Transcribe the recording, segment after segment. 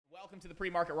Welcome to the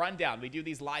pre-market rundown. We do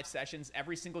these live sessions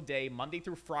every single day, Monday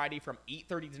through Friday from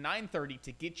 8:30 to 9:30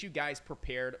 to get you guys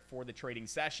prepared for the trading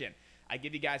session. I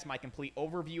give you guys my complete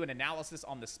overview and analysis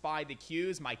on the SPY, the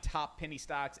Qs, my top penny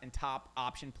stocks, and top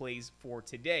option plays for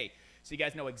today. So you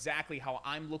guys know exactly how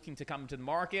I'm looking to come into the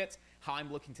market, how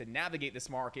I'm looking to navigate this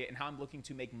market, and how I'm looking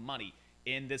to make money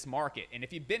in this market. And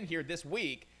if you've been here this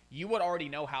week, you would already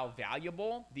know how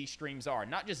valuable these streams are.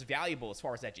 Not just valuable as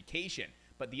far as education,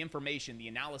 but the information, the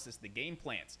analysis, the game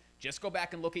plans. Just go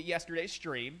back and look at yesterday's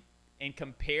stream and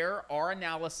compare our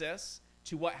analysis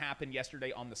to what happened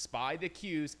yesterday on the SPY, the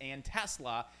Qs, and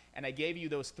Tesla. And I gave you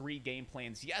those 3 game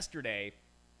plans yesterday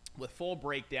with full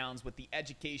breakdowns with the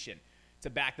education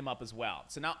to back them up as well.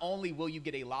 So not only will you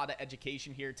get a lot of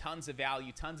education here, tons of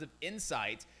value, tons of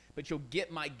insight, but you'll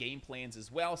get my game plans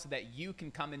as well so that you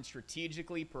can come in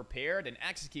strategically prepared and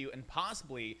execute and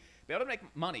possibly be able to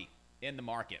make money in the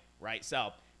market, right?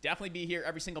 So definitely be here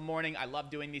every single morning. I love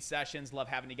doing these sessions, love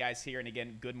having you guys here. And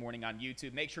again, good morning on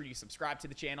YouTube. Make sure you subscribe to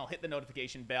the channel, hit the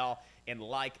notification bell, and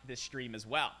like this stream as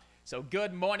well. So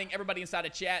good morning, everybody inside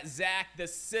of chat. Zach the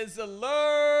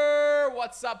Sizzler.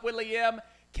 What's up, William?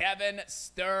 Kevin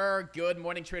Stir. Good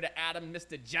morning, Trader Adam,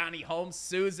 Mr. Johnny Holmes,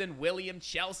 Susan, William,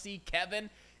 Chelsea,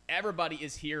 Kevin. Everybody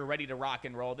is here ready to rock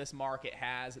and roll. This market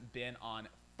has been on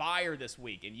fire this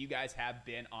week, and you guys have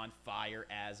been on fire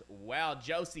as well.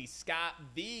 Josie, Scott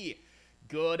V,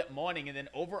 good morning. And then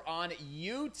over on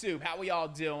YouTube, how we all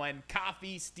doing?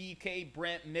 Coffee, Steve K,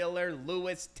 Brent Miller,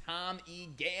 Lewis, Tom E.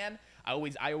 Gann. I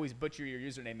always butcher your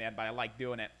username, man, but I like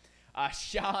doing it.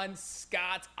 Sean,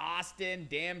 Scott, Austin,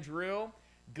 Damn Drew.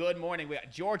 Good morning. We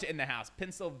got Georgia in the house,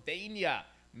 Pennsylvania,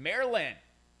 Maryland.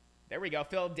 There we go.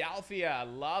 Philadelphia.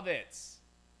 Love it.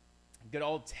 Good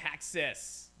old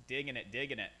Texas. Digging it,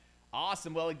 digging it.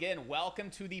 Awesome. Well, again, welcome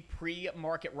to the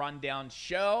pre-market rundown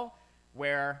show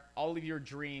where all of your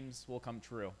dreams will come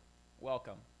true.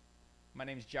 Welcome. My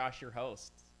name is Josh, your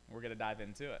host. We're going to dive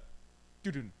into it.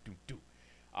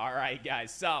 All right,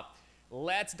 guys. So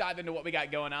let's dive into what we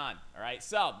got going on. All right.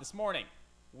 So this morning,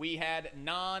 we had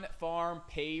non-farm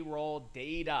payroll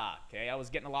data. Okay. I was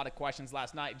getting a lot of questions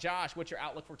last night. Josh, what's your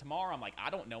outlook for tomorrow? I'm like, I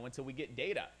don't know until we get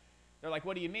data. They're like,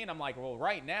 what do you mean? I'm like, well,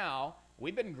 right now,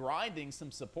 we've been grinding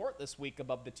some support this week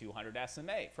above the 200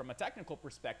 SMA. From a technical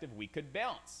perspective, we could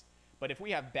bounce. But if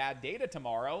we have bad data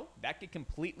tomorrow, that could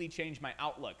completely change my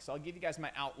outlook. So I'll give you guys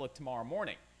my outlook tomorrow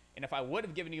morning. And if I would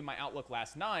have given you my outlook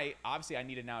last night, obviously I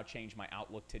need to now change my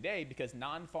outlook today because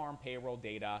non-farm payroll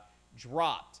data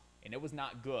dropped. And it was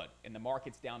not good. And the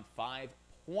market's down 5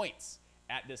 points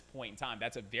at this point in time.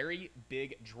 That's a very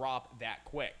big drop that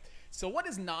quick. So what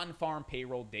is non-farm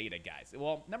payroll data, guys?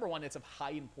 Well, number one, it's of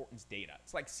high importance data.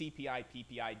 It's like CPI,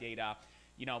 PPI data,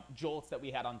 you know, JOLTS that we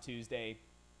had on Tuesday.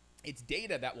 It's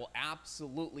data that will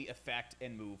absolutely affect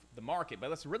and move the market. But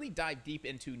let's really dive deep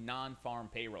into non-farm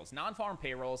payrolls. Non-farm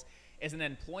payrolls is an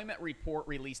employment report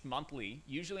released monthly,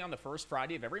 usually on the first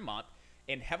Friday of every month,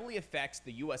 and heavily affects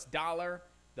the US dollar,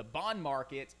 the bond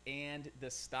market, and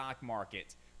the stock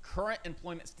market. Current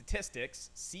Employment Statistics,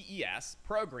 CES,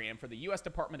 program for the U.S.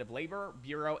 Department of Labor,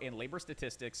 Bureau and Labor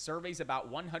Statistics surveys about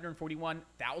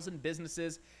 141,000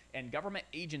 businesses and government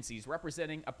agencies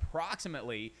representing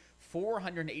approximately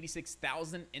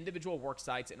 486,000 individual work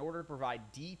sites in order to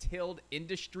provide detailed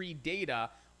industry data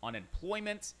on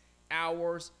employment,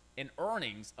 hours, and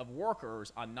earnings of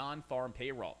workers on non-farm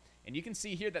payroll. And you can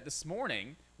see here that this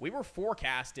morning, we were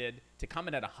forecasted to come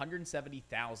in at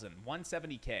 170,000,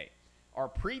 170K. Our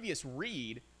previous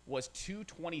read was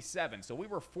 227, so we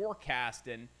were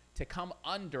forecasting to come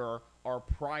under our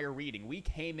prior reading. We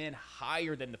came in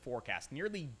higher than the forecast,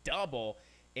 nearly double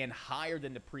and higher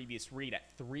than the previous read at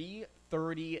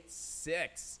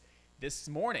 336 this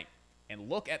morning. And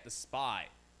look at the SPY.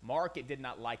 Market did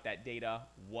not like that data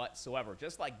whatsoever,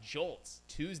 just like JOLTS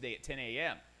Tuesday at 10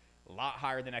 a.m. A lot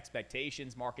higher than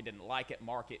expectations. Market didn't like it.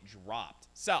 Market dropped.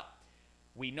 So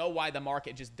we know why the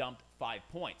market just dumped 5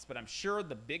 points, but I'm sure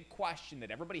the big question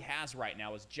that everybody has right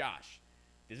now is, Josh,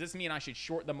 does this mean I should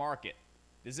short the market?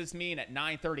 Does this mean at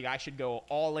 9:30 I should go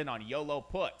all in on YOLO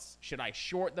puts? Should I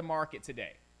short the market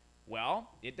today? Well,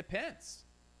 it depends.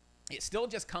 It still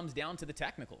just comes down to the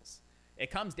technicals.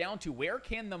 It comes down to where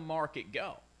can the market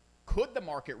go? Could the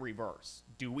market reverse?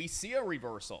 Do we see a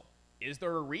reversal? Is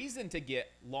there a reason to get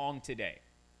long today?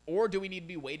 Or do we need to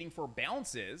be waiting for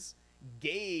bounces,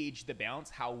 gauge the bounce,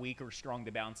 how weak or strong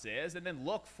the bounce is, and then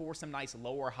look for some nice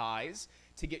lower highs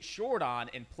to get short on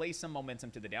and play some momentum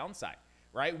to the downside,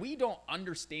 right? We don't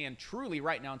understand truly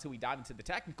right now until we dive into the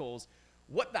technicals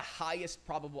what the highest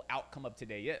probable outcome of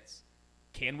today is.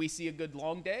 Can we see a good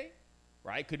long day,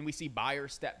 right? Couldn't we see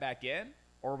buyers step back in?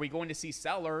 Or are we going to see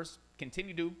sellers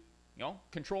continue to,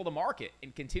 control the market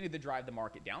and continue to drive the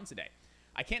market down today?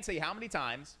 I can't say how many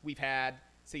times we've had,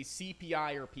 say,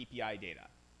 CPI or PPI data,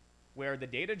 where the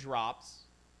data drops,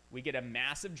 we get a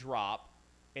massive drop,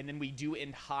 and then we do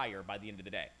end higher by the end of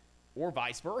the day. Or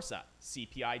vice versa.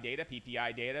 CPI data,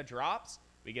 PPI data drops,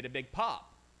 we get a big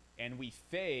pop, and we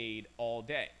fade all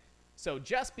day. So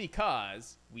just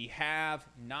because we have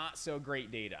not so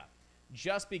great data,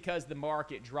 just because the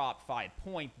market dropped 5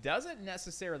 points doesn't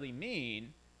necessarily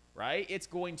mean, right, it's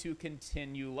going to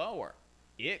continue lower.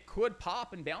 It could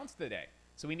pop and bounce today.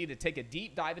 So we need to take a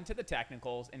deep dive into the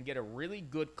technicals and get a really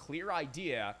good, clear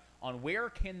idea on where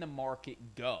can the market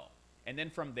go. And then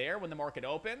from there, when the market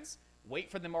opens, wait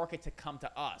for the market to come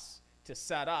to us, to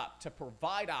set up, to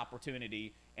provide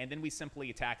opportunity, and then we simply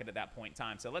attack it at that point in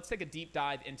time. So let's take a deep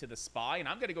dive into the SPY, and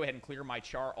I'm going to go ahead and clear my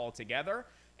chart altogether,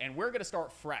 and we're going to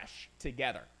start fresh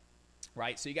together,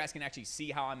 right? So you guys can actually see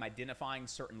how I'm identifying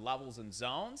certain levels and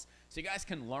zones, so you guys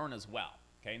can learn as well,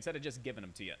 okay, instead of just giving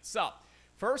them to you. So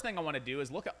first thing I want to do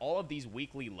is look at all of these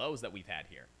weekly lows that we've had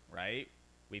here, right?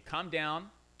 We've come down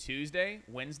Tuesday,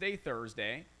 Wednesday,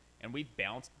 Thursday, and we've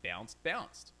bounced,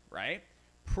 right?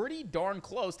 Pretty darn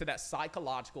close to that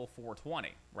psychological 420,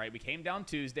 right? We came down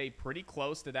Tuesday pretty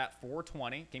close to that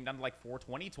 420, came down to like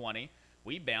 420.20.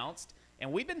 We bounced,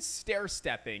 and we've been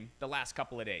stair-stepping the last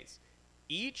couple of days.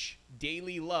 Each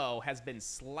daily low has been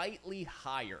slightly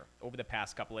higher over the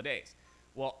past couple of days.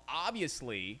 Well,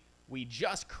 obviously, we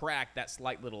just cracked that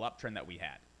slight little uptrend that we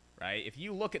had, right? If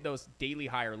you look at those daily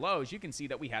higher lows, you can see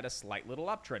that we had a slight little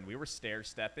uptrend. We were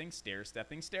stair-stepping,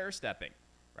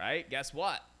 right? Guess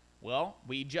what? Well,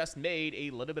 we just made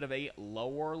a little bit of a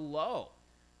lower low,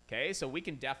 okay? So we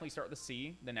can definitely start to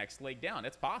see the next leg down.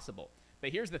 It's possible.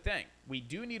 But here's the thing. We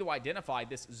do need to identify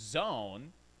this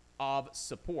zone of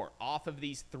support off of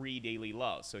these 3 daily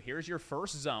lows. So here's your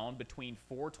first zone between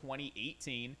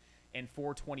 420.18 and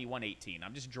 421.18.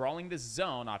 I'm just drawing this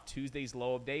zone off Tuesday's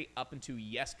low of day up into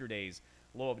yesterday's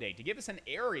low of day to give us an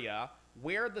area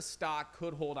where the stock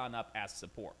could hold on up as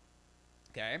support,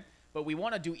 okay? But we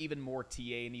want to do even more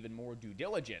TA and even more due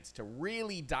diligence to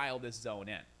really dial this zone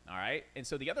in, all right? And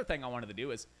so the other thing I wanted to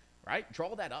do is, right,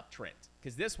 draw that uptrend,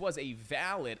 because this was a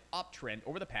valid uptrend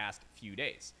over the past few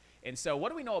days. And so what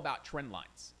do we know about trend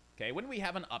lines? Okay, when we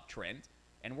have an uptrend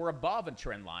and we're above a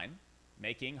trend line,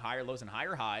 making higher lows and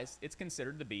higher highs, it's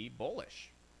considered to be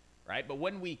bullish, right? But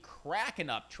when we crack an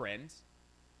uptrend,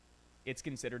 it's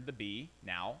considered to be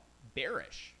now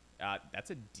bearish.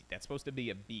 That's supposed to be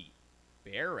a B.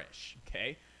 Bearish,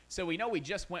 okay? So we know we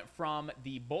just went from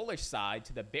the bullish side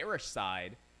to the bearish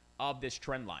side of this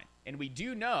trend line. And we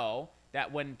do know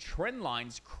that when trend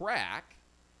lines crack,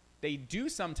 they do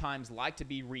sometimes like to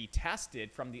be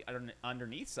retested from the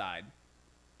underneath side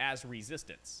as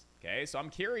resistance, okay? So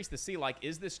I'm curious to see, like,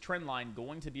 is this trend line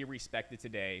going to be respected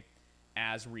today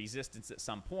as resistance at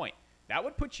some point? That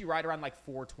would put you right around like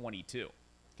 422,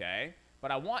 okay? But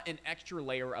I want an extra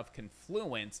layer of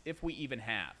confluence if we even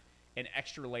have an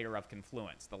extra layer of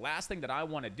confluence. The last thing that I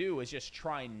want to do is just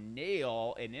try and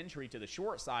nail an entry to the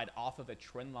short side off of a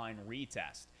trend line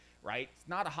retest, right? It's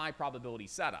not a high probability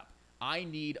setup. I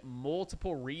need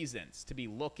multiple reasons to be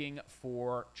looking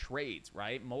for trades,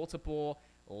 right? Multiple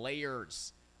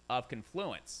layers of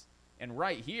confluence. And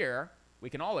right here, we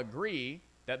can all agree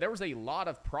that there was a lot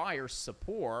of prior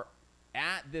support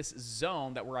at this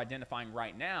zone that we're identifying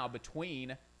right now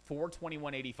between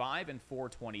 421.85 and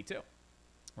 422.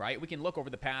 Right? We can look over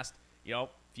the past,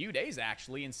 few days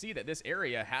actually and see that this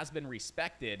area has been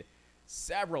respected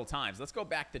several times. Let's go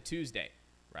back to Tuesday,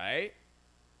 right?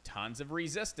 Tons of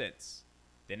resistance.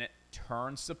 Then it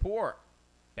turns support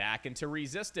back into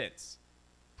resistance.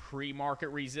 Pre-market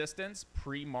resistance,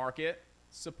 pre-market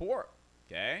support,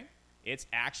 okay? It's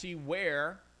actually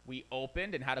where we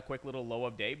opened and had a quick little low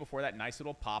of day before that nice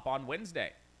little pop on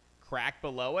Wednesday. Cracked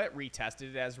below it,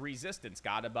 retested it as resistance,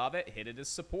 got above it, hit it as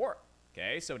support.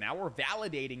 Okay, so now we're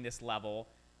validating this level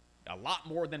a lot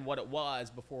more than what it was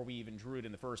before we even drew it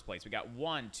in the first place. We got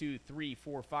 1, 2, 3,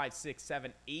 4, 5, 6,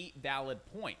 7, 8 valid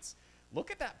points. Look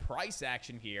at that price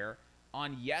action here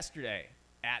on yesterday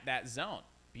at that zone.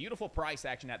 Beautiful price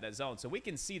action at that zone. So we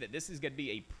can see that this is going to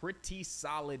be a pretty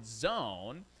solid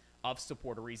zone of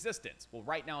support or resistance. Well,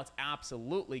 right now it's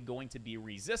absolutely going to be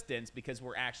resistance because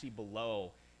we're actually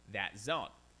below that zone.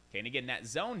 Okay, and again, that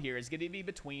zone here is going to be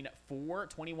between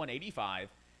 421.85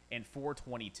 and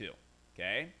 422,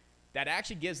 okay? That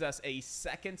actually gives us a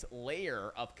second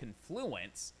layer of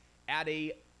confluence at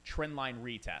a trend line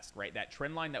retest, right? That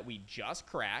trend line that we just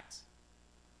cracked,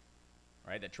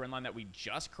 right? That trend line that we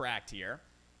just cracked here.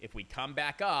 If we come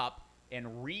back up and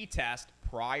retest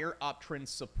prior uptrend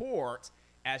support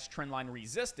as trendline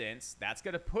resistance, that's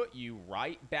going to put you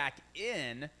right back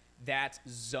in that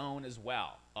zone as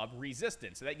well of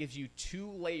resistance. So that gives you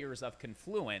 2 layers of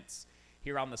confluence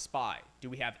here on the SPY. Do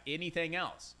we have anything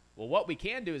else? Well, what we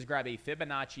can do is grab a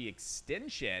Fibonacci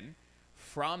extension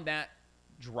from that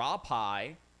drop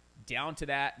high down to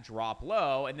that drop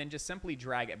low, and then just simply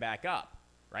drag it back up.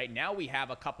 Right now we have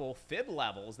a couple fib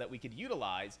levels that we could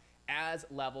utilize as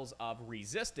levels of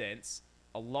resistance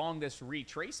along this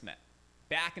retracement.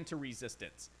 Back into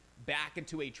resistance, back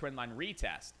into a trendline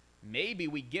retest. Maybe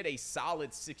we get a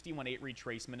solid 61.8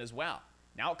 retracement as well.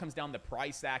 Now it comes down to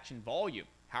price action volume.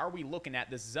 How are we looking at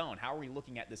this zone? How are we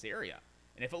looking at this area?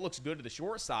 And if it looks good to the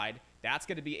short side, that's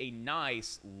going to be a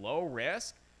nice low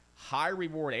risk, high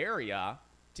reward area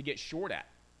to get short at.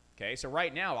 Okay, so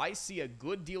right now I see a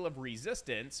good deal of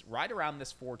resistance right around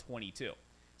this 422.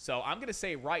 So I'm going to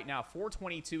say right now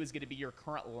 422 is going to be your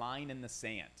current line in the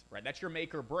sand, right? That's your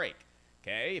make or break.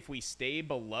 Okay, if we stay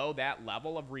below that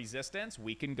level of resistance,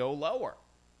 we can go lower.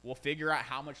 We'll figure out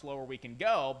how much lower we can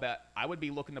go, but I would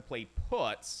be looking to play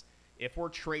puts if we're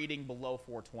trading below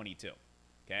 422.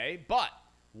 Okay, but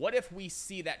what if we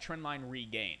see that trend line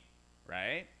regain,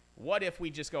 right? What if we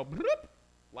just go bloop,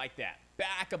 like that,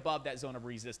 back above that zone of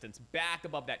resistance, back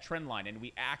above that trend line, and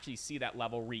we actually see that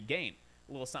level regain,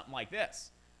 a little something like this?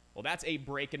 Well, that's a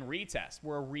break and retest.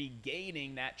 We're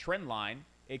regaining that trend line.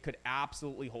 It could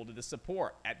absolutely hold it to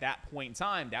support. At that point in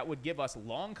time, that would give us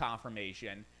long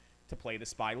confirmation to play the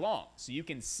SPY long. So you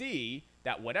can see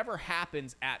that whatever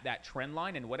happens at that trend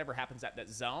line and whatever happens at that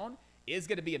zone is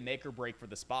going to be a make or break for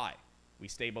the SPY. We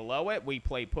stay below it, we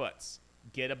play puts.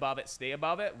 Get above it, stay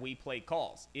above it, we play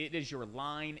calls. It is your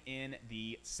line in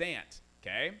the sand,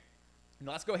 okay?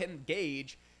 Now let's go ahead and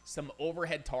gauge some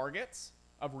overhead targets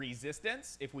of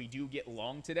resistance if we do get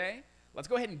long today. Let's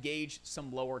go ahead and gauge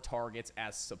some lower targets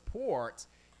as support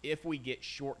if we get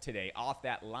short today off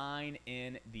that line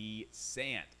in the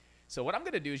sand. So what I'm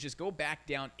going to do is just go back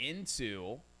down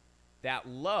into that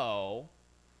low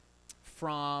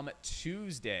from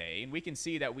Tuesday, and we can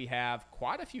see that we have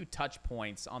quite a few touch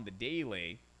points on the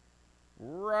daily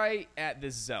right at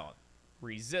this zone.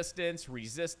 Resistance,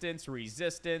 resistance,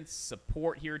 resistance,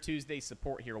 support here Tuesday,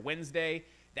 support here Wednesday.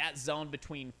 That zone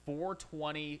between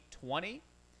 420.20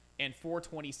 and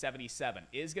 420.77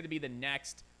 is going to be the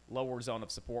next lower zone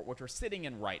of support, which we're sitting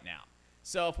in right now.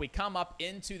 So if we come up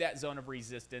into that zone of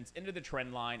resistance, into the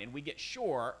trend line, and we get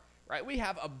short, right, we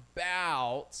have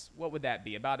about, what would that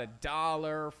be? About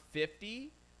 $1.50,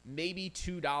 maybe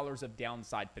 $2 of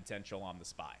downside potential on the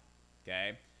SPY,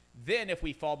 okay? Then if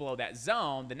we fall below that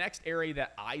zone, the next area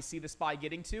that I see the SPY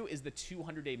getting to is the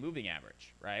 200-day moving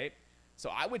average, right? So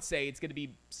I would say it's going to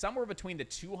be somewhere between the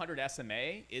 200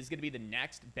 SMA is going to be the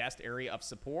next best area of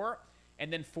support,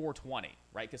 and then 420,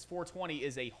 right? Because 420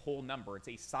 is a whole number. It's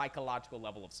a psychological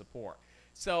level of support.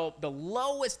 So the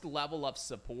lowest level of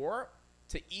support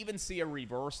to even see a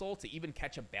reversal, to even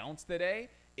catch a bounce today,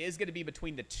 is going to be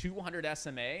between the 200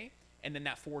 SMA and then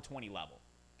that 420 level.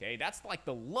 Okay, that's like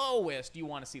the lowest you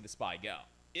want to see the SPY go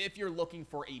if you're looking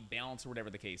for a bounce or whatever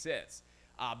the case is.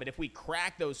 But if we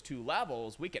crack those two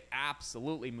levels, we could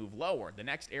absolutely move lower. The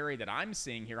next area that I'm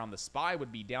seeing here on the SPY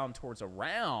would be down towards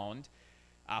around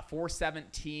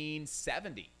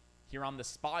 417.70 here on the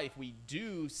SPY if we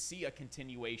do see a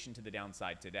continuation to the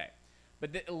downside today.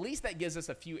 But at least that gives us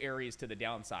a few areas to the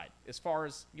downside as far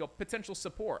as, you know, potential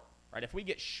support, right? If we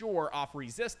get short off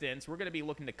resistance, we're going to be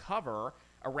looking to cover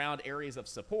around areas of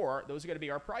support. Those are going to be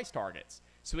our price targets.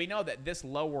 So we know that this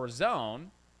lower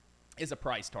zone is a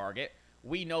price target.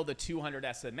 We know the 200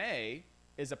 SMA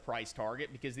is a price target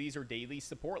because these are daily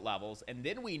support levels. And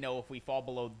then we know if we fall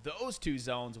below those two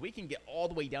zones, we can get all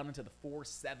the way down into the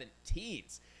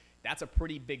 417s. That's a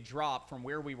pretty big drop from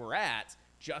where we were at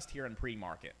just here in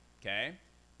pre-market, okay?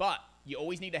 But you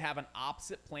always need to have an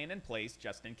opposite plan in place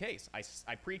just in case.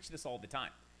 I preach this all the time.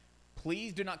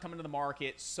 Please do not come into the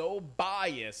market so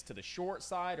biased to the short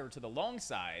side or to the long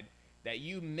side that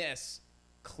you miss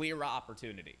clear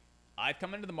opportunity. I've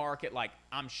come into the market like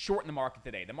I'm short in the market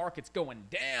today. The market's going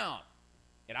down,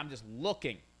 and I'm just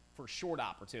looking for short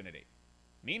opportunity.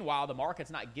 Meanwhile, the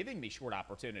market's not giving me short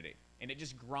opportunity, and it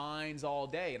just grinds all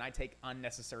day, and I take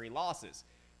unnecessary losses.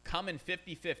 Come in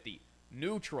 50-50,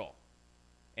 neutral,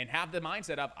 and have the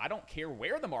mindset of I don't care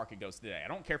where the market goes today. I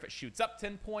don't care if it shoots up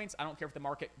 10 points. I don't care if the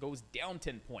market goes down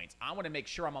 10 points. I want to make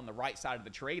sure I'm on the right side of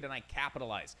the trade, and I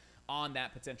capitalize on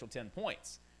that potential 10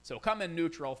 points. So come in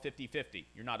neutral, 50-50.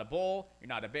 You're not a bull, you're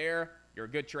not a bear, you're a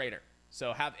good trader.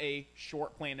 So have a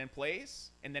short plan in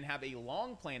place and then have a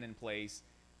long plan in place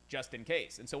just in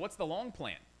case. And so what's the long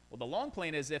plan? Well, the long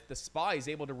plan is if the SPY is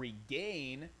able to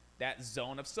regain that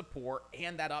zone of support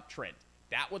and that uptrend.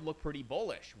 That would look pretty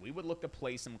bullish. We would look to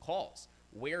play some calls.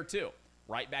 Where to?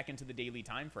 Right back into the daily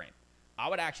time frame. I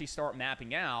would actually start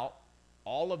mapping out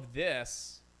all of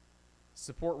this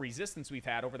support resistance we've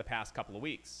had over the past couple of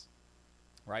weeks.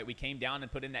 Right? We came down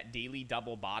and put in that daily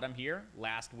double bottom here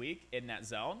last week in that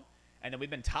zone. And then we've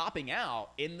been topping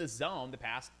out in the zone the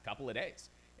past couple of days.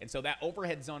 And so that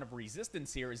overhead zone of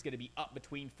resistance here is going to be up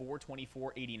between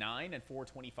 424.89 and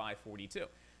 425.42.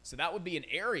 So that would be an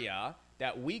area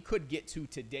that we could get to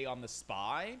today on the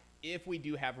SPY if we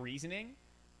do have reasoning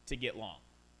to get long.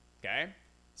 Okay?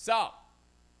 So,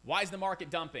 why is the market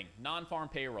dumping? Non-farm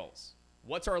payrolls.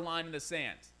 What's our line in the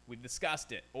sand? We've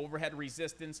discussed it. Overhead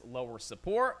resistance, lower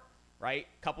support, right?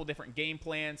 Couple different game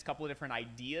plans, couple of different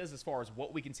ideas as far as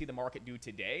what we can see the market do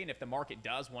today. And if the market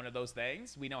does one of those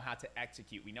things, we know how to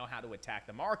execute. We know how to attack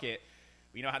the market.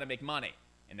 We know how to make money.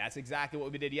 And that's exactly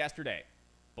what we did yesterday.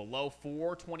 Below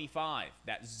 425,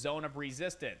 that zone of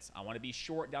resistance. I want to be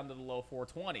short down to the low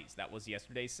 420s. That was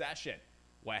yesterday's session.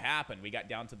 What happened? We got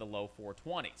down to the low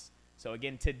 420s. So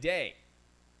again, today,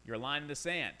 your line in the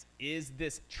sand is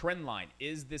this trend line,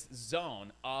 is this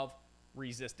zone of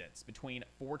resistance between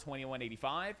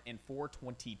 421.85 and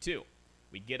 422.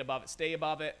 We get above it, stay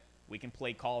above it. We can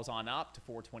play calls on up to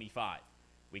 425.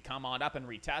 We come on up and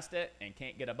retest it and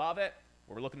can't get above it.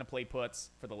 We're looking to play puts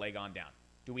for the leg on down.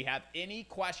 Do we have any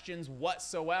questions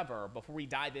whatsoever before we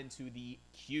dive into the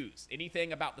cues?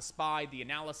 Anything about the SPY, the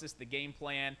analysis, the game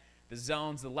plan, the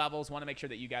zones, the levels? Want to make sure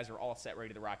that you guys are all set,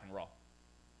 ready to rock and roll.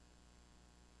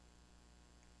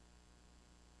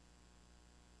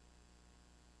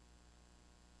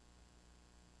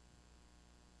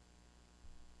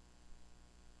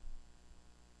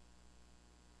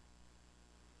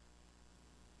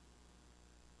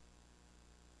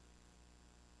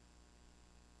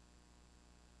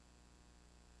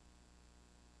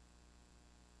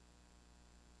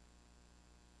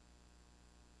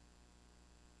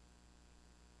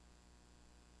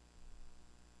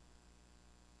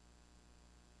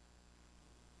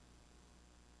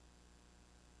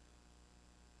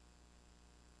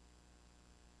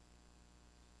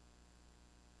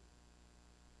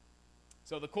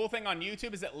 So the cool thing on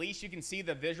YouTube is at least you can see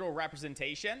the visual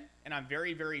representation, and I'm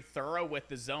very, very thorough with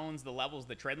the zones, the levels,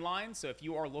 the trend lines. So if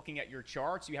you are looking at your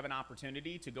charts, you have an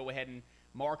opportunity to go ahead and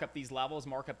mark up these levels,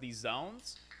 mark up these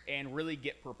zones, and really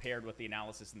get prepared with the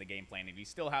analysis and the game plan. And you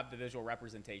still have the visual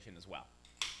representation as well.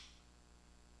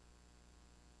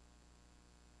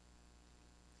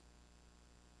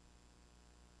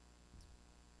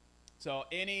 So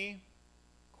any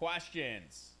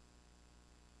questions?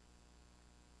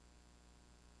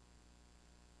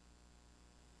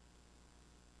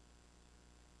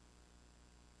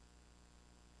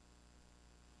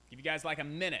 Give you guys like a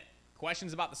minute.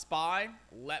 Questions about the SPY,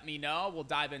 let me know. We'll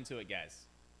dive into it, guys.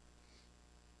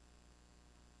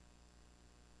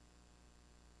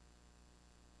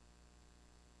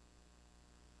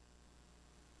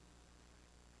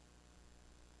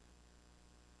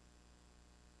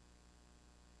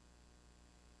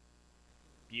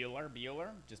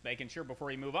 Bueller, just making sure before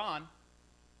we move on.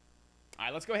 All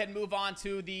right, let's go ahead and move on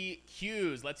to the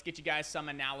Qs. Let's get you guys some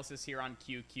analysis here on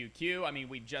QQQ. I mean,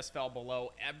 we just fell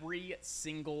below every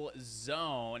single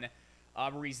zone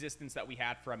of resistance that we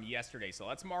had from yesterday. So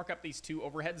let's mark up these two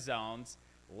overhead zones.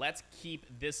 Let's keep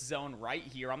this zone right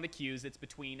here on the Qs. It's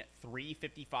between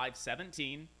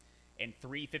 355.17 and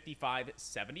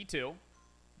 355.72.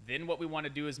 Then what we want to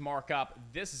do is mark up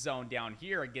this zone down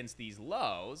here against these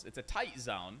lows. It's a tight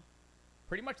zone.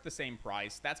 Pretty much the same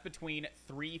price. That's between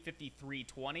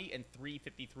 353.20 and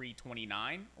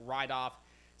 353.29, right off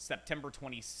September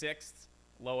 26th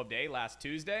low of day, last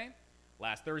Tuesday,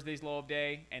 last Thursday's low of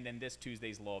day, and then this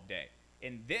Tuesday's low of day.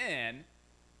 And then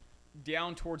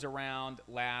down towards around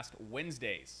last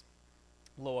Wednesday's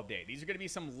low of day. These are going to be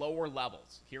some lower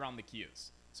levels here on the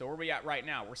Qs. So where are we at right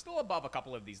now? We're still above a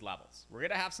couple of these levels. We're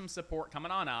going to have some support coming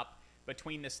on up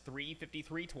between this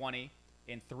 353.20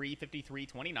 and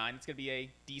 353.29. It's going to be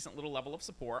a decent little level of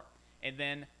support. And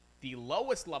then the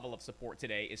lowest level of support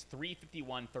today is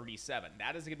 351.37.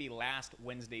 That is going to be last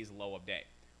Wednesday's low of day.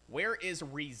 Where is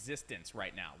resistance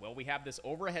right now? Well, we have this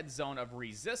overhead zone of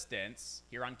resistance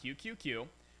here on QQQ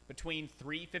between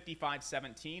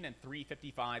 355.17 and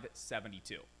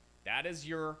 355.72. That is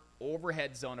your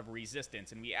overhead zone of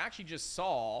resistance. And we actually just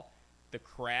saw the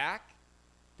crack,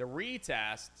 the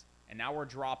retest, and now we're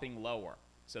dropping lower.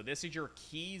 So this is your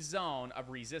key zone of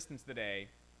resistance today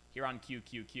here on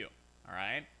QQQ, all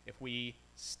right? If we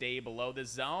stay below this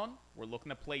zone, we're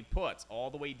looking to play puts all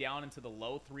the way down into the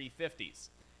low 350s.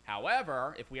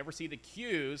 However, if we ever see the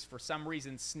Qs for some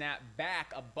reason snap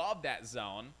back above that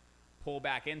zone, pull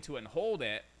back into it and hold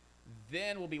it,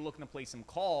 then we'll be looking to play some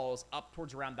calls up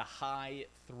towards around the high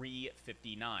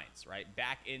 359s, right?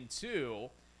 Back into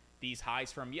these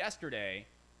highs from yesterday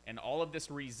and all of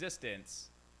this resistance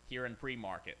here in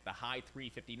pre-market, the high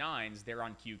 359s, they're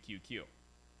on QQQ.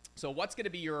 So what's going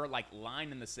to be your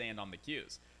line in the sand on the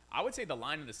Qs? I would say the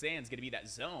line in the sand is going to be that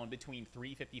zone between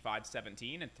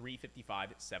 355.17 and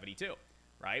 355.72,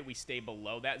 right? We stay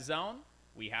below that zone.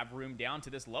 We have room down to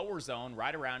this lower zone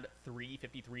right around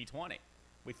 353.20.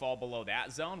 We fall below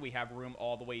that zone. We have room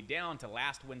all the way down to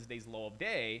last Wednesday's low of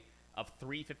day of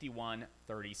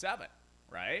 351.37,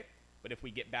 right? But if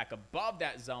we get back above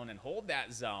that zone and hold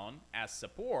that zone as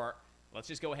support, let's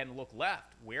just go ahead and look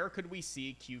left. Where could we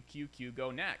see QQQ go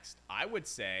next? I would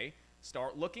say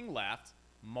start looking left,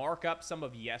 mark up some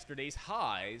of yesterday's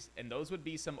highs, and those would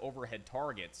be some overhead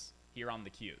targets here on the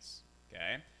Qs,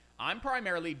 okay? I'm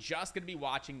primarily just going to be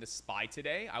watching the SPY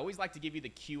today. I always like to give you the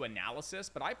Q analysis,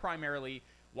 but I primarily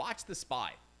watch the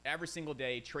SPY every single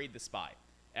day, trade the SPY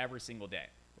every single day,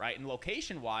 right? And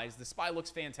location-wise, the SPY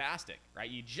looks fantastic, right?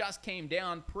 You just came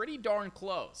down pretty darn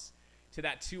close to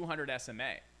that 200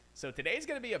 SMA. So today's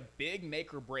going to be a big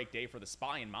make or break day for the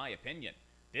SPY, in my opinion.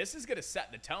 This is going to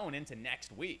set the tone into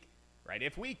next week, right?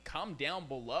 If we come down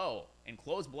below and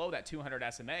close below that 200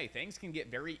 SMA, things can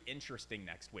get very interesting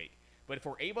next week. But if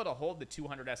we're able to hold the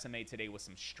 200 SMA today with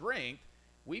some strength,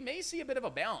 we may see a bit of a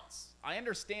bounce. I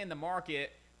understand the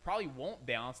market probably won't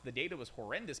bounce. The data was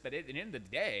horrendous, but at the end of the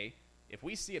day, if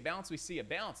we see a bounce, we see a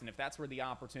bounce. And if that's where the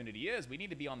opportunity is, we need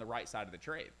to be on the right side of the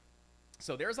trade.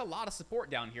 So there's a lot of support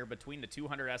down here between the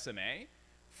 200 SMA,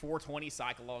 420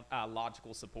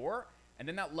 psychological support, and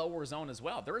then that lower zone as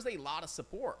well. There is a lot of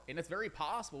support, and it's very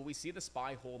possible we see the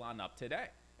SPY hold on up today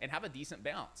and have a decent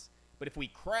bounce. But if we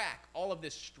crack all of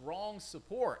this strong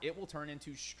support, it will turn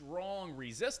into strong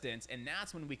resistance, and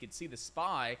that's when we could see the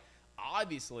SPY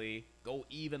obviously go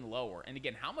even lower. And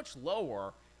again, how much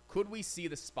lower could we see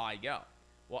the SPY go?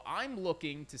 Well, I'm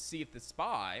looking to see if the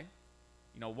SPY,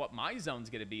 what my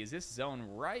zone's going to be is this zone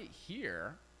right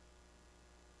here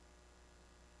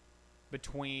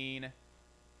between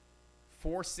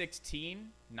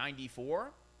 416.94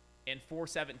 and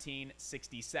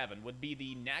 417.67 would be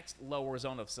the next lower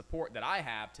zone of support that I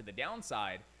have to the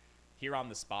downside here on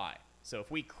the SPY. So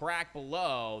if we crack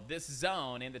below this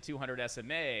zone in the 200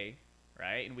 SMA,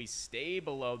 right, and we stay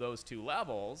below those two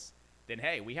levels, then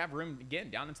hey, we have room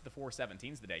again down into the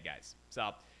 417s today, guys.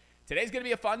 So today's going to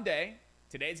be a fun day.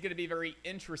 Today's going to be a very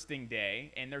interesting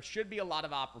day, and there should be a lot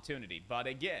of opportunity. But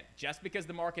again, just because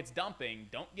the market's dumping,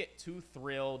 don't get too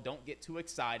thrilled. Don't get too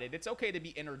excited. It's okay to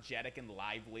be energetic and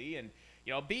lively and,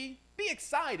 be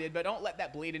excited, but don't let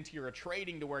that bleed into your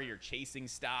trading to where you're chasing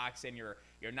stocks and you're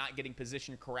not getting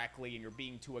positioned correctly and you're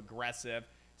being too aggressive.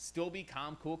 Still be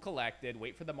calm, cool, collected.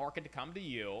 Wait for the market to come to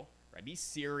you. Right? Be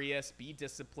serious, be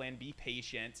disciplined, be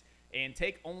patient, and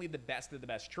take only the best of the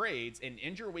best trades and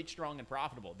end your week strong and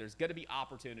profitable. There's going to be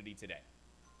opportunity today.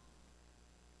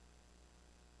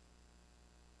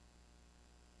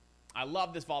 I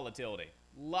love this volatility.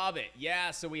 Love it.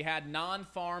 Yeah, so we had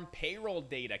non-farm payroll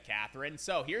data, Catherine.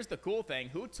 So here's the cool thing.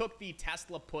 Who took the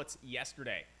Tesla puts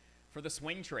yesterday for the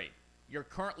swing trade? You're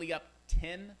currently up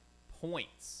 10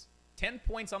 points. 10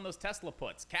 points on those Tesla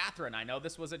puts. Catherine, I know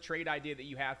this was a trade idea that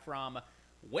you had from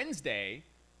Wednesday,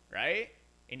 right?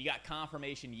 And you got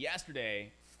confirmation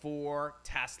yesterday for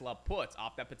Tesla puts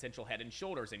off that potential head and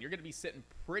shoulders. And you're going to be sitting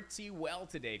pretty well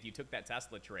today if you took that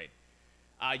Tesla trade.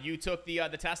 You took the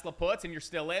Tesla puts and you're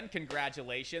still in.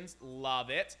 Congratulations. Love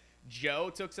it. Joe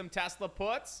took some Tesla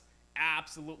puts.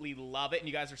 Absolutely love it. And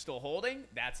you guys are still holding?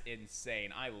 That's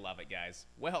insane. I love it, guys.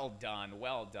 Well done.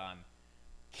 Well done.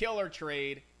 Killer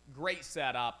trade. Great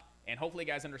setup. And hopefully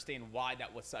you guys understand why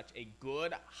that was such a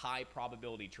good high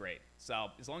probability trade. So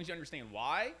as long as you understand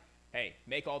why, hey,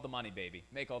 make all the money, baby.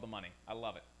 Make all the money. I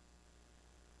love it.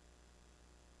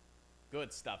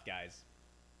 Good stuff, guys.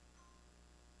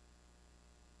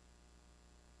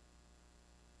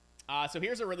 So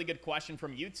here's a really good question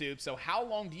from YouTube. So how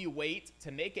long do you wait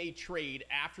to make a trade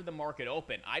after the market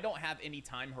open? I don't have any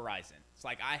time horizon. It's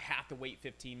like I have to wait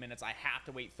 15 minutes. I have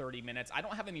to wait 30 minutes. I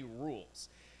don't have any rules.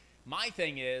 My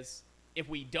thing is, if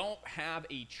we don't have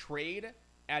a trade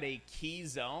at a key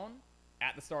zone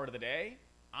at the start of the day,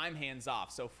 I'm hands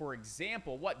off. So for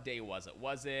example, what day was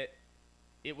it?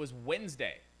 It was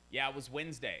Wednesday. Yeah, it was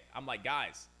Wednesday. I'm like,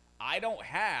 guys, I don't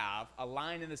have a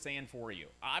line in the sand for you.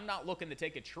 I'm not looking to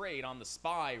take a trade on the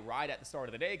SPY right at the start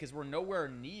of the day because we're nowhere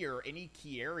near any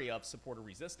key area of support or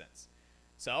resistance.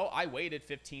 So I waited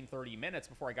 15, 30 minutes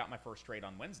before I got my first trade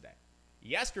on Wednesday.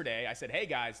 Yesterday, I said, hey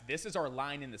guys, this is our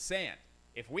line in the sand.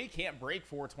 If we can't break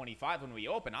 425 when we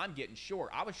open, I'm getting short.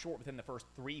 I was short within the first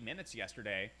 3 minutes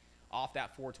yesterday off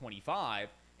that 425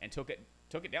 and took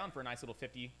it down for a nice little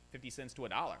 50 cents to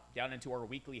 $1 down into our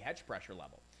weekly hedge pressure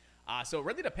level. So it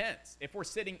really depends. If we're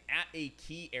sitting at a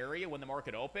key area when the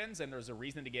market opens and there's a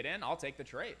reason to get in, I'll take the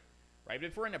trade, right? But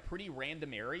if we're in a pretty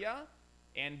random area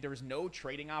and there's no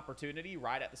trading opportunity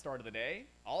right at the start of the day,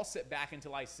 I'll sit back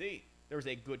until I see there's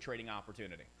a good trading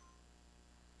opportunity.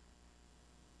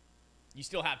 You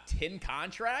still have 10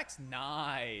 contracts?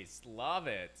 Nice. Love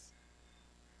it.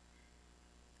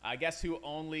 I guess who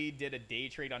only did a day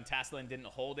trade on Tesla and didn't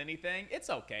hold anything? It's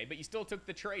okay, but you still took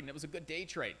the trade, and it was a good day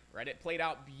trade, right? It played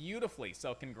out beautifully,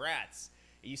 so congrats.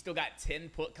 You still got 10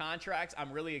 put contracts.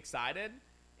 I'm really excited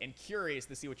and curious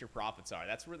to see what your profits are.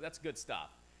 That's good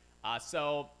stuff.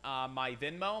 So my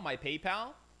Venmo, my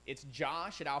PayPal, it's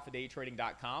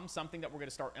josh@alphadaytrading.com. Something that we're going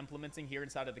to start implementing here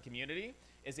inside of the community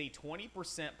is a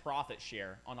 20% profit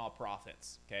share on all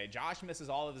profits. Okay, Josh misses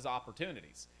all of his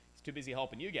opportunities. He's too busy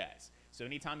helping you guys. So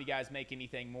anytime you guys make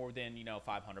anything more than,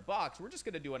 $500, we're just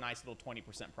going to do a nice little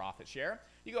 20% profit share.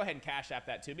 You go ahead and cash app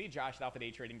that to me,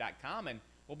 josh@alphadaytrading.com, and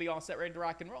we'll be all set, ready to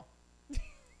rock and roll.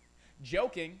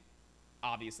 Joking,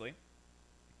 obviously.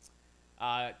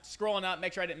 Scrolling up,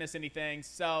 make sure I didn't miss anything.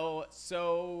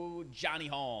 So Johnny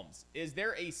Holmes, is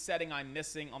there a setting I'm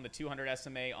missing on the 200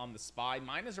 SMA on the SPY?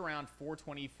 Mine is around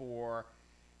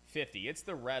 424.50. It's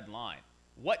the red line.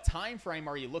 What time frame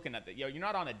are you looking at? You're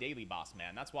not on a daily, boss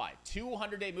man. That's why.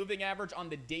 200-day moving average on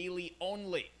the daily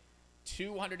only.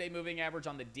 200-day moving average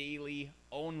on the daily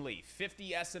only.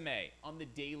 50 SMA on the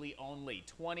daily only.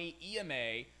 20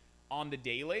 EMA on the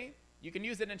daily. You can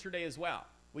use it intraday as well.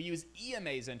 We use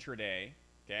EMAs intraday,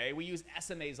 okay? We use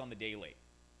SMAs on the daily.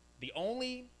 The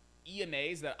only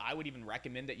EMAs that I would even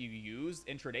recommend that you use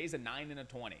intraday is a 9 and a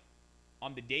 20.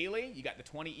 On the daily, you got the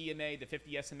 20 EMA, the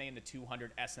 50 SMA, and the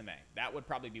 200 SMA. That would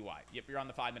probably be why. If you're on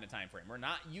the 5-minute time frame. We're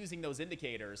not using those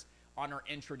indicators on our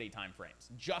intraday time frames,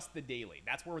 just the daily.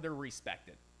 That's where they're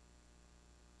respected.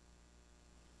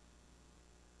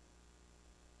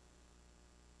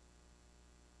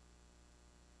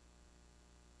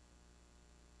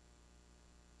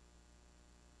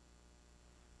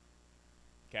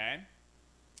 Okay,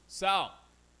 so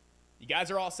you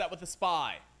guys are all set with the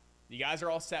SPY. You guys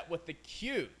are all set with the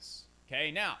Qs.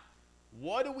 Okay, now,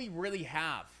 what do we really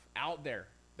have out there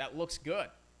that looks good?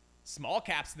 Small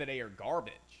caps today are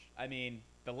garbage. I mean,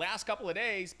 the last couple of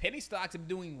days, penny stocks have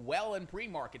been doing well in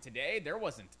pre-market today. There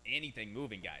wasn't anything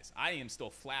moving, guys. I am still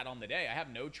flat on the day. I have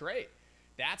no trade.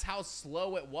 That's how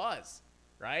slow it was,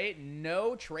 right?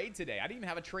 No trade today. I didn't even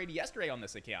have a trade yesterday on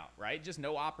this account, right? Just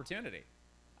no opportunity.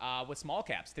 With small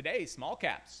caps. Today, small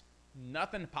caps,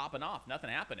 nothing popping off, nothing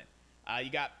happening.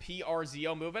 You got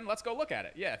PRZO moving. Let's go look at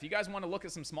it. Yeah, if you guys want to look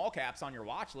at some small caps on your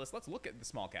watch list, let's look at the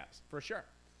small caps for sure.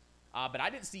 But I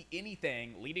didn't see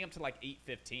anything leading up to like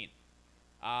 8:15.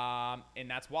 And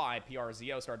that's why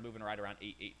PRZO started moving right around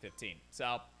 8:15.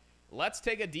 So let's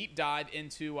take a deep dive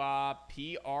into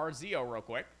PRZO real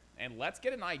quick, and let's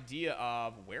get an idea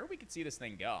of where we could see this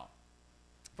thing go.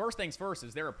 First things first,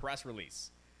 is there a press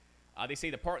release? They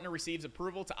say the partner receives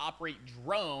approval to operate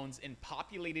drones in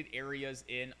populated areas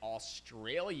in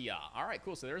Australia. All right,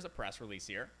 cool. So there's a press release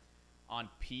here on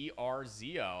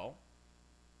PRZO.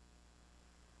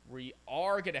 We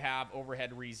are going to have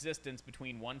overhead resistance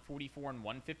between 144 and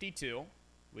 152.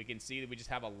 We can see that we just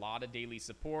have a lot of daily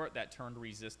support that turned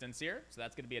resistance here. So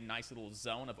that's going to be a nice little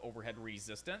zone of overhead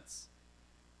resistance,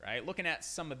 right? Looking at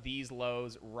some of these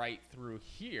lows right through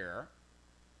here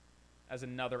as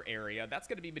another area, that's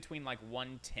going to be between like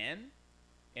 110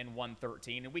 and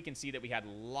 113. And we can see that we had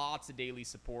lots of daily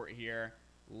support here,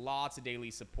 lots of daily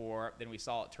support. Then we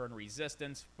saw it turn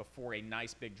resistance before a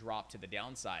nice big drop to the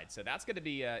downside. So that's going to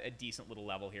be a decent little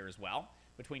level here as well,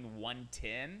 between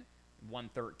 110 and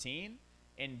 113.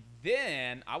 And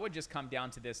then I would just come down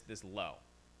to this low.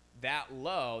 That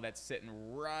low that's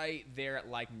sitting right there at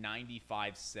like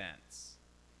 95 cents.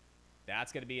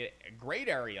 That's going to be a great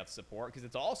area of support because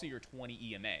it's also your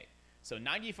 20 EMA. So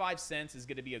 95 cents is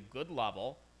going to be a good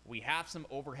level. We have some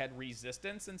overhead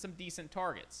resistance and some decent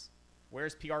targets.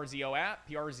 Where's PRZO at?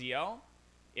 PRZO,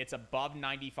 it's above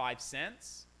 95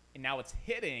 cents, and now it's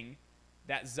hitting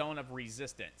that zone of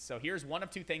resistance. So here's one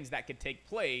of two things that could take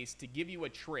place to give you a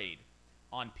trade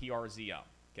on PRZO,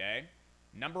 okay?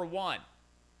 Number one,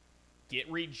 get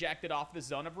rejected off the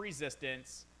zone of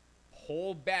resistance,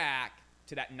 pull back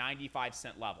to that 95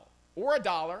 cent level, or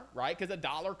 $1, right? Because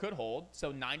 $1 could hold.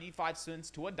 So 95 cents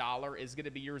to $1 is going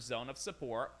to be your zone of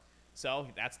support. So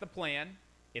that's the plan.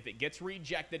 If it gets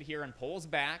rejected here and pulls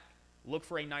back, Look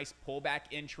for a nice pullback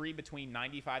entry between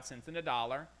 95 cents and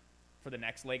 $1 for the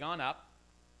next leg on up.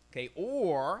 Okay,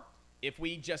 or if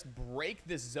we just break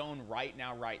this zone right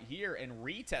now, right here, and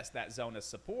retest that zone of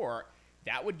support,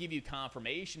 that would give you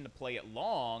confirmation to play it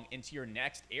long into your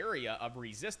next area of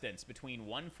resistance between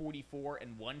 144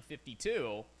 and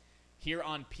 152 here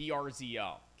on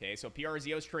PRZO. Okay, so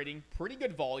PRZO is trading pretty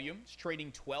good volume. It's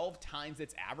trading 12 times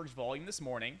its average volume this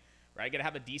morning, right? Gonna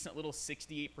have a decent little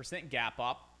 68% gap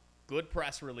up, good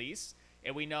press release,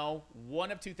 and we know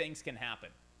one of two things can happen.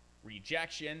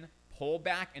 Rejection, pull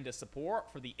back into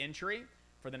support for the entry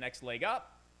for the next leg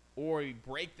up, or we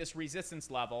break this resistance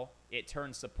level, it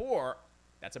turns support,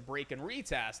 that's a break and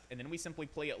retest, and then we simply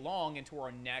play it long into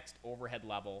our next overhead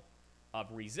level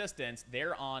of resistance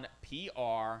there on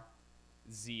PRZO.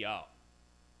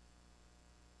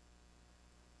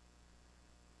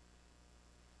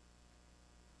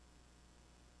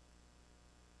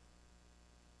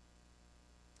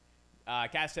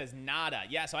 Cash says nada.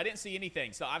 Yeah, so I didn't see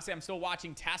anything. So obviously I'm still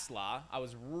watching Tesla. I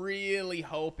was really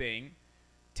hoping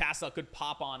Tesla could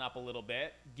pop on up a little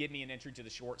bit, give me an entry to the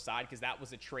short side, because that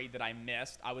was a trade that I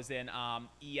missed. I was in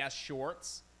ES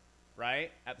shorts,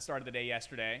 right, at the start of the day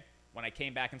yesterday. When I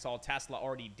came back and saw Tesla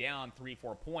already down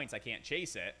 3-4 points, I can't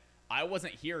chase it. I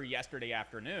wasn't here yesterday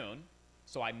afternoon,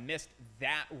 so I missed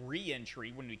that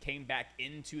re-entry when we came back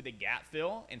into the gap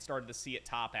fill and started to see it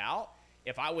top out.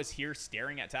 If I was here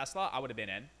staring at Tesla, I would have been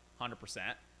in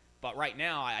 100%. But right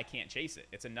now, I can't chase it.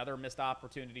 It's another missed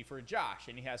opportunity for Josh,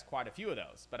 and he has quite a few of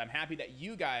those. But I'm happy that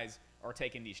you guys are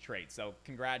taking these trades. So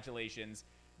congratulations,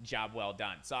 job well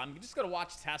done. So I'm just going to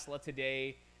watch Tesla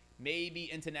today,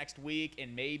 maybe into next week,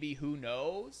 and maybe, who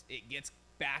knows, it gets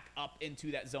back up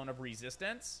into that zone of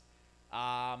resistance.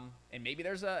 And maybe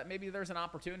there's an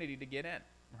opportunity to get in,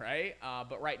 right?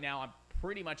 But right now, I'm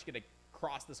pretty much going to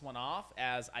cross this one off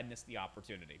as I missed the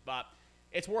opportunity. But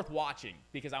it's worth watching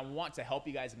because I want to help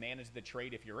you guys manage the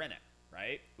trade if you're in it,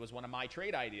 right? It was one of my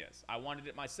trade ideas. I wanted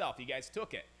it myself. You guys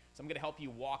took it. So I'm going to help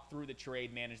you walk through the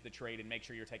trade, manage the trade, and make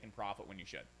sure you're taking profit when you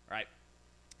should, right?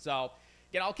 So,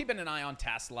 again, I'll keep an eye on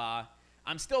Tesla.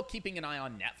 I'm still keeping an eye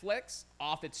on Netflix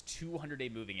off its 200-day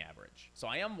moving average. So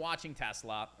I am watching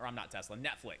Tesla, or I'm not Tesla,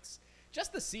 Netflix,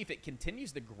 just to see if it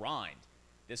continues to grind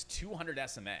this 200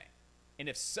 SMA. And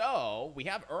if so, we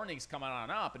have earnings coming on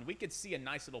up, and we could see a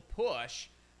nice little push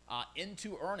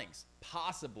into earnings,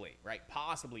 possibly, right?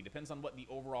 Possibly, depends on what the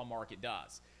overall market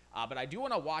does. But I do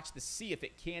want to watch to see if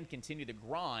it can continue to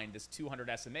grind this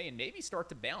 200 SMA and maybe start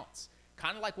to bounce,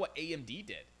 kind of like what AMD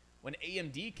did. When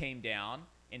AMD came down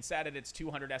and sat at its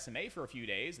 200 SMA for a few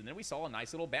days, and then we saw a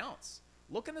nice little bounce.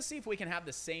 Looking to see if we can have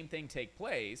the same thing take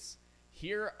place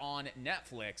here on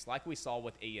Netflix like we saw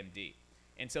with AMD.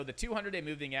 And so the 200-day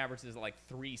moving average is like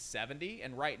 370,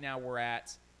 and right now we're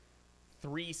at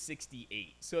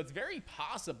 368. So it's very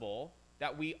possible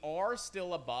that we are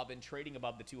still above and trading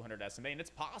above the 200 SMA, and it's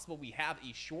possible we have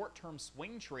a short-term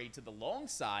swing trade to the long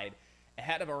side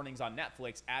ahead of earnings on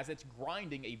Netflix as it's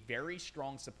grinding a very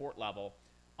strong support level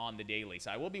on the daily.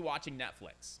 So I will be watching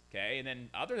Netflix, okay? And then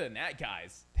other than that,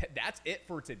 guys, that's it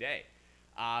for today.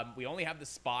 We only have the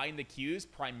SPY and the Qs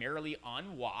primarily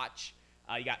on watch.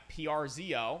 You got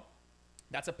PRZO.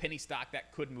 That's a penny stock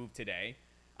that could move today.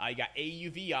 You got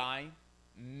AUVI,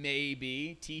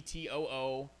 maybe.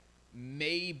 TTOO,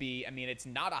 maybe. I mean, it's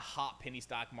not a hot penny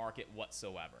stock market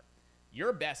whatsoever.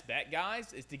 Your best bet,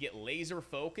 guys, is to get laser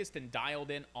focused and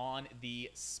dialed in on the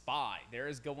SPY. There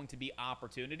is going to be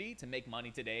opportunity to make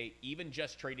money today, even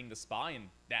just trading the SPY, and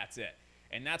that's it.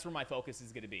 And that's where my focus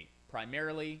is going to be,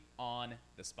 primarily on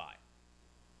the SPY.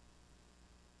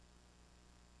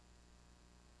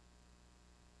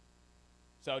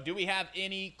 So do we have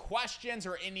any questions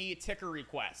or any ticker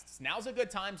requests? Now's a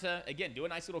good time to, again, do a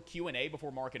nice little Q&A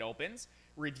before market opens.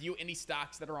 Review any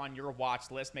stocks that are on your watch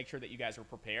list. Make sure that you guys are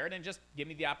prepared. And just give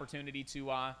me the opportunity to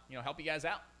help you guys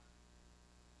out.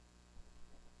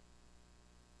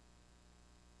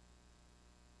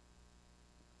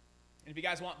 And if you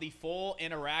guys want the full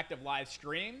interactive live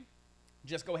stream,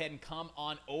 just go ahead and come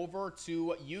on over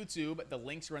to YouTube. The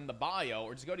links are in the bio,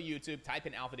 or just go to YouTube, type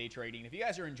in Alpha Day Trading. If you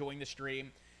guys are enjoying the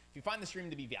stream, if you find the stream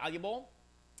to be valuable,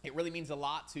 it really means a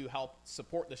lot to help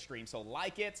support the stream. So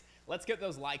like it. Let's get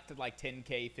those likes to like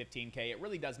 10K, 15K. It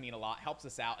really does mean a lot, helps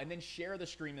us out. And then share the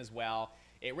stream as well.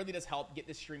 It really does help get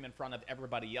this stream in front of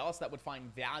everybody else that would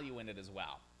find value in it as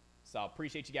well. So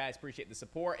appreciate you guys, appreciate the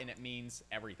support, and it means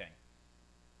everything.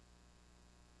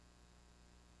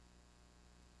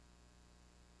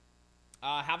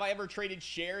 Have I ever traded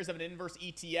shares of an inverse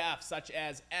ETF such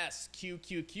as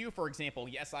SQQQ, for example?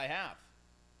 Yes, I have.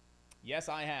 Yes,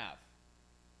 I have.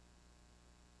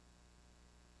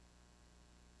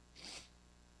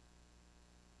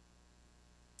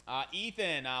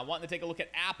 Ethan, wanting to take a look at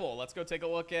Apple. Let's go take a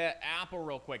look at Apple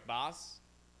real quick, boss.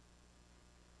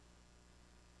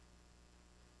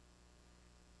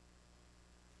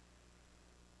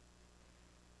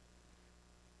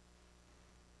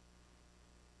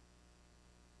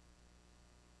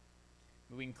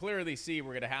 We can clearly see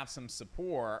we're going to have some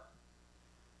support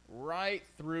right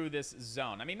through this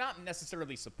zone. I mean, not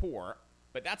necessarily support,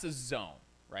 but that's a zone,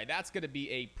 right? That's going to be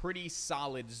a pretty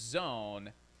solid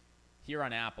zone here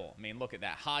on Apple. I mean, look at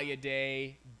that. High a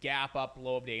day, gap up,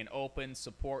 low of day and open,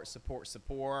 support, support,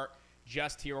 support.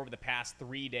 Just here over the past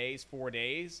 3 days, 4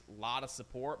 days, a lot of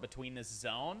support between this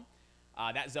zone.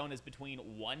 That zone is between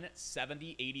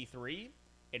 170.83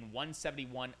 and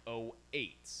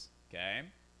 171.08, okay?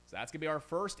 So that's going to be our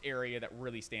first area that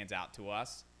really stands out to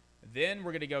us. Then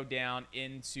we're going to go down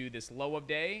into this low of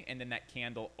day and then that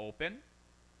candle open.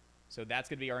 So that's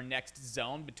going to be our next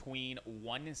zone between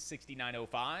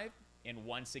 169.05 and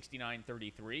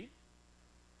 169.33.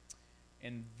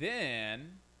 And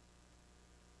then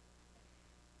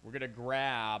we're going to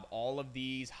grab all of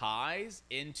these highs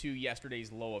into yesterday's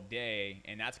low of day,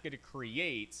 and that's going to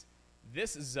create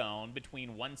this zone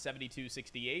between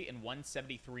 172.68 and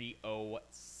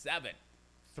 173.07.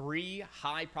 3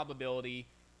 high probability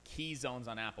key zones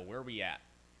on Apple. Where are we at?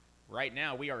 Right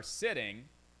now, we are sitting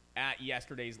at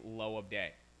yesterday's low of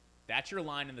day. That's your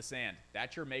line in the sand.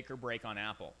 That's your make or break on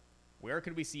Apple. Where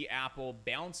could we see Apple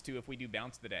bounce to if we do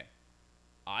bounce today?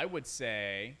 I would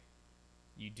say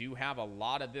you do have a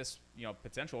lot of this,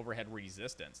 potential overhead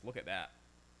resistance. Look at that.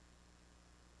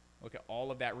 Look at all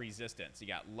of that resistance. You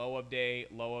got low of day,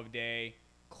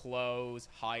 close,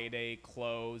 high of day,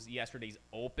 close. Yesterday's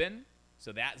open.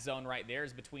 So that zone right there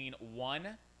is between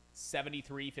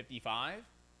 173.55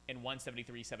 and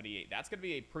 173.78. That's going to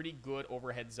be a pretty good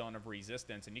overhead zone of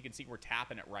resistance, and you can see we're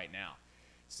tapping it right now.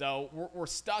 So we're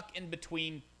stuck in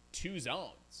between 2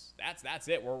 zones. That's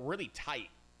it. We're really tight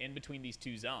in between these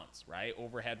 2 zones, right?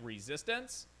 Overhead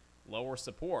resistance, lower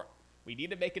support. We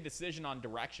need to make a decision on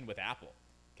direction with Apple.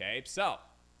 Okay, so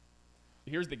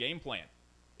here's the game plan.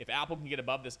 If Apple can get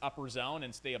above this upper zone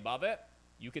and stay above it,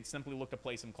 you could simply look to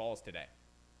play some calls today.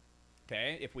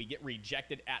 Okay, if we get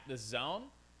rejected at this zone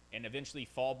and eventually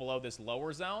fall below this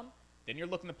lower zone, then you're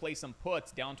looking to play some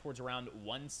puts down towards around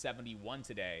 171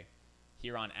 today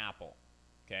here on Apple.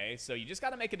 Okay, so you just got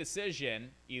to make a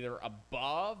decision either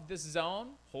above this zone,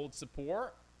 hold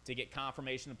support to get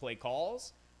confirmation to play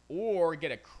calls, or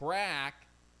get a crack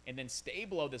and then stay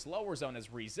below this lower zone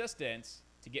as resistance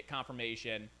to get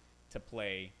confirmation to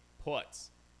play puts.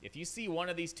 If you see one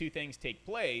of these 2 things take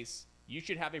place, you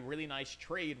should have a really nice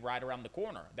trade right around the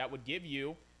corner. That would give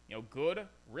you, good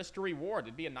risk to reward.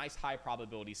 It'd be a nice high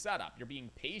probability setup. You're being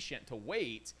patient to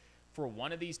wait for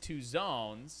one of these 2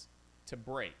 zones to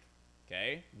break,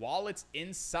 okay? While it's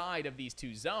inside of these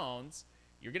 2 zones,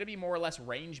 you're going to be more or less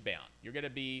range bound. You're going to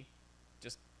be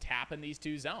just tapping these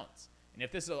 2 zones. And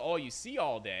if this is all you see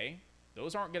all day,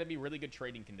 those aren't going to be really good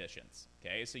trading conditions,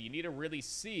 okay? So you need to really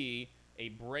see a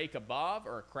break above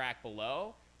or a crack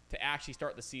below to actually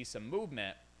start to see some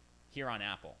movement here on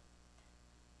Apple.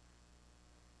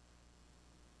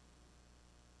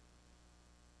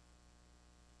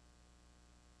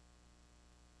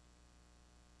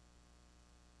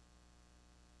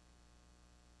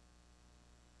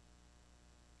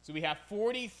 So we have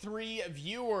 43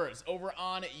 viewers over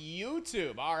on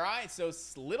YouTube. All right, so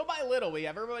little by little, we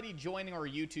have everybody joining our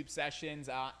YouTube sessions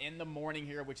in the morning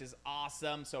here, which is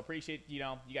awesome. So appreciate, you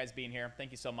guys being here. Thank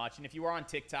you so much. And if you are on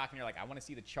TikTok and you're like, I want to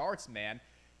see the charts, man,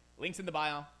 links in the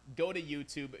bio. Go to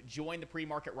YouTube, join the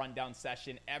pre-market rundown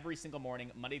session every single morning,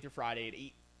 Monday through Friday at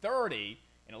 8:30.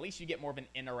 And at least you get more of an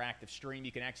interactive stream.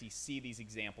 You can actually see these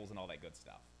examples and all that good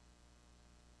stuff.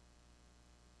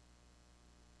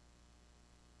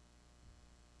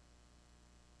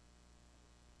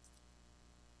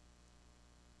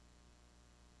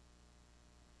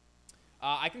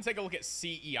 I can take a look at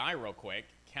CEI real quick.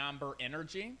 Camber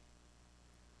Energy.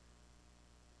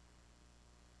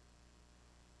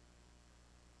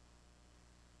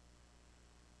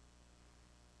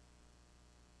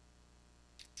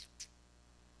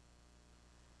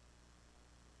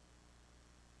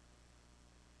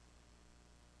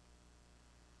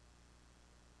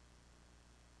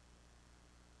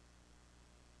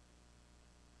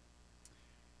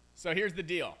 So here's the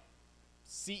deal.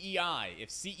 CEI, if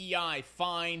CEI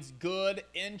finds good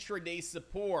intraday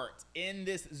support in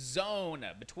this zone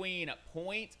between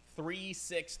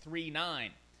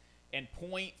 0.3639 and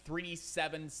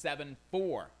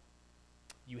 0.3774,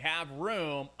 you have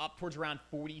room up towards around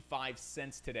 45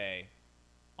 cents today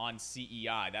on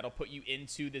CEI. That'll put you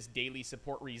into this daily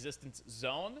support resistance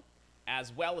zone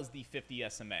as well as the 50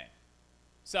 SMA.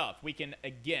 So if we can,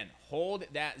 again, hold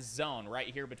that zone right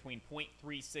here between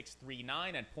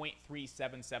 0.3639 and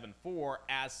 0.3774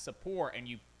 as support, and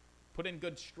you put in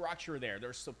good structure there,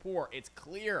 there's support, it's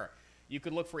clear. You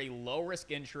could look for a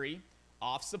low-risk entry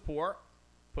off support,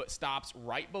 put stops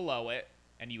right below it,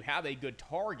 and you have a good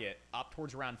target up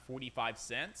towards around 45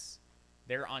 cents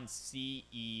there on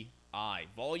CEI.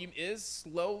 Volume is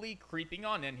slowly creeping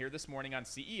on in here this morning on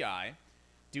CEI.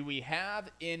 Do we have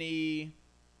any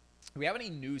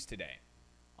news today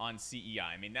on CEI?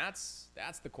 I mean, that's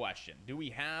the question. Do we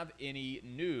have any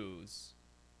news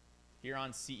here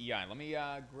on CEI? Let me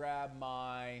grab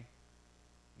my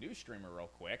news streamer real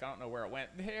quick. I don't know where it went.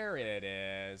 There it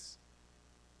is.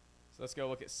 So let's go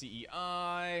look at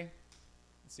CEI.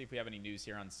 Let's see if we have any news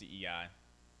here on CEI.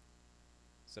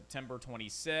 September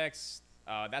 26th.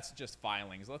 That's just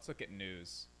filings. Let's look at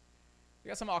news. We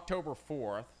got some October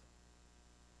 4th.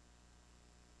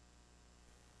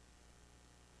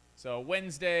 So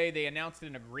Wednesday, they announced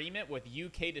an agreement with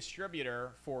UK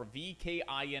distributor for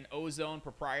VKIN ozone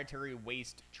proprietary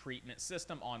waste treatment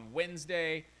system on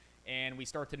Wednesday. And we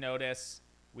start to notice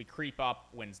we creep up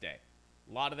Wednesday.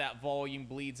 A lot of that volume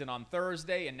bleeds in on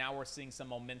Thursday, and now we're seeing some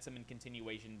momentum and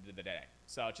continuation into the day.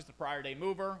 So it's just a prior day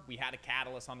mover. We had a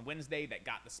catalyst on Wednesday that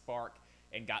got the spark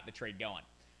and got the trade going.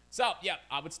 So, yeah,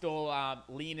 I would still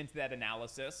lean into that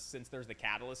analysis since there's the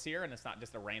catalyst here, and it's not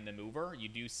just a random mover. You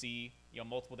do see,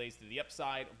 multiple days to the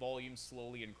upside, volume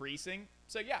slowly increasing.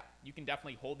 So, yeah, you can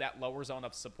definitely hold that lower zone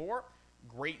of support.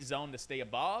 Great zone to stay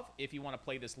above if you want to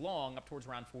play this long up towards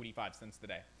around 45 cents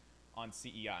today on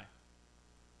CEI.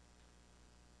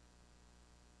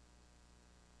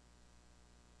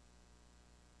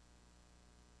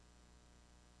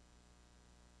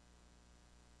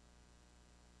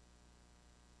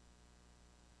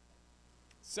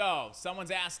 So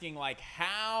someone's asking, like,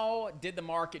 how did the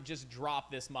market just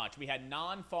drop this much? We had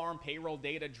non-farm payroll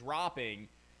data dropping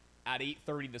at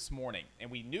 8:30 this morning,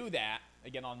 and we knew that,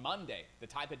 again, on Monday, the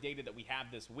type of data that we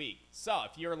have this week. So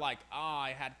if you're like,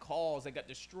 I had calls, I got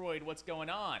destroyed, what's going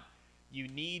on? You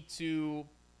need to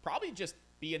probably just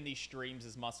be in these streams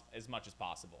as much as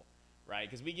possible, right?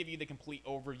 Because we give you the complete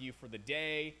overview for the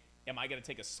day. Am I going to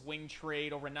take a swing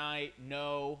trade overnight?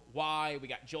 No. Why? We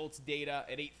got JOLTS data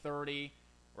at 8:30.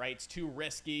 Right, it's too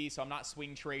risky, so I'm not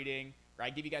swing trading. Right, I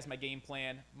give you guys my game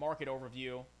plan, market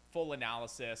overview, full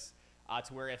analysis,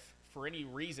 to where if for any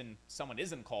reason someone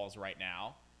is in calls right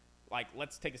now, like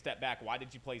let's take a step back. Why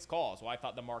did you place calls? Well, I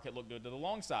thought the market looked good to the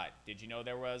long side. Did you know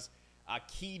there was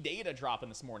key data dropping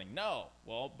this morning? No.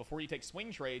 Well, before you take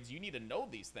swing trades, you need to know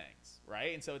these things,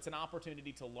 right? And so it's an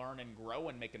opportunity to learn and grow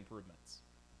and make improvements.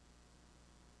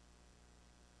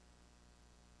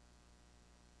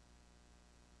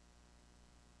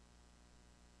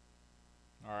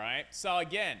 All right, so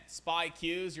again, SPY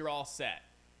Qs, you're all set.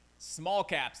 Small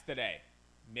caps today,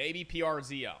 maybe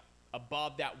PRZO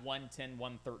above that 110,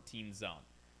 113 zone.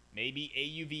 Maybe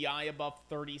AUVI above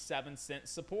 37 cent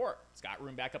support. It's got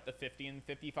room back up to 50 and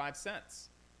 55 cents.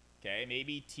 Okay,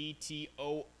 maybe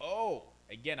TTOO.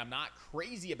 Again, I'm not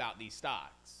crazy about these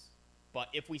stocks, but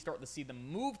if we start to see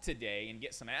them move today and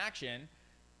get some action,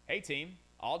 hey team,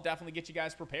 I'll definitely get you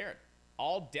guys prepared.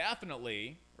 I'll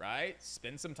definitely, right,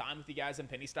 spend some time with you guys in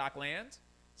penny stock land,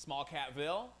 small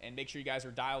capville, and make sure you guys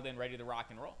are dialed in, ready to rock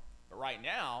and roll. But right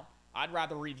now, I'd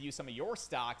rather review some of your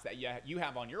stocks that you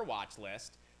have on your watch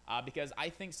list because I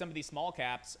think some of these small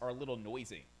caps are a little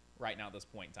noisy right now at this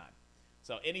point in time.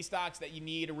 So any stocks that you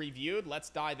need reviewed,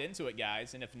 let's dive into it,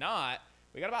 guys. And if not,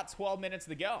 we got about 12 minutes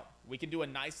to go. We can do a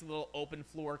nice little open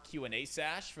floor Q&A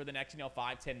sesh for the next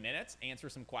 5-10 minutes, answer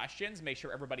some questions, make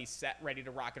sure everybody's set, ready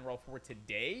to rock and roll for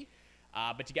today.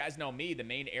 But you guys know me, the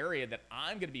main area that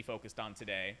I'm going to be focused on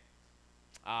today,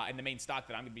 and the main stock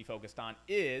that I'm going to be focused on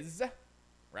is,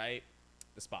 right,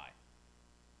 the SPY.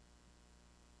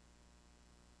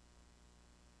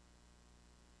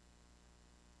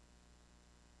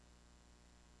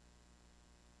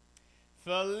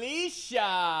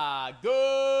 Felicia,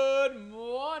 good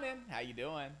morning. How you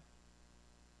doing?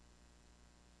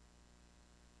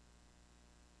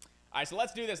 All right, so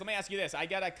let's do this. Let me ask you this. I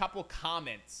got a couple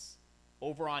comments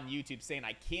over on YouTube saying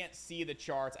I can't see the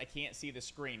charts, I can't see the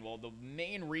screen. Well, the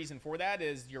main reason for that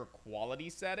is your quality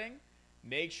setting.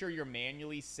 Make sure you're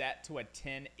manually set to a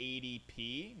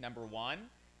 1080p, number one,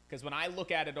 because when I look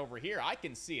at it over here, I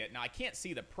can see it. Now, I can't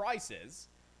see the prices,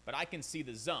 but I can see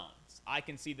the zones. I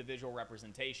can see the visual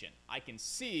representation. I can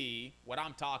see what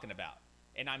I'm talking about.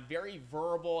 And I'm very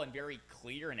verbal and very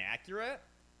clear and accurate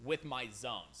with my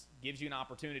zones. Gives you an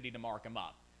opportunity to mark them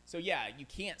up. So yeah, you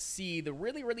can't see the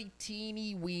really, really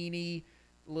teeny weeny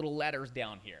little letters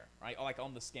down here, right? Like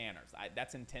on the scanners.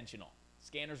 That's intentional.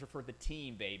 Scanners are for the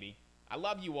team, baby. I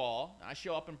love you all. I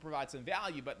show up and provide some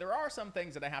value, but there are some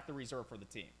things that I have to reserve for the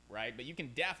team, right? But you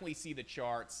can definitely see the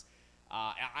charts.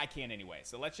 I can anyway.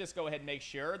 So let's just go ahead and make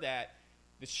sure that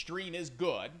the stream is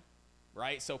good,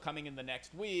 right? So coming in the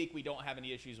next week, we don't have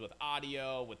any issues with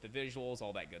audio, with the visuals,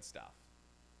 all that good stuff.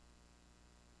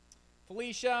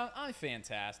 Felicia, I'm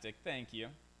fantastic. Thank you.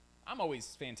 I'm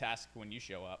always fantastic when you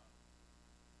show up.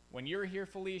 When you're here,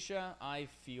 Felicia, I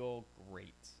feel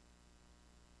great.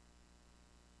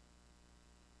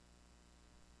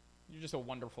 You're just a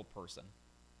wonderful person.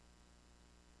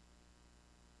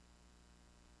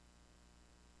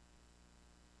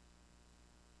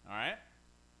 All right?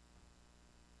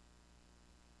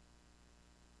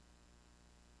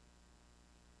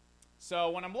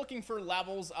 So when I'm looking for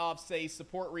levels of, say,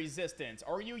 support resistance,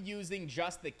 are you using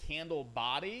just the candle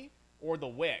body or the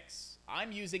wicks?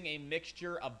 I'm using a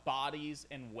mixture of bodies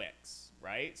and wicks,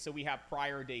 right? So we have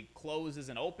prior day closes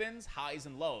and opens, highs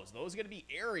and lows. Those are going to be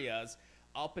areas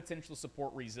of potential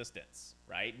support resistance,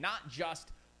 right? Not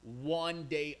just one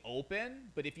day open,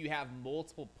 but if you have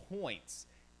multiple points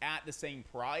at the same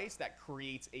price, that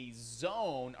creates a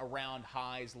zone around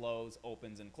highs, lows,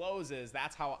 opens, and closes.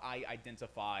 That's how I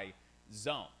identify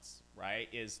zones, right?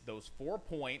 Is those 4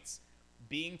 points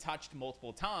being touched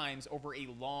multiple times over a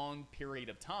long period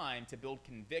of time to build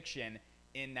conviction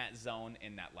in that zone,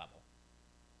 in that level.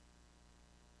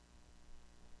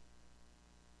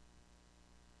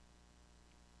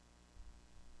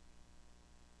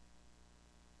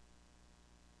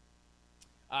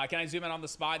 Can I zoom in on the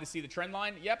SPY to see the trend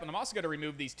line? Yep, and I'm also going to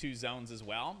remove these 2 zones as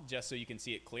well, just so you can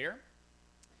see it clear.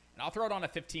 And I'll throw it on a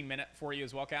 15-minute for you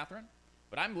as well, Catherine.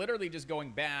 But I'm literally just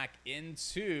going back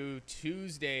into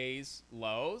Tuesday's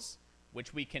lows,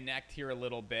 which we connect here a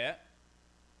little bit.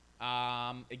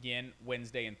 Again,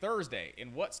 Wednesday and Thursday.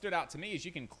 And what stood out to me is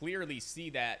you can clearly see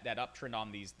that uptrend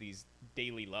on these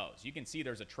daily lows. You can see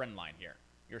there's a trend line here.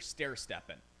 You're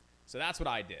stair-stepping. So that's what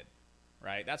I did,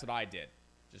 right? That's what I did.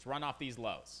 Just run off these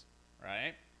lows,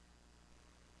 right?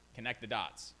 Connect the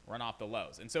dots, run off the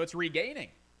lows. And so it's regaining,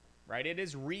 right? It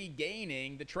is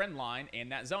regaining the trend line in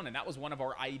that zone. And that was one of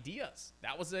our ideas.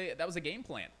 That was a game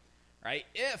plan, right?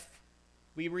 If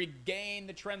we regain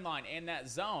the trend line in that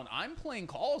zone, I'm playing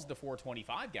calls to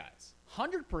 425, guys.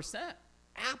 100%.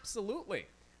 Absolutely.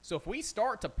 So if we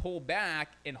start to pull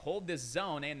back and hold this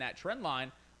zone and that trend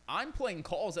line, I'm playing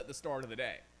calls at the start of the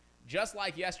day. Just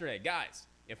like yesterday, guys.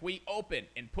 If we open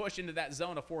and push into that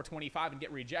zone of 425 and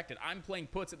get rejected, I'm playing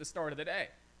puts at the start of the day.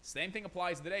 Same thing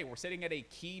applies today. We're sitting at a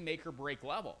key make or break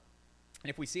level. And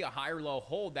if we see a higher low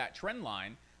hold that trend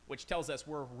line, which tells us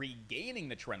we're regaining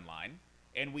the trend line,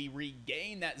 and we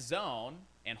regain that zone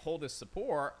and hold as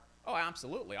support, oh,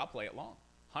 absolutely, I'll play it long.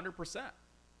 100%.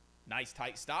 Nice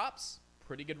tight stops,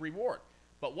 pretty good reward.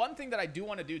 But one thing that I do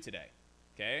want to do today,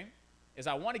 okay, is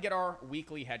I want to get our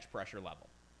weekly hedge pressure level.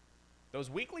 Those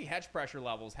weekly hedge pressure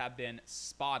levels have been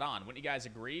spot on. Wouldn't you guys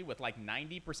agree? With like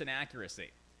 90% accuracy.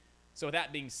 So with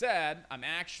that being said, I'm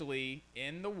actually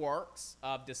in the works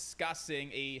of discussing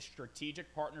a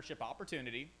strategic partnership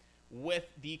opportunity with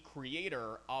the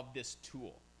creator of this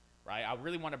tool, right? I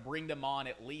really want to bring them on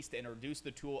at least to introduce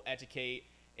the tool, educate,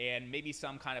 and maybe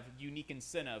some kind of unique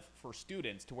incentive for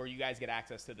students to where you guys get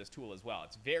access to this tool as well.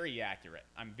 It's very accurate.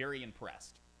 I'm very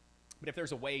impressed. But if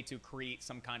there's a way to create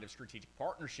some kind of strategic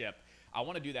partnership, I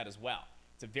want to do that as well.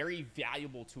 It's a very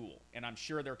valuable tool, and I'm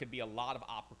sure there could be a lot of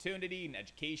opportunity and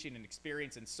education and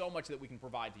experience and so much that we can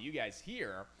provide to you guys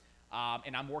here,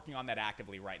 and I'm working on that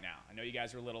actively right now. I know you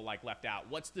guys are a little like left out.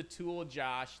 What's the tool,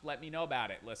 Josh? Let me know about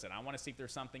it. Listen, I want to see if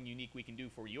there's something unique we can do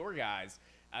for your guys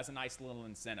as a nice little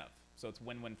incentive, so it's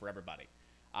win-win for everybody.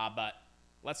 But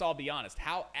let's all be honest.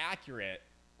 How accurate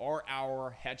are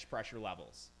our hedge pressure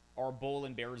levels? Our bull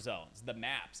and bear zones, the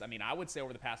maps? I mean, I would say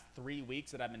over the past 3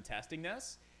 weeks that I've been testing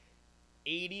this,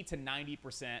 80 to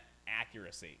 90%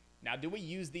 accuracy. Now, do we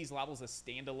use these levels as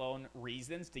standalone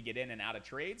reasons to get in and out of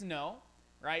trades? No,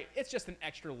 right? It's just an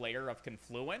extra layer of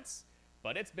confluence,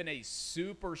 but it's been a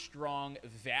super strong,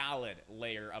 valid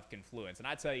layer of confluence. And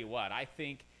I tell you what, I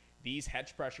think these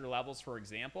hedge pressure levels, for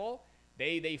example,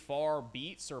 they far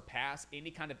beat, surpass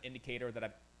any kind of indicator that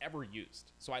I've ever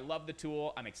used. So I love the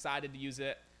tool. I'm excited to use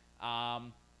it.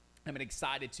 I'm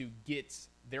excited to get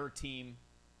their team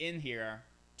in here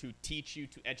to teach you,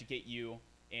 to educate you,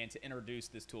 and to introduce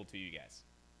this tool to you guys.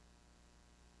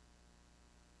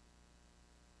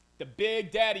 The Big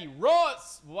Daddy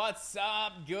Russ, what's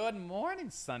up? Good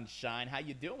morning, sunshine. How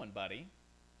you doing, buddy?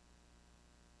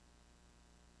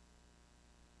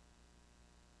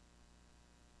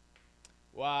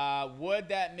 Would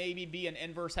that maybe be an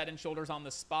inverse head and shoulders on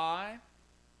the SPY?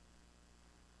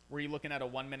 Were you looking at a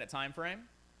 1 minute time frame?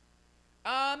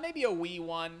 Maybe a wee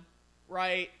one,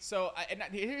 right? So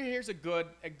here's a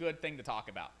good thing to talk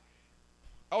about.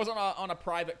 I was on a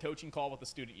private coaching call with a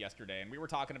student yesterday, and we were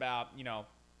talking about,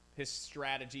 his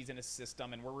strategies and his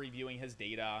system, and we're reviewing his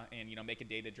data and, making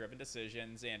data-driven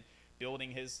decisions and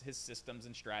building his systems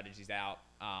and strategies out,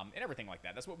 and everything like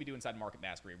that. That's what we do inside Market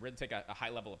Mastery. We really take a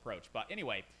high-level approach. But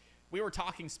anyway, we were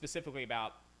talking specifically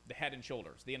about the head and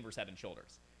shoulders, the inverse head and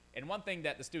shoulders. And one thing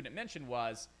that the student mentioned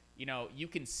was, you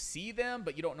can see them,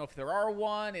 but you don't know if there are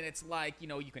one, and it's like,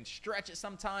 you can stretch it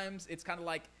sometimes. It's kind of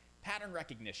like pattern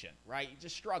recognition, right? You're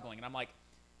just struggling. And I'm like,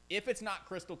 if it's not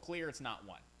crystal clear, it's not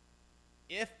one.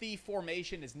 If the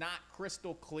formation is not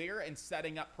crystal clear and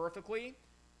setting up perfectly,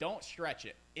 don't stretch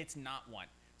it. It's not one.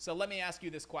 So let me ask you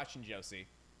this question, Josie.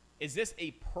 Is this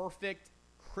a perfect,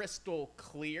 crystal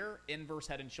clear inverse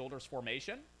head and shoulders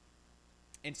formation?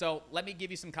 And so let me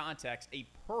give you some context. A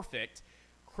perfect,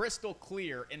 crystal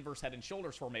clear inverse head and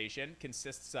shoulders formation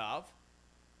consists of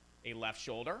a left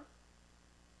shoulder,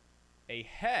 a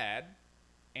head,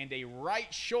 and a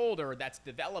right shoulder that's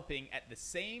developing at the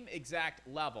same exact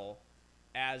level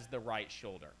as the right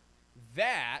shoulder.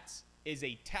 That is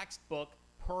a textbook,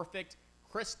 perfect,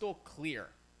 crystal clear,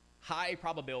 high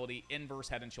probability inverse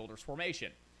head and shoulders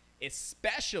formation,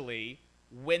 especially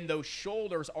when those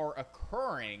shoulders are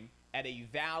occurring at a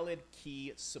valid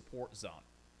key support zone.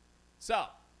 So,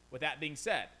 with that being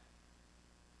said,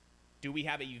 do we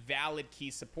have a valid key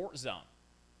support zone?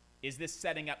 Is this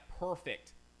setting up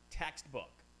perfect,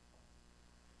 textbook?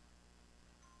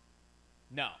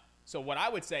 No. So what I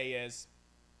would say is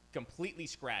completely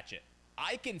scratch it.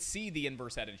 I can see the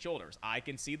inverse head and shoulders. I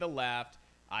can see the left.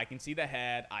 I can see the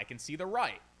head. I can see the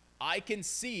right. I can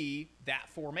see that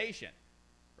formation,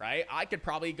 right? I could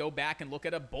probably go back and look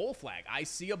at a bull flag. I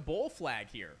see a bull flag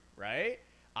here, right?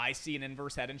 I see an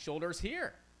inverse head and shoulders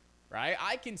here, right?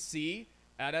 I can see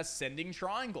an ascending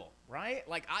triangle, right?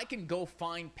 Like I can go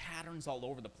find patterns all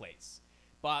over the place.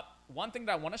 But one thing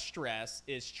that I want to stress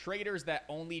is traders that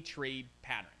only trade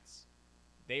patterns,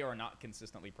 they are not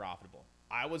consistently profitable.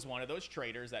 I was one of those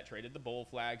traders that traded the bull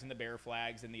flags and the bear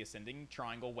flags and the ascending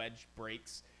triangle wedge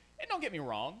breaks. And don't get me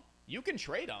wrong, you can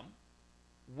trade them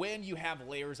when you have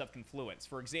layers of confluence.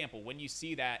 For example, when you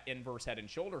see that inverse head and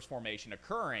shoulders formation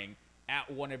occurring at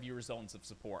one of your zones of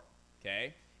support,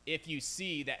 okay? If you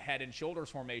see that head and shoulders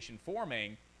formation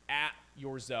forming at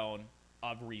your zone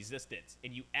of resistance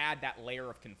and you add that layer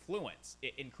of confluence,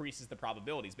 it increases the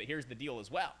probabilities. But here's the deal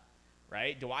as well,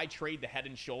 right? Do I trade the head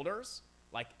and shoulders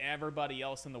like everybody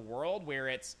else in the world where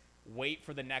it's wait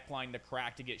for the neckline to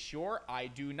crack to get short? I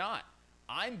do not.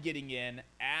 I'm getting in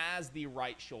as the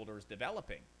right shoulder is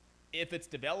developing. If it's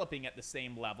developing at the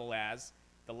same level as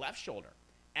the left shoulder,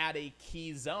 at a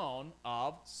key zone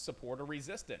of support or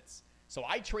resistance. So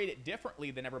I trade it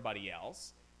differently than everybody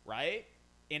else, right?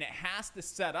 And it has to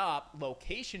set up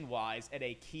location-wise at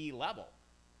a key level.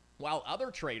 While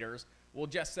other traders will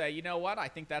just say, you know what, I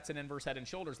think that's an inverse head and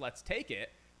shoulders, let's take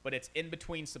it. But it's in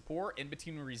between support, in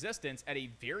between resistance at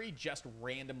a very just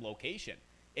random location.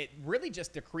 It really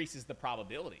just decreases the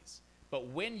probabilities. But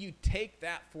when you take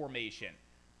that formation,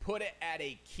 put it at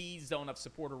a key zone of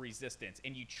support or resistance,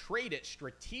 and you trade it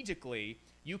strategically,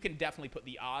 you can definitely put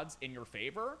the odds in your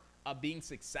favor of being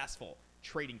successful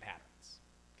trading patterns,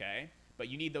 okay? But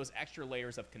you need those extra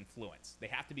layers of confluence. They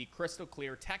have to be crystal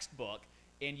clear, textbook,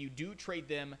 and you do trade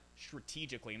them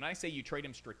strategically. And when I say you trade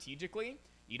them strategically,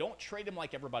 you don't trade them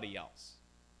like everybody else,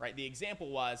 right? The example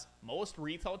was most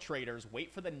retail traders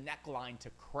wait for the neckline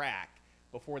to crack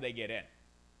before they get in.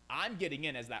 I'm getting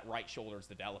in as that right shoulder is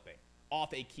developing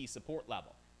off a key support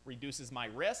level. Reduces my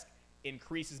risk,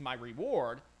 increases my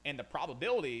reward, and the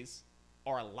probabilities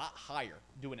are a lot higher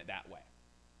doing it that way.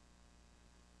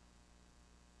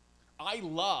 I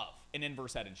love an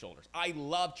inverse head and shoulders. I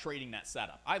love trading that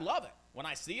setup. I love it. When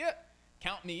I see it,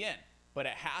 count me in. But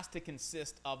it has to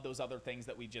consist of those other things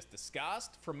that we just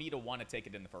discussed for me to want to take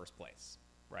it in the first place,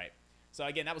 right? So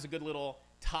again, that was a good little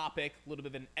topic, a little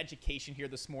bit of an education here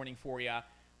this morning for you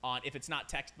on if it's not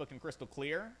textbook and crystal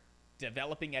clear,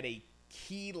 developing at a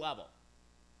key level,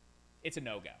 it's a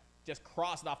no-go. Just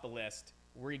cross it off the list,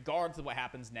 regardless of what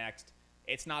happens next.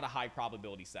 It's not a high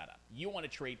probability setup. You want to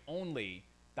trade only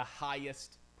the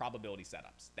highest probability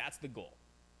setups. That's the goal.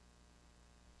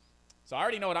 So I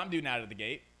already know what I'm doing out of the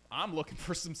gate. I'm looking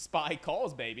for some SPY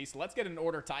calls, baby. So let's get an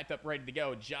order typed up, ready to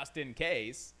go, just in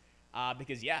case.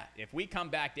 Because, yeah, if we come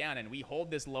back down and we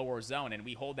hold this lower zone and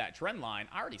we hold that trend line,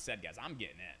 I already said, guys, I'm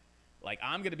getting in. Like,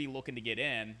 I'm going to be looking to get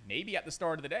in maybe at the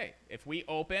start of the day. If we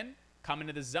open come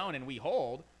into the zone and we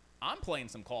hold, I'm playing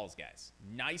some calls, guys.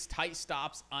 Nice tight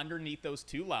stops underneath those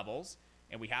 2 levels,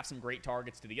 and we have some great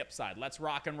targets to the upside. Let's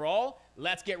rock and roll.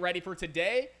 Let's get ready for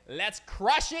today. Let's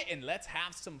crush it, and let's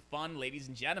have some fun, ladies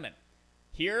and gentlemen.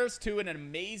 Here's to an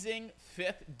amazing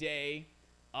 5th day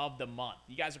of the month.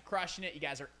 You guys are crushing it. You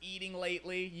guys are eating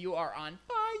lately. You are on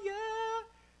fire.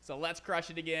 So let's crush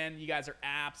it again. You guys are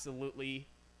absolutely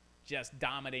just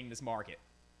dominating this market.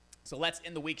 So let's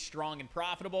end the week strong and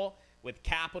profitable with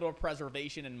capital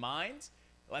preservation in mind.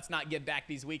 Let's not give back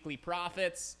these weekly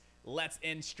profits. Let's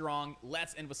end strong.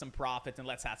 Let's end with some profits, and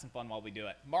let's have some fun while we do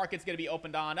it. Market's going to be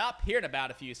opened on up here in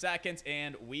about a few seconds,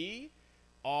 and we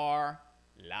are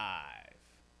live.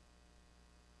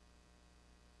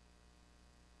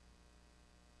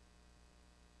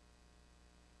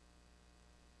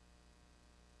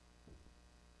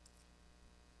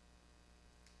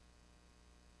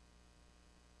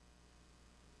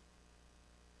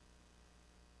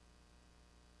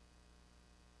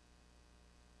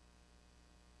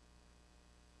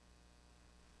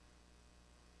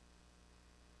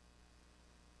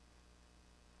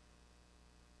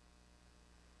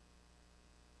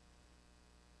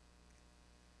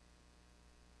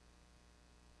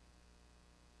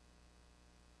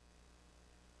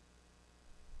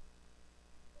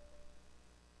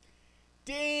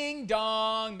 Ding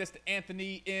dong, Mr.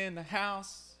 Anthony in the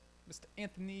house. Mr.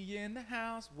 Anthony in the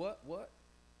house. What?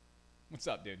 What's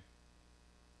up, dude?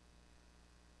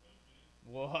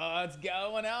 What's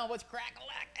going on? What's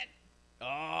crack-a-lackin'?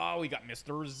 Oh, we got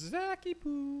Mr. Zacky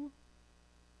Poo.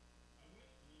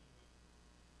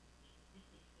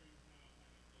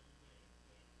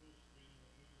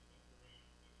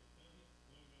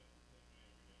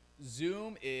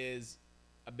 Zoom is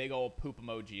a big old poop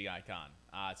emoji icon.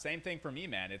 Same thing for me,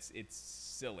 man. It's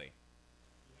silly.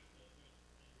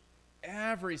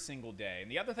 Every single day.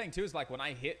 And the other thing, too, is like when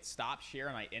I hit stop share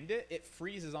and I end it, it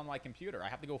freezes on my computer. I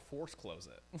have to go force close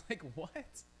it. Like,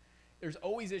 what? There's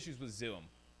always issues with Zoom.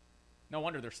 No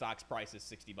wonder their stock's price is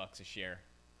 $60 a share.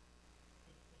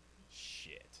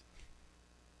 Shit.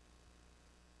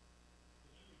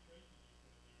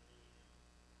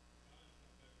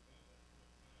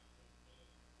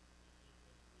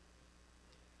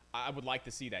 I would like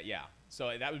to see that, yeah.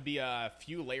 So that would be a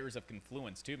few layers of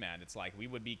confluence too, man. It's like we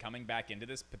would be coming back into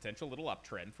this potential little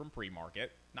uptrend from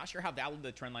pre-market. Not sure how valid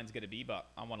the trend line is going to be, but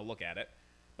I want to look at it.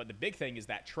 But the big thing is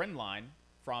that trend line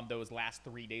from those last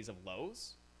 3 days of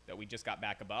lows that we just got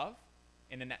back above,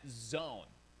 and then that zone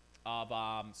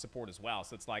of support as well.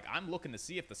 So it's like I'm looking to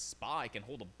see if the SPY can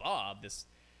hold above this,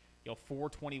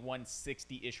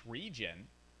 421.60-ish region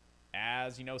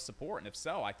as, support. And if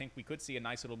so, I think we could see a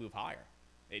nice little move higher.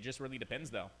 It just really depends,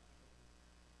 though.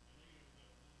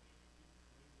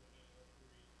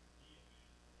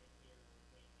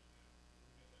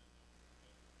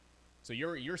 So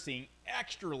you're seeing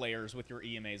extra layers with your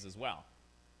EMAs as well.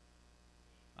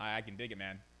 I can dig it,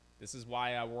 man. This is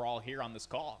why we're all here on this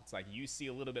call. It's like you see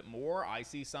a little bit more. I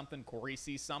see something. Corey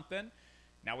sees something.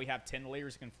 Now we have 10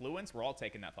 layers of confluence. We're all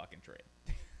taking that fucking trade.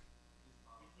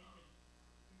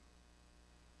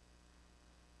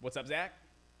 What's up, Zach?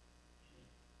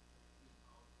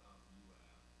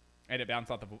 And it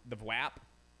bounced off the VWAP.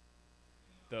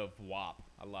 The VWAP.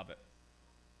 I love it.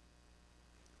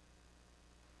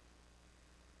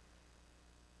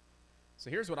 So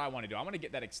here's what I want to do. I want to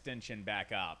get that extension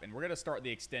back up. And we're going to start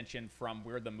the extension from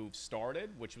where the move started,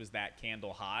 which was that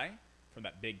candle high, from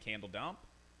that big candle dump,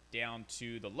 down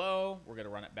to the low. We're going to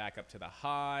run it back up to the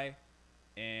high.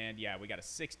 And yeah, we got a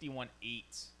 61.8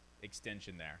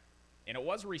 extension there. And it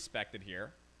was respected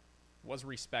here. It was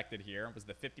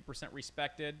the 50%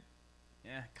 respected?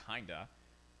 Yeah, kinda.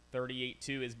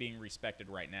 38.2 is being respected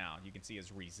right now. You can see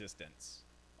his resistance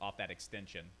off that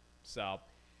extension. So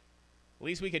at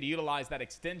least we could utilize that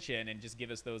extension and just give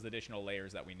us those additional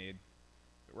layers that we need.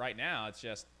 But right now, it's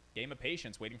just game of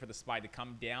patience, waiting for the SPY to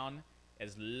come down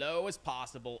as low as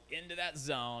possible into that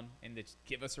zone and to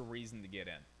give us a reason to get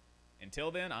in.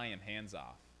 Until then, I am hands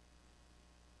off.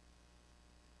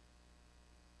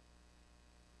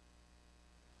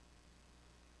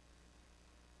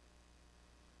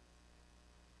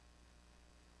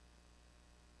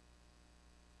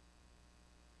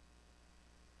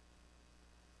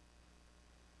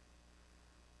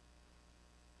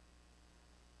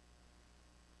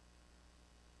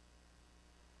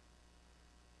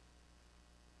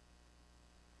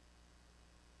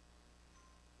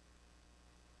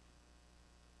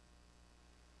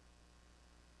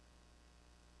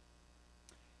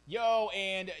 Yo,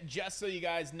 and just so you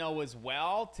guys know as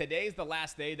well, today's the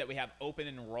last day that we have open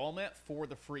enrollment for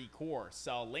the free course.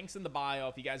 So links in the bio.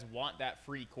 If you guys want that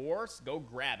free course, go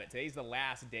grab it. Today's the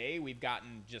last day. We've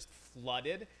gotten just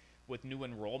flooded with new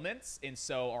enrollments, and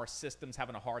so our system's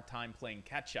having a hard time playing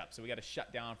catch up. So we got to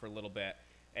shut down for a little bit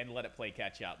and let it play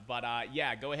catch up. But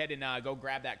yeah, go ahead and go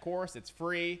grab that course. It's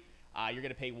free. You're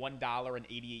going to pay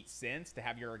 $1.88 to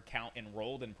have your account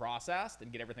enrolled and processed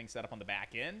and get everything set up on the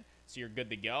back end, so you're good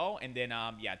to go. And then,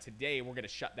 yeah, today we're going to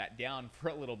shut that down for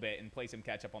a little bit and play some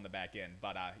catch up on the back end.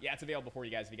 But yeah, it's available for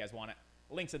you guys if you guys want it.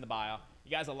 Link's in the bio.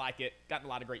 You guys will like it. Gotten a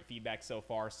lot of great feedback so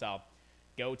far, so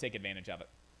go take advantage of it.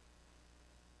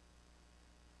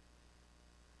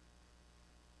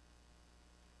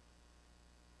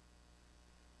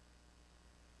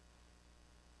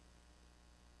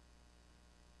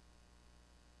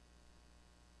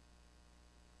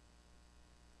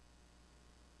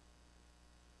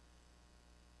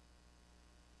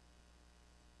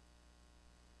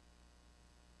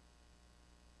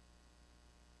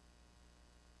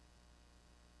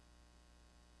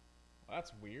 Well,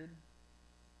 that's weird.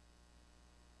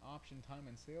 Option time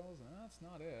and sales. That's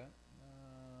not it.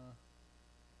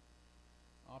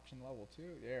 Option level 2.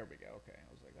 There we go. Okay.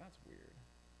 I was like, that's weird.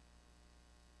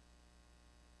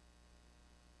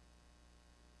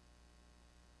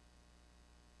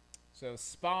 So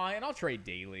SPY, and I'll trade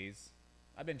dailies.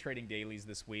 I've been trading dailies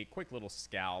this week. Quick little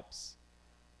scalps.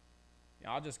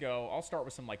 Yeah, I'll start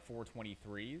with some like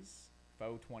 423s.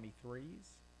 Faux 23s.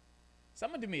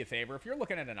 Someone do me a favor. If you're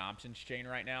looking at an options chain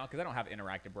right now, because I don't have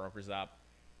interactive brokers up,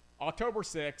 October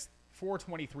 6th,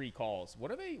 423 calls.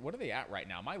 What are they at right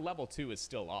now? My level 2 is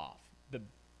still off. The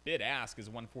bid ask is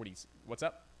 140. What's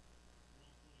up?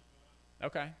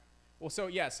 Okay. Well, so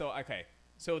yeah, okay.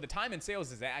 So the time and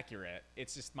sales is accurate.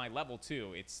 It's just my level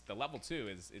 2. The level 2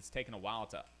 it's taken a while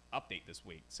to update this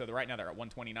week. So right now they're at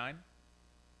 129,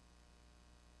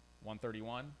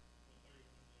 131.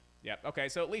 Yep. Okay.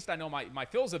 So at least I know my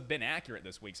fills have been accurate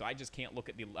this week. So I just can't look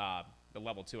at the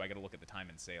level 2. I got to look at the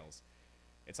time and sales.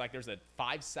 It's like there's a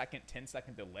 5-second,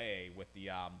 10-second delay with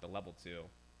the level 2,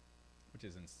 which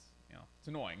isn't, you know, it's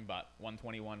annoying. But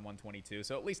 121, 122.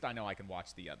 So at least I know I can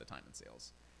watch the time and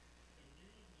sales.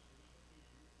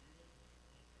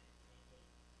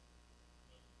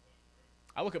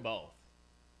 I look at both.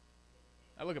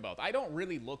 I don't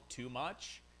really look too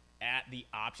much at the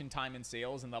option time and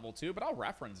sales in level 2, but I'll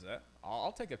reference it.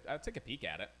 I'll take a peek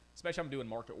at it, especially if I'm doing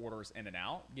market orders in and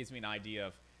out. It gives me an idea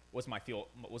of was my feel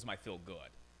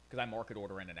good, because I market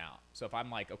order in and out. So if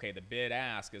I'm like, okay, the bid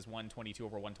ask is 122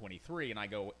 over 123, and I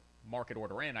go market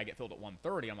order in, I get filled at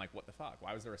 130. I'm like, what the fuck?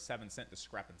 Why was there a 7-cent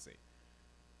discrepancy?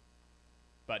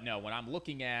 But no, when I'm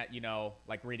looking at, you know,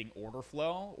 like reading order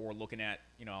flow or looking at,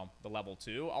 you know, the level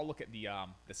 2, I'll look at the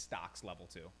stocks level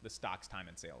 2, the stocks time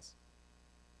and sales.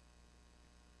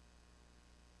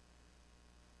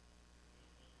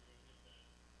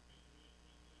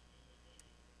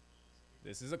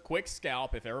 This is a quick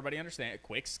scalp. If everybody understands, a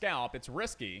quick scalp, it's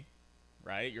risky,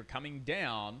 right? You're coming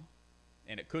down,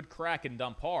 and it could crack and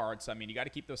dump hard. So, I mean, you got to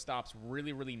keep those stops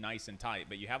really, really nice and tight.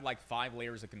 But you have like 5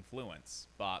 layers of confluence.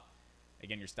 But,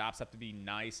 again, your stops have to be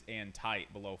nice and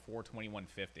tight below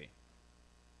 421.50.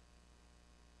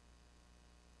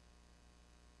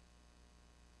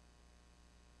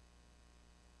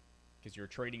 Because you're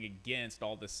trading against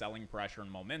all this selling pressure and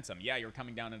momentum. Yeah, you're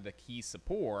coming down into key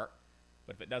support.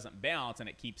 But if it doesn't bounce and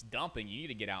it keeps dumping, you need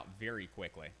to get out very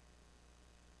quickly.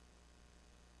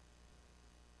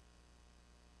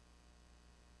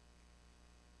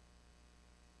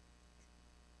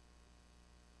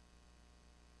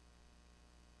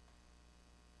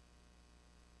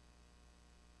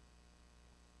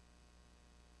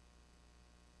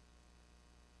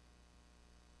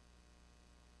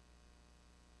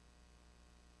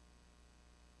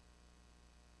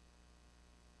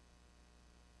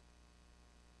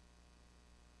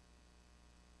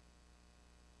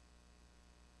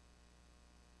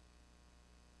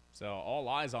 So all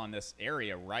eyes on this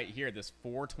area right here, this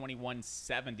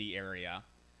 421.70 area.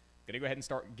 Gonna go ahead and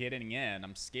start getting in.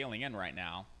 I'm scaling in right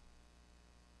now.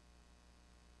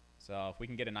 So if we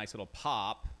can get a nice little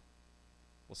pop,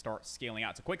 we'll start scaling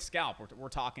out. It's a quick scalp. We're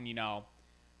talking, you know,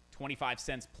 25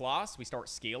 cents plus. We start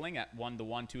scaling at 1 to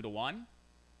 1, 2 to 1.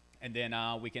 And then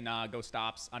we can go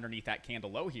stops underneath that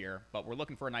candle low here. But we're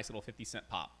looking for a nice little 50-cent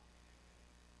pop.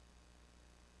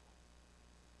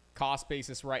 Cost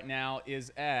basis right now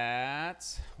is at,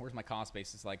 where's my cost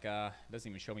basis? Like, it doesn't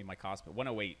even show me my cost, but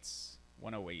 108s.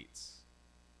 108s.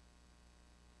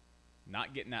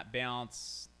 Not getting that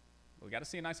bounce. We got to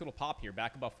see a nice little pop here,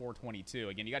 back above 422.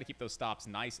 Again, you got to keep those stops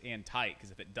nice and tight,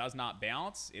 because if it does not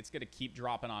bounce, it's going to keep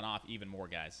dropping on off even more,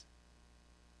 guys.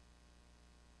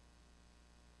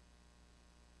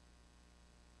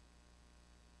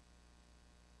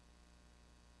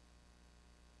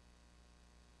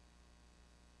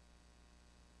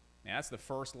 Yeah, that's the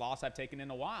first loss I've taken in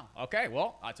a while. Okay,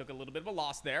 well, I took a little bit of a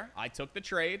loss there. I took the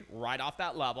trade right off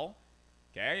that level.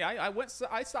 Okay,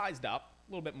 I sized up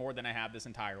a little bit more than I have this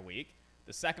entire week.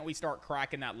 The second we start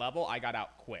cracking that level, I got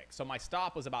out quick. So my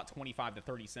stop was about 25 to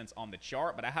 30 cents on the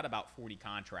chart, but I had about 40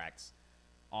 contracts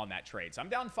on that trade. So I'm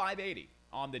down 580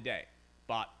 on the day,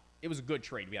 but it was a good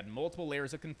trade. We had multiple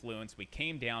layers of confluence. We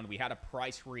came down. We had a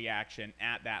price reaction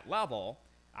at that level.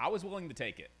 I was willing to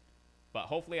take it. But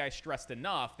hopefully I stressed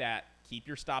enough that keep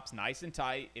your stops nice and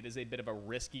tight. It is a bit of a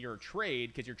riskier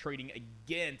trade because you're trading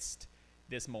against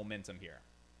this momentum here.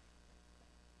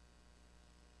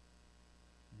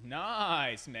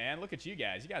 Nice, man. Look at you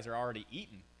guys. You guys are already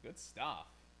eating. Good stuff.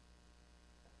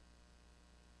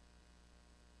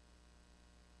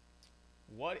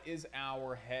 What is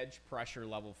our hedge pressure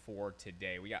level for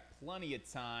today? We got plenty of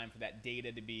time for that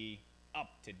data to be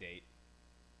up to date.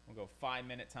 We'll go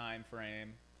 5-minute time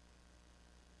frame.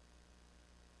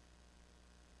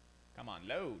 Come on,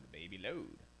 load, baby, load.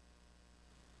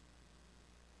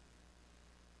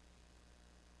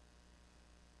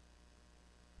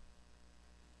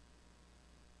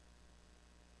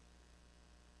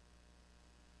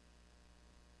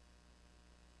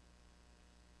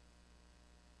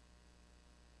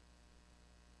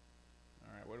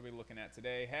 All right, what are we looking at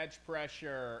today? Hedge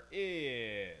pressure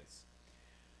is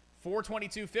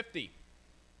 422.50.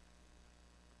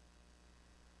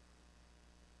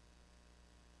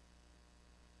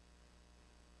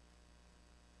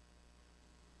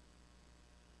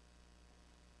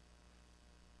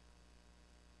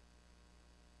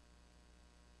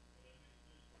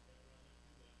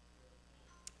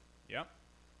 Yep.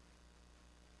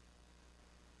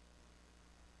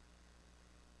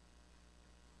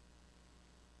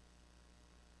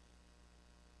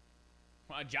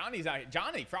 Johnny,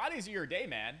 Fridays are your day,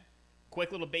 man.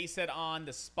 Quick little base set on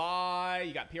the SPY.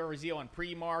 You got PRZO on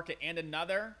pre-market and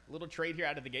another little trade here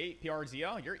out of the gate.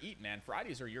 PRZO, you're eating, man.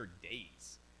 Fridays are your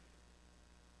days.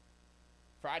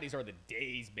 Fridays are the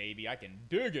days, baby. I can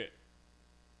dig it.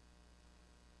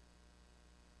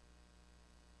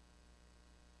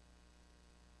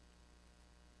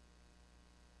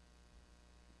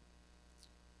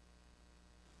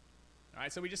 All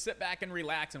right, so we just sit back and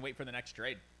relax and wait for the next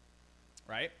trade,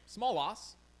 right? Small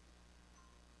loss.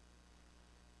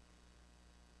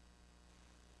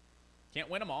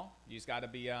 Can't win them all. You just got to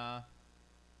be, just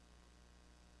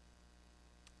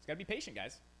got to be patient,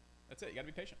 guys. That's it. You got to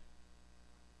be patient.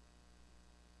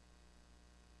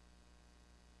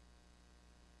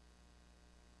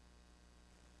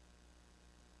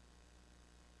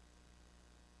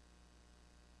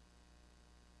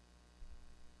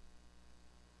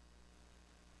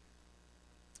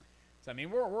 So, I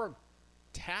mean, we're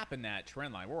tapping that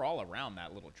trend line. We're all around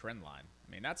that little trend line.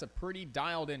 I mean, that's a pretty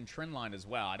dialed-in trend line as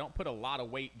well. I don't put a lot of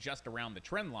weight just around the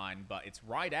trend line, but it's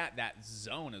right at that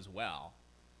zone as well.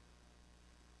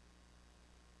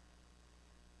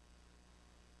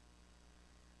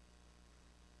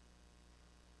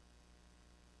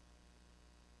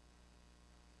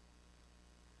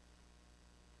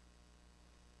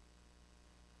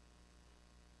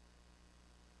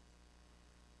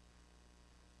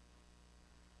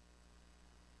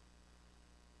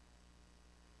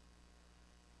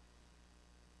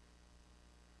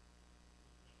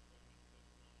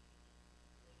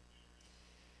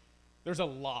 There's a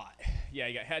lot. Yeah,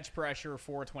 you got hedge pressure,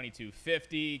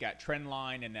 422.50. You got trend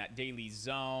line in that daily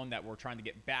zone that we're trying to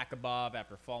get back above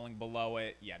after falling below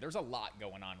it. Yeah, there's a lot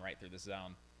going on right through the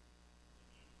zone.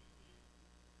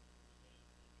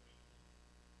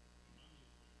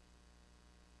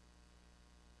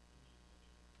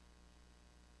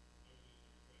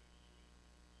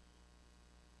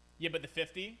 Yeah, but the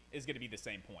 50 is going to be the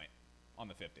same point on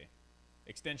the 50.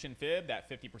 Extension fib, that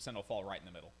 50% will fall right in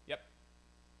the middle. Yep.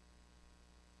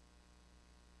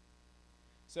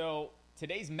 So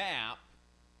today's map,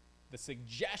 the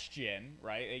suggestion,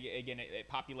 right, again, it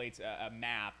populates a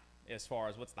map as far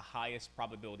as what's the highest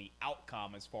probability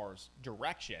outcome as far as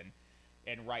direction.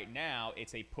 And right now,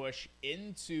 it's a push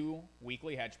into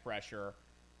weekly hedge pressure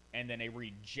and then a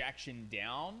rejection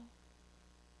down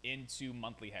into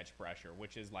monthly hedge pressure,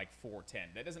 which is like 410.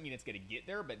 That doesn't mean it's going to get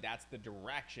there, but that's the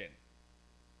direction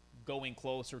going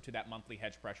closer to that monthly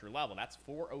hedge pressure level. That's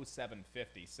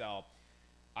 407.50. So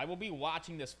I will be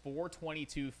watching this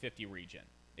 422.50 region.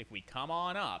 if we come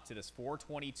on up to this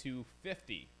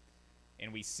 422.50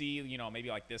 and we see, you know, maybe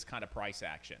like this kind of price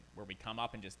action where we come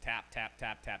up and just tap, tap,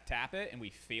 tap, tap, tap it, and we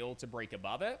fail to break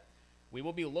above it, we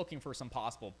will be looking for some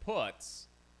possible puts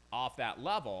off that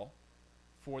level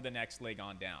for the next leg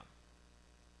on down.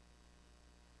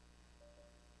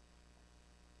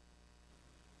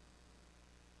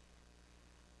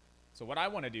 So what I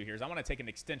want to do here is I want to take an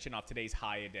extension off today's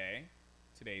high of day,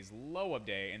 today's low of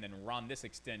day, and then run this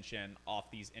extension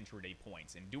off these intraday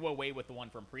points and do away with the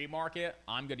one from pre-market.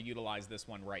 I'm going to utilize this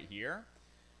one right here,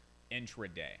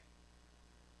 intraday.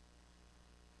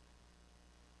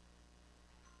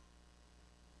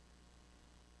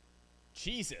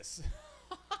 Jesus.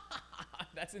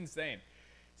 That's insane.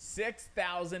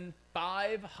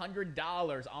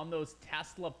 $6,500 on those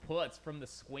Tesla puts from the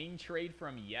swing trade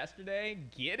from yesterday.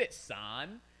 Get it,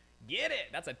 son. Get it.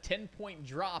 That's a 10-point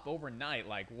drop overnight.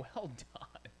 Like, well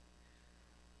done.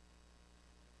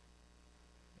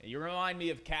 You remind me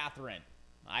of Catherine.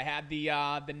 I had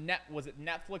was it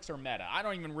Netflix or Meta? I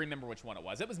don't even remember which one it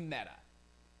was. It was Meta.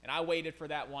 And I waited for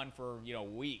that one for, you know,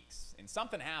 weeks. And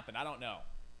something happened. I don't know.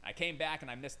 I came back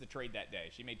and I missed the trade that day.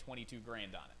 She made 22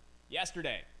 grand on it.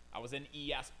 Yesterday, I was in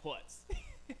ES puts,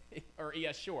 or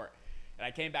ES short, and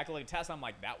I came back to look at Tesla. I'm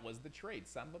like, that was the trade,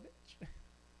 son of a bitch.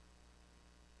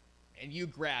 And you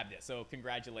grabbed it, so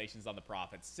congratulations on the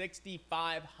profit.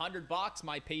 $6,500.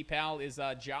 My PayPal is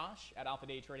Josh at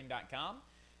alphadaytrading.com,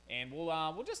 and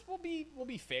we'll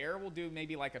be fair. We'll do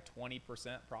maybe like a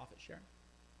 20% profit share.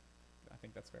 I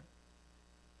think that's fair.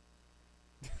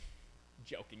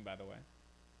 Joking, by the way.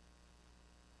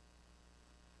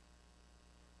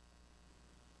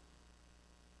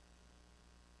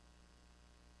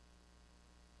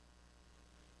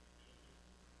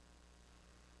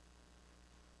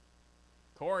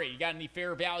 Corey, you got any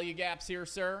fair value gaps here,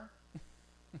 sir?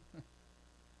 You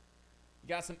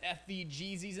got some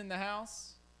FVGZs in the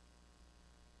house?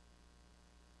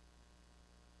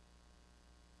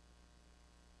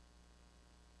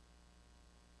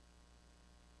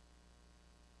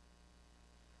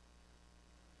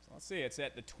 So let's see. It's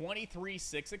at the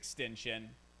 23.6 extension,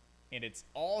 and it's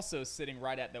also sitting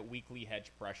right at that weekly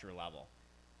hedge pressure level.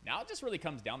 Now it just really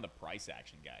comes down to price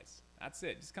action, guys. That's it.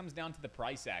 It just comes down to the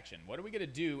price action. What are we going to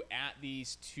do at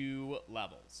these two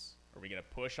levels? Are we going to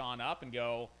push on up and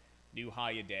go new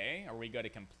high a day? Are we going to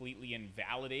completely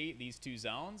invalidate these two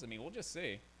zones? I mean, we'll just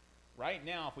see. Right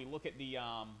now, if we look at the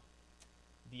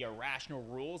irrational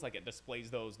rules, like it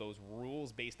displays those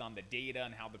rules based on the data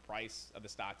and how the price of the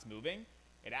stock's moving,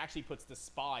 it actually puts the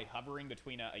SPY hovering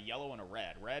between a yellow and a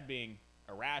red. Red being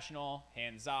irrational,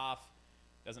 hands off,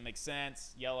 doesn't make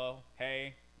sense. Yellow,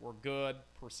 hey, we're good,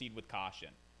 proceed with caution.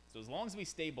 So as long as we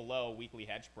stay below weekly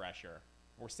hedge pressure,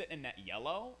 we're sitting in that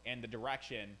yellow, and the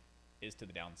direction is to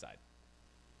the downside.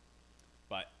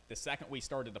 But the second we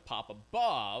started to pop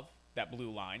above that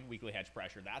blue line, weekly hedge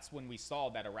pressure, that's when we saw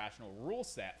that irrational rule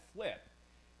set flip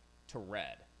to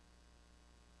red.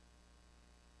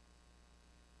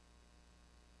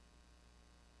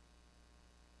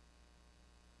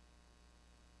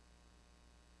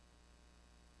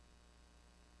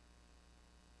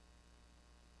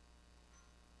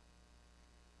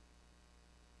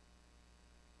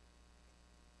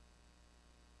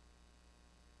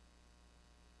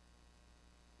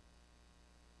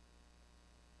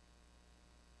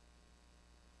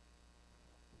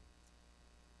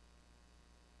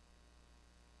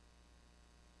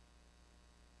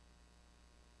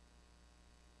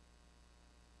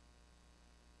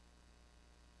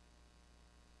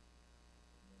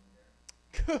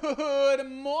 Good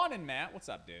morning, Matt. What's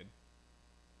up, dude?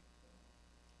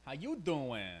 How you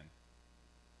doing?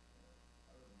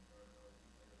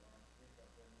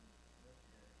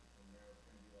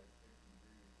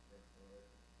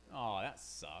 Oh, that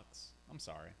sucks. I'm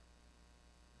sorry.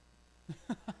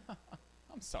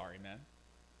 I'm sorry, man.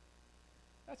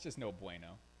 That's just no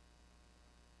bueno.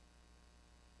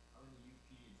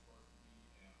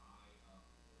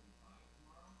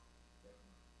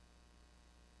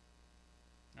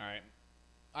 All right.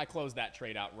 I closed that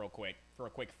trade out real quick for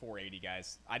a quick 480,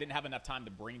 guys. I didn't have enough time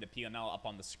to bring the P&L up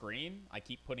on the screen. I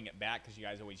keep putting it back because you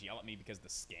guys always yell at me because the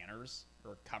scanners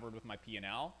are covered with my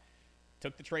P&L.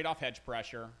 Took the trade off hedge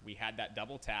pressure. We had that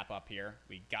double tap up here.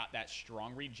 We got that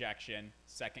strong rejection.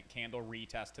 Second candle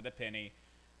retest to the penny.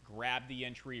 Grabbed the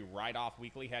entry right off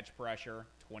weekly hedge pressure.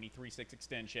 23.6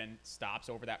 extension. Stops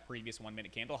over that previous 1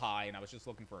 minute candle high. And I was just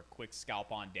looking for a quick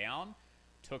scalp on down.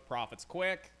 Took profits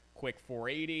quick. Quick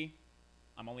 480.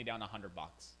 I'm only down $100.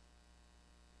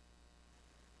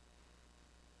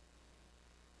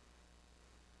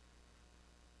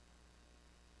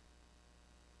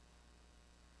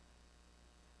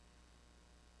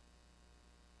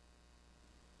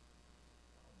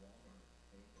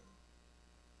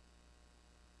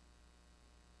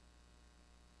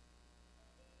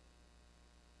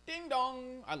 Ding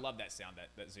dong. I love that sound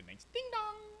that Zoom makes. Ding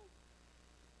dong.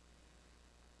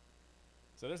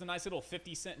 So there's a nice little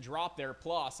 50-cent drop there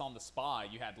plus on the SPY.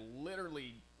 You had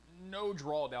literally no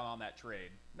drawdown on that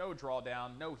trade. No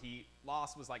drawdown, no heat.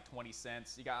 Loss was like 20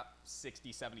 cents. You got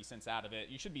 60, 70 cents out of it.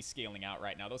 You should be scaling out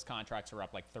right now. Those contracts are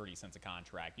up like 30 cents a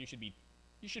contract. You should be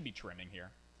trimming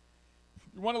here.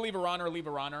 You want to leave a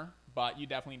runner, but you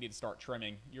definitely need to start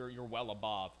trimming. You're well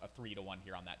above a 3-to-1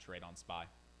 here on that trade on SPY.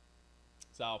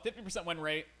 So 50% win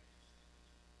rate.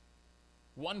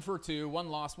 1 for 2, 1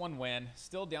 loss, 1 win.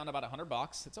 Still down about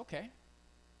 $100. It's okay.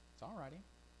 It's alrighty.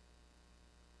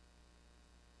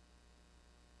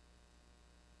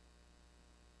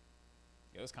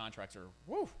 Yeah, those contracts are,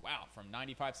 woo, wow, from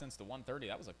 95 cents to 130.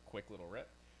 That was a quick little rip.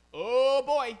 Oh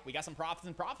boy, we got some profits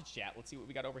in profits chat. Let's see what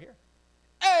we got over here.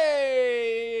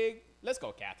 Hey, let's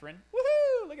go, Catherine.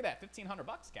 Woohoo! Look at that,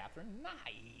 $1,500, Catherine.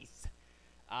 Nice.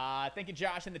 Thank you,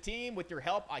 Josh and the team. With your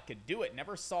help, I could do it.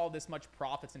 Never saw this much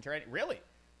profits in trading. Really?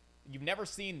 You've never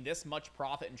seen this much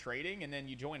profit in trading, and then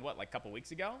you joined, what, like a couple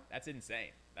weeks ago? That's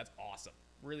insane. That's awesome.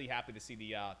 Really happy to see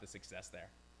the success there.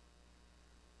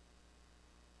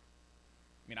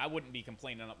 I mean, I wouldn't be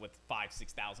complaining with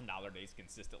 $5,000, $6,000 days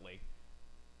consistently.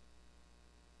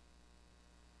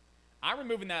 I'm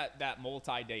removing that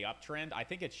multi-day uptrend. I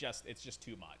think it's just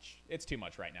too much. It's too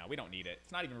much right now. We don't need it.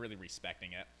 It's not even really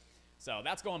respecting it. So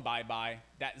that's going bye-bye.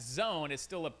 That zone is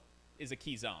still a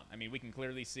key zone. I mean, we can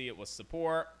clearly see it was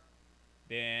support.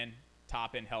 Then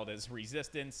top end held as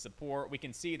resistance, support. We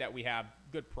can see that we have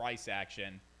good price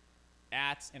action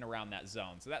at and around that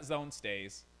zone. So that zone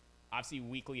stays. Obviously,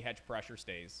 weekly hedge pressure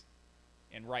stays.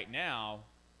 And right now,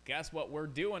 guess what we're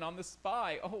doing on the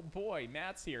SPY? Oh boy,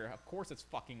 Matt's here. Of course it's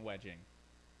fucking wedging.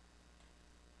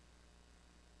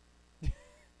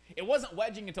 It wasn't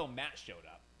wedging until Matt showed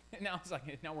up. Now it's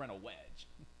like, now we're in a wedge.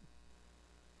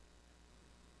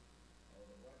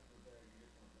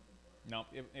 No,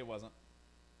 it wasn't.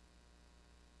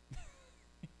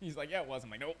 He's like, yeah, it was. I'm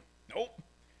like, nope, nope.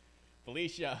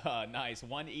 Felicia, nice.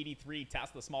 183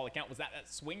 Tesla small account. Was that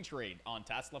swing trade on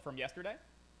Tesla from yesterday?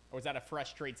 Or was that a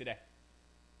fresh trade today?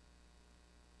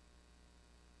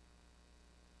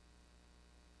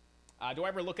 Do I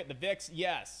ever look at the VIX?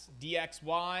 Yes.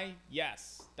 DXY?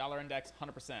 Yes. Dollar index?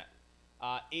 100%.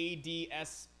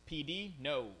 ADSPD?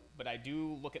 No. But I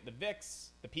do look at the VIX,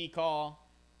 the P call,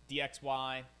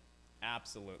 DXY.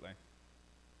 Absolutely.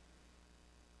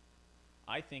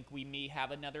 I think we may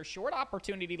have another short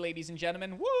opportunity, ladies and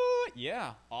gentlemen. What?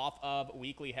 Yeah. Off of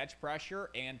weekly hedge pressure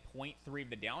and 0.3 of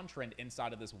the downtrend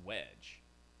inside of this wedge.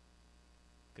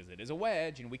 Because it is a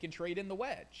wedge, and we can trade in the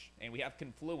wedge. And we have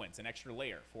confluence, an extra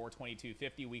layer,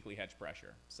 422.50 weekly hedge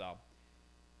pressure. So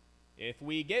if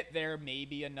we get there,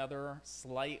 maybe another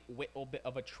slight little bit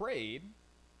of a trade.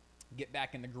 Get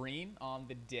back in the green on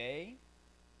the day.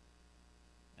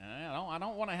 I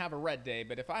don't want to have a red day,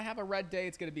 but if I have a red day,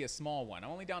 it's going to be a small one. I'm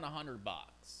only down $100.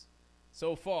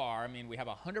 So far, I mean, we have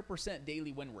a 100%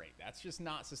 daily win rate. That's just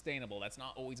not sustainable. That's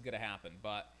not always going to happen,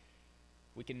 but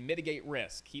we can mitigate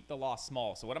risk, keep the loss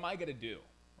small. So what am I going to do,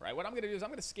 right? What I'm going to do is I'm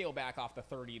going to scale back off the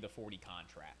 30 to 40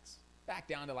 contracts. Back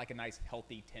down to like a nice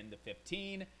healthy 10 to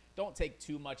 15. Don't take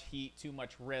too much heat, too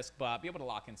much risk, but be able to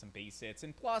lock in some base hits.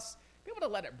 And plus, be able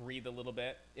to let it breathe a little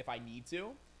bit if I need to.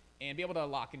 And be able to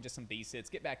lock in just some base hits,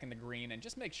 get back in the green, and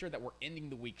just make sure that we're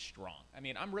ending the week strong. I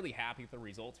mean, I'm really happy with the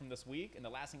results from this week. And the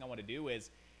last thing I want to do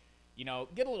is, you know,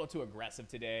 get a little too aggressive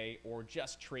today or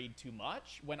just trade too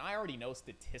much when I already know,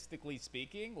 statistically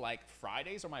speaking, like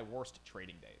Fridays are my worst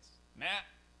trading days. Matt,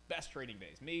 best trading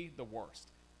days. Me, the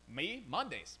worst. Me,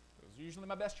 Mondays. Those are usually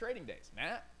my best trading days.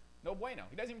 Matt, no bueno.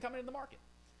 He doesn't even come into the market.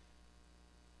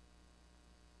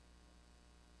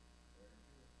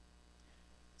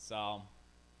 So,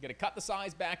 going to cut the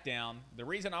size back down. The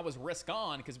reason I was risk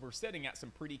on, because we're sitting at some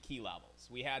pretty key levels.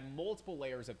 We had multiple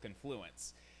layers of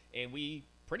confluence, and we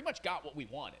pretty much got what we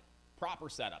wanted. Proper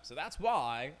setup. So that's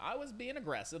why I was being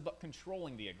aggressive, but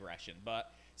controlling the aggression.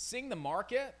 But seeing the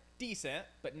market, decent,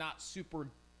 but not super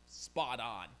spot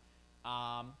on.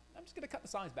 I'm just going to cut the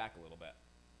size back a little bit.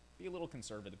 Be a little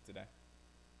conservative today.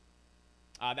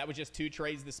 That was just 2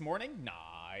 trades this morning.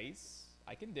 Nice.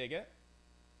 I can dig it.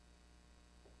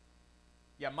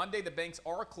 Yeah, Monday the banks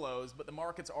are closed, but the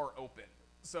markets are open.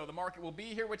 So the market will be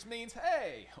here, which means,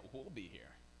 hey, we'll be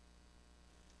here.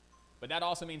 But that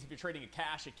also means if you're trading a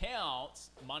cash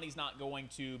account, money's not going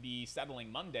to be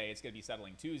settling Monday. It's going to be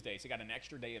settling Tuesday. So you got an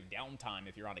extra day of downtime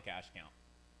if you're on a cash account.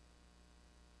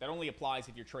 That only applies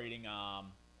if you're trading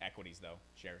equities, though,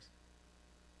 shares.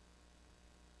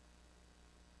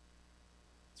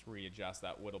 Let's readjust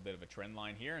that little bit of a trend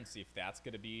line here and see if that's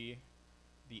going to be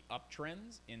the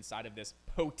uptrends inside of this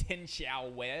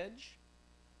potential wedge.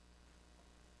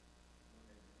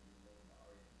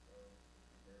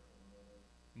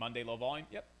 Monday low volume.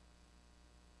 Yep.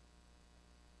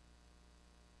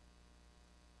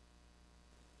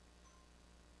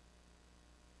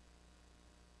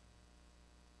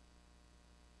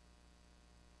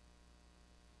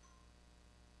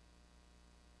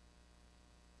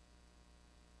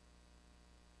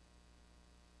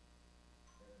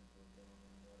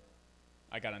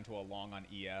 I got into a long on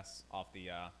ES off the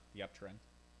uptrend.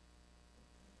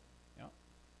 Yep.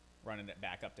 Running it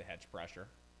back up to hedge pressure.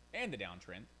 And the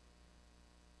downtrend.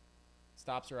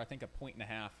 Stops are, I think, 1.5 points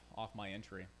off my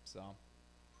entry. So,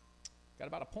 got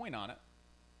about a point on it.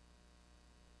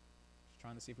 Just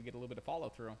trying to see if we get a little bit of follow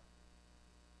through.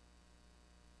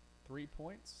 3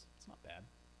 points. It's not bad.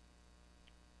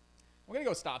 We're going to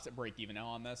go stops at break even now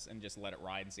on this and just let it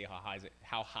ride and see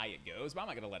how high it goes. But I'm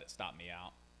not going to let it stop me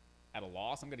out at a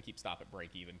loss. I'm going to keep stop at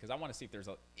break even because I want to see if there's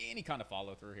any kind of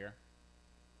follow through here.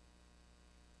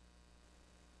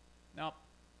 Nope.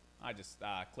 I just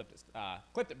clipped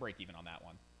at break even on that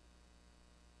one.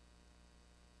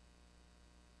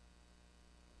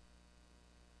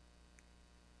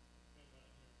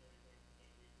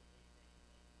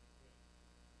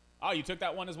 Oh, you took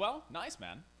that one as well? Nice,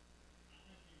 man.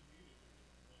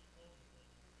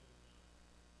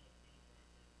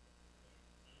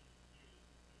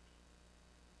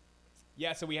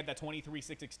 Yeah, so we had that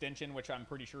 23.6 extension, which I'm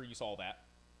pretty sure you saw that.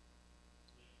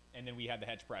 And then we had the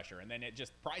hedge pressure. And then it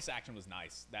just, price action was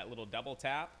nice. That little double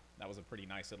tap, that was a pretty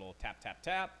nice little tap, tap,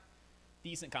 tap.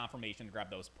 Decent confirmation to grab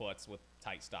those puts with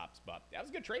tight stops. But that was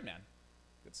a good trade, man.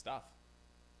 Good stuff.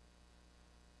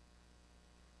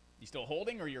 You still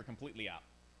holding or you're completely out?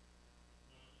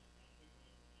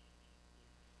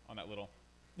 On that little,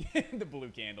 the blue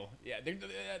candle. Yeah,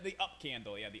 the up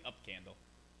candle. Yeah, the up candle.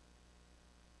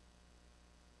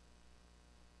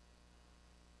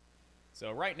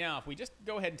 So right now, if we just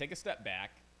go ahead and take a step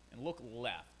back and look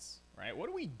left, right? What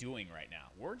are we doing right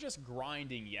now? We're just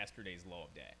grinding yesterday's low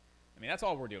of day. I mean, that's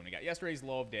all we're doing. We got yesterday's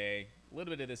low of day, a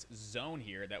little bit of this zone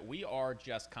here that we are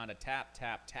just kind of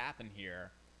tapping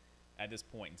here at this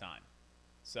point in time.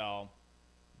 So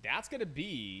that's going to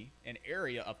be an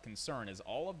area of concern is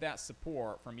all of that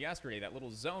support from yesterday, that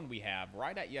little zone we have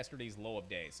right at yesterday's low of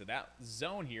day. So that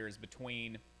zone here is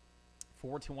between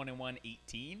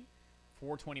 421.18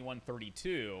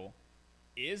 421.32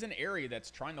 is an area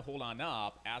that's trying to hold on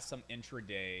up as some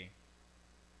intraday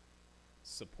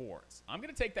supports. I'm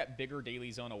going to take that bigger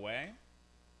daily zone away.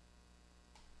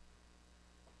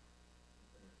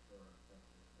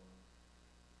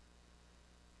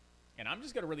 And I'm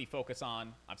just going to really focus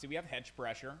on, obviously we have hedge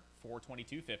pressure,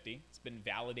 422.50. It's been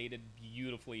validated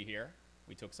beautifully here.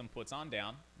 We took some puts on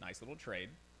down. Nice little trade.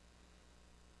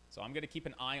 So I'm going to keep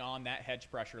an eye on that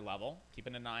hedge pressure level,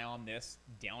 keeping an eye on this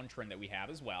downtrend that we have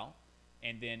as well.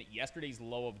 And then yesterday's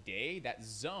low of day, that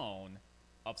zone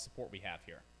of support we have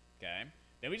here, okay?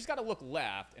 Then we just got to look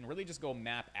left and really just go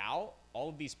map out all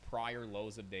of these prior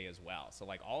lows of day as well. So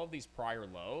like all of these prior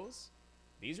lows,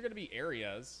 these are going to be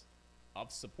areas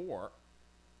of support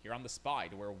here on the SPY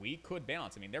to where we could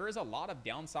bounce. I mean, there is a lot of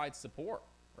downside support,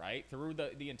 right, through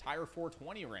the entire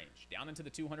 420 range, down into the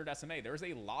 200 SMA. There's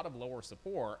a lot of lower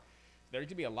support. There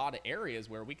could be a lot of areas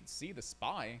where we could see the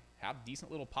SPY have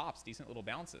decent little pops, decent little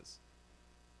bounces.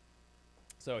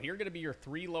 So here are going to be your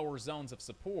 3 lower zones of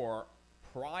support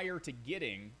prior to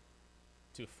getting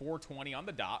to 420 on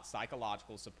the dot,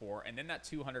 psychological support, and then that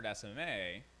 200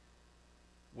 SMA,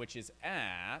 which is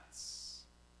at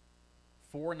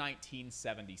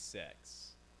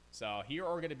 419.76. So here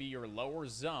are going to be your lower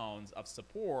zones of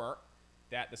support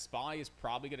that the SPY is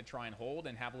probably going to try and hold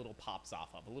and have a little pops off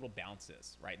of, a little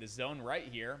bounces, right? The zone right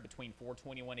here between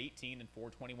 421.18 and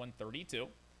 421.32.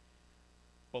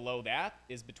 Below that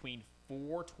is between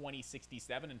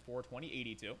 420.67 and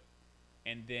 420.82.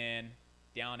 And then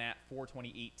down at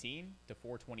 420.18 to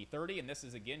 420.30. And this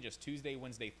is, again, just Tuesday,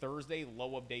 Wednesday, Thursday,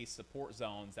 low of day support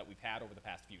zones that we've had over the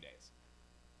past few days.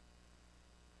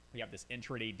 We have this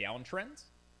intraday downtrend.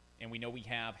 And we know we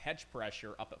have hedge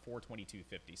pressure up at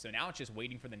 422.50. So now it's just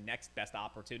waiting for the next best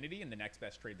opportunity and the next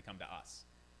best trade to come to us.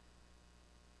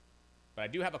 But I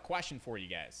do have a question for you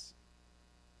guys.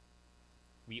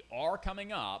 We are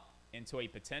coming up into a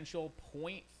potential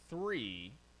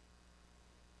 0.3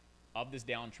 of this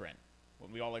downtrend.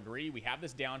 When we all agree, we have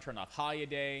this downtrend off high a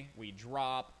day, we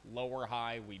drop, lower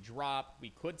high, we drop.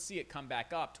 We could see it come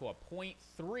back up to a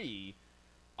 0.3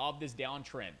 of this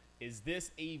downtrend. Is this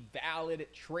a valid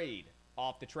trade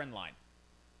off the trend line?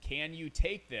 Can you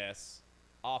take this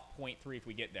off 0.3 if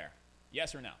we get there?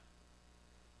 Yes or no?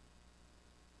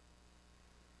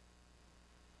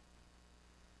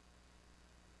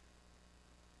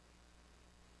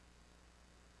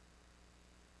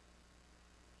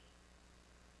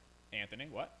 Anthony,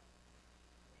 what?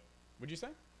 What'd you say?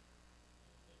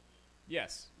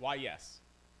 Yes. Why yes?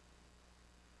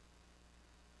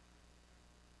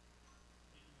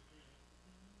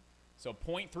 So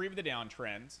 0.3 of the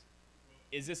downtrend.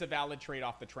 Is this a valid trade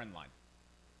off the trend line?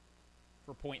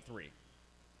 For 0.3.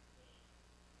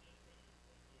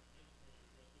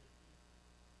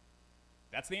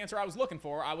 That's the answer I was looking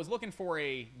for. I was looking for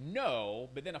a no,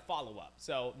 but then a follow-up.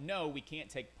 So no, we can't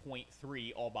take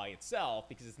 0.3 all by itself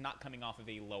because it's not coming off of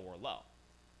a lower low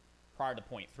prior to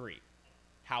 0.3.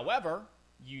 However,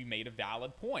 you made a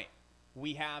valid point.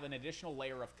 We have an additional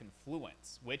layer of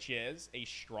confluence, which is a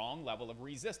strong level of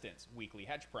resistance, weekly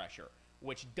hedge pressure,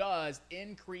 which does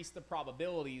increase the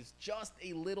probabilities just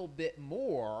a little bit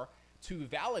more to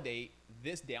validate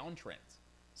this downtrend.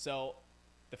 So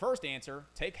the first answer,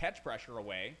 take hedge pressure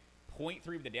away,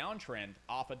 0.3 of the downtrend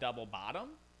off a double bottom.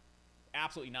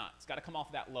 Absolutely not. It's got to come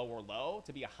off that lower low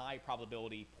to be a high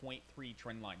probability 0.3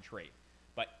 trend line trade.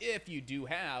 But if you do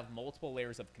have multiple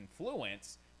layers of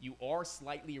confluence, you are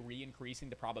slightly re-increasing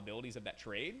the probabilities of that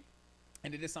trade,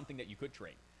 and it is something that you could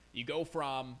trade. You go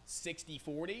from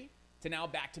 60-40 to now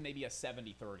back to maybe a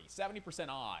 70-30, 70%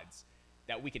 odds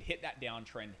that we could hit that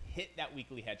downtrend, hit that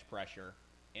weekly hedge pressure,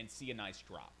 and see a nice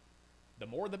drop. The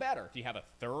more the better. If you have a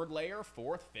third layer,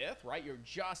 fourth, fifth, right, you're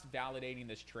just validating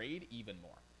this trade even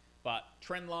more. But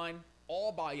trend line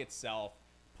all by itself,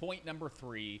 point number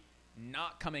 3,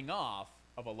 not coming off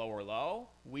of a lower low,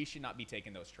 we should not be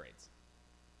taking those trades.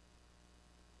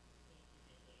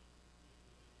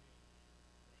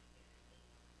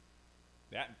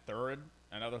 That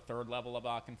another third level of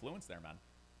confluence there, man.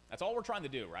 That's all we're trying to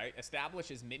do, right?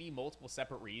 Establish as many multiple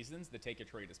separate reasons to take a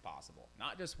trade as possible.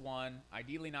 Not just one,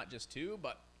 ideally not just 2,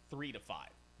 but 3 to 5.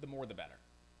 The more the better.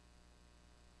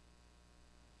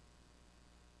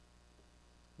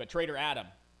 But Trader Adam,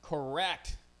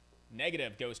 correct.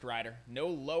 Negative, Ghost Rider. No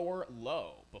lower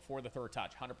low before the third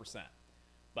touch, 100%.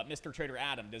 But Mr. Trader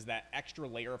Adam, does that extra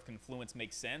layer of confluence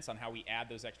make sense on how we add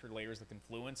those extra layers of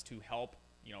confluence to help,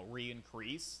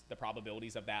 re-increase the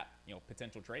probabilities of that,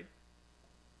 potential trade?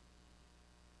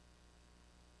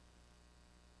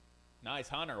 Nice,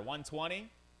 Hunter, 120.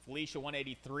 Felicia,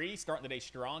 183. Starting the day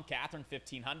strong. Catherine,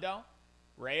 15 hundo.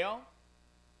 Rayo,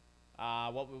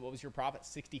 what was your profit?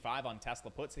 65 on Tesla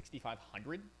puts.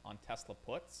 6,500 on Tesla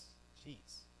puts.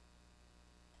 Jeez.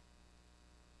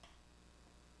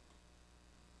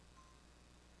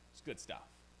 It's good stuff.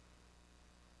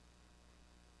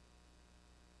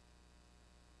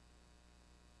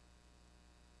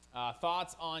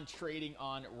 Thoughts on trading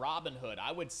on Robinhood?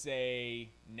 I would say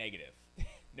negative.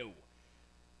 No.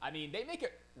 I mean, they make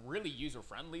it really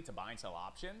user-friendly to buy and sell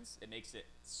options. It makes it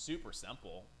super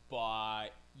simple, but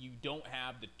you don't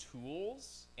have the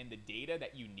tools and the data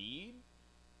that you need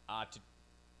to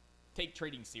take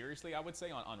trading seriously, I would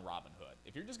say, on Robinhood.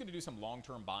 If you're just going to do some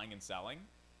long-term buying and selling,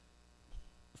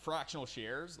 fractional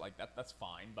shares, like that's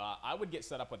fine, but I would get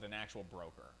set up with an actual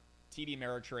broker. TD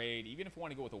Ameritrade, even if you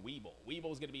want to go with a Webull.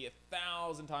 Webull is going to be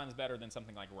 1,000 times better than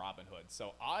something like Robinhood.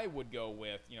 So I would go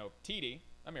with, TD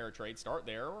Ameritrade, start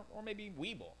there, or maybe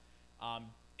Webull.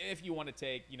 If you want to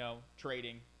take,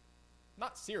 trading,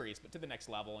 not serious, but to the next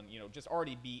level and, just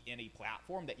already be in a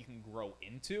platform that you can grow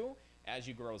into as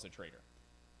you grow as a trader.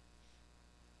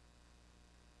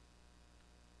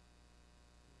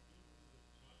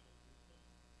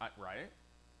 Right?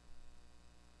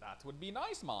 That would be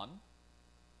nice, man.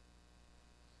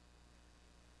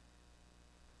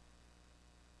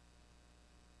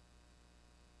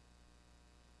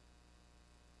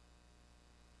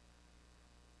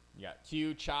 Yeah,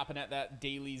 Q chopping at that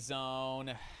daily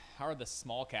zone. How are the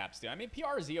small caps doing? I mean,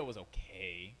 PRZO was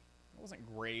okay. It wasn't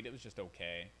great. It was just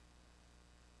okay.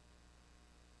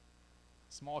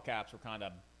 Small caps were kind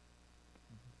of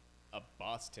a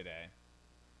bust today.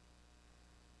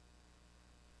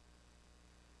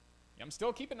 Yeah, I'm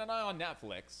still keeping an eye on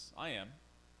Netflix. I am.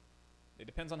 It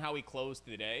depends on how we close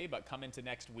today, but come into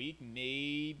next week,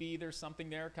 maybe there's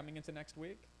something there coming into next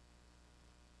week.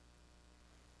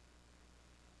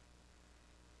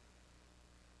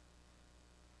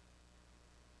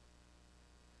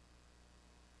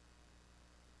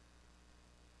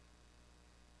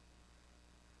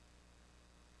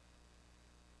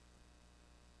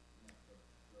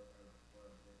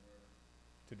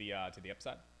 To the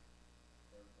upside?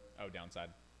 Oh, downside.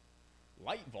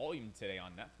 Light volume today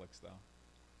on Netflix, though.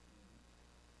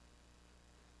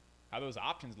 How are those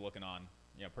options looking on?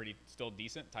 Pretty still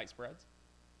decent, tight spreads?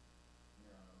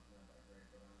 No, not that great,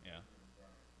 but Yeah.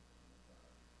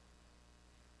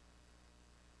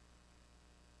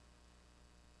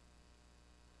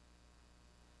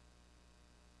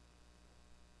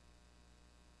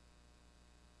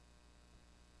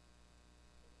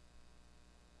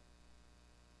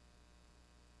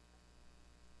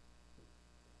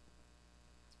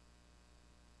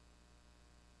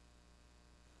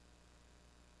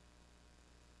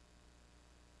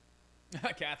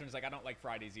 Catherine's like, I don't like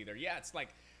Fridays either. Yeah, it's like,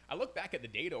 I look back at the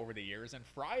data over the years, and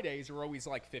Fridays are always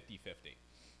like 50-50.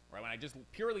 Right? When I just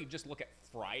purely just look at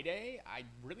Friday, I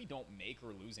really don't make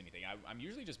or lose anything. I'm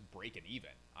usually just breaking even.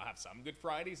 I'll have some good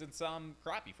Fridays and some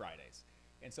crappy Fridays.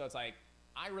 And so it's like,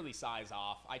 I really size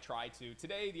off. I try to.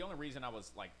 Today, the only reason I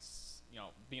was like,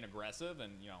 being aggressive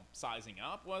and, sizing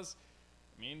up was,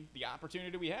 the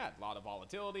opportunity we had. A lot of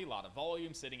volatility, a lot of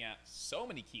volume, sitting at so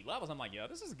many key levels. I'm like,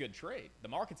 this is a good trade. The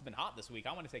market's been hot this week.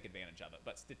 I want to take advantage of it.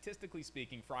 But statistically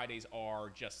speaking, Fridays are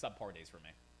just subpar days for me.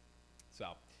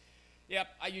 So, yep,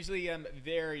 I usually am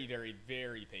very, very,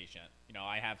 very patient.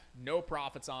 I have no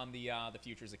profits on the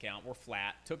futures account. We're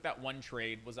flat. Took that one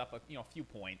trade, was up a few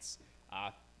points.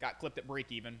 Got clipped at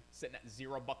break even, sitting at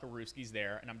 $0 buckarooskies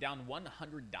there, and I'm down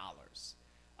 $100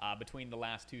 between the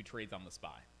last two trades on the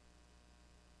SPY.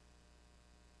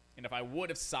 And if I would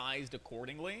have sized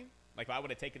accordingly, like if I would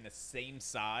have taken the same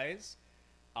size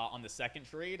on the second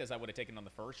trade as I would have taken on the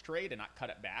first trade and not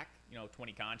cut it back,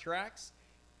 20 contracts,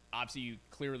 obviously you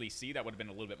clearly see that would have been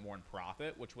a little bit more in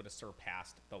profit, which would have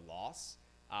surpassed the loss.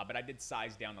 But I did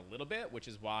size down a little bit, which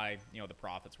is why, the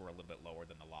profits were a little bit lower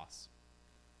than the loss.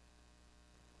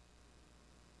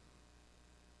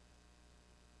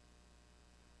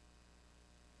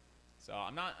 So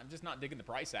I'm just not digging the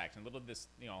price action. A little of this,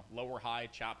 lower high,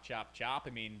 chop, chop, chop.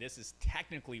 This is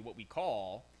technically what we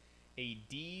call a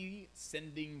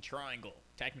descending triangle,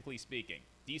 technically speaking.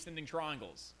 Descending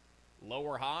triangles,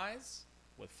 lower highs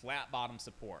with flat bottom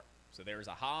support. So there's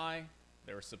a high,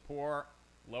 there's support,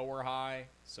 lower high,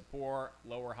 support,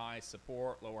 lower high,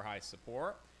 support, lower high,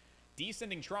 support.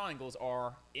 Descending triangles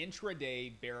are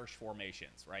intraday bearish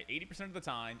formations, right? 80% of the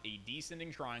time, a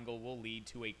descending triangle will lead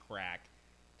to a crack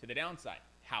to the downside.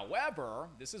 However,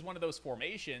 this is one of those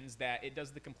formations that it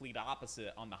does the complete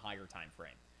opposite on the higher time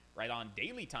frame. Right? On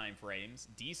daily time frames,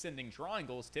 descending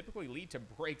triangles typically lead to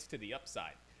breaks to the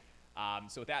upside.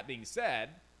 So with that being said,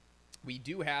 we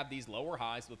do have these lower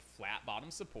highs with flat bottom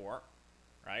support,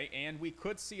 right? And we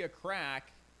could see a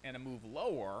crack and a move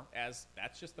lower, as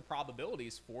that's just the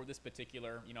probabilities for this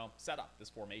particular, setup, this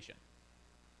formation.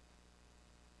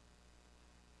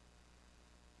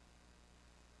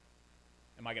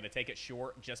 Am I going to take it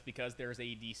short just because there's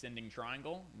a descending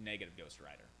triangle? Negative, Ghost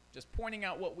Rider. Just pointing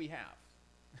out what we have.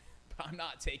 I'm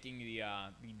not taking the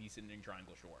descending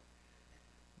triangle short.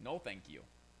 No, thank you.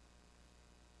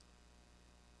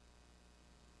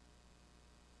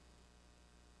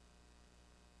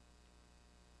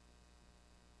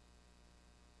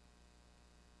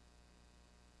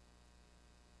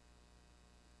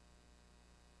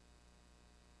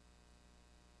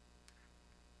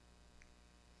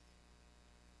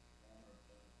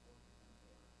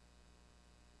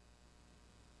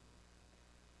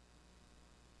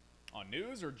 On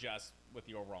news or just with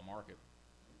the overall market?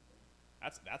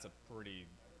 That's a pretty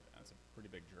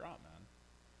big drop, man.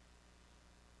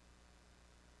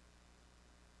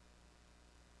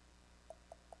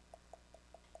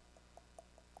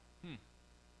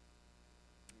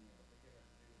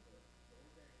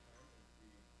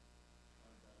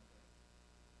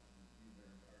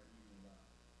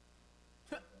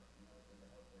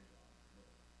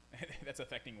 That's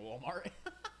affecting Walmart.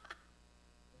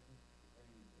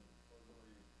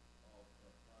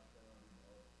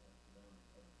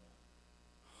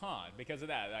 Huh, because of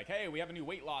that. Like, hey, we have a new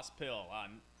weight loss pill.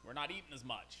 We're not eating as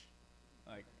much.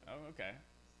 Like, oh, okay.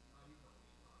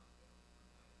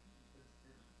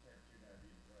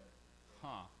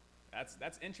 Huh.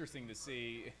 That's interesting to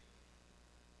see.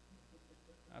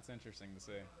 That's interesting to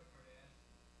see.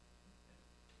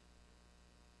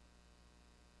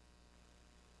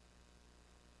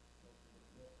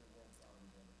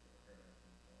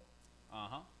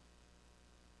 Uh-huh.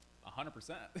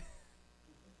 100%.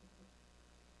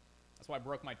 That's why I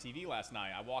broke my TV last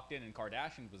night. I walked in and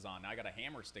Kardashian was on. Now I got a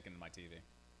hammer sticking to my TV.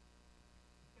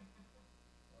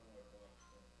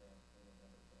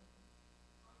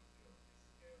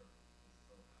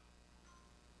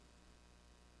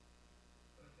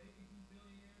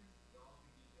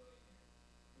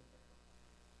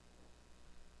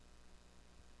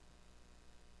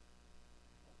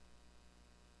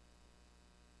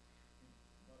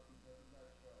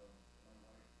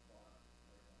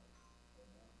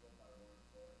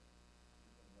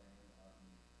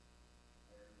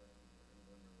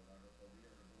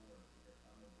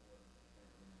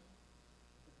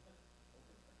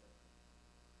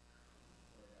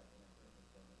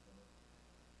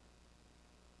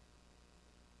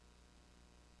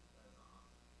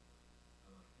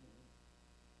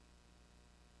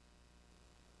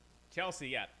 Chelsea,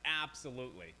 yeah,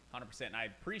 absolutely, 100%. And I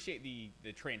appreciate the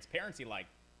transparency. Like,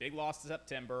 big loss to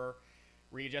September.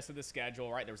 readjusted the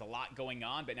schedule, right? There was a lot going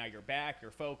on, but now you're back,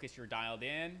 you're focused, you're dialed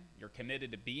in, you're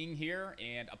committed to being here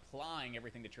and applying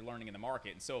everything that you're learning in the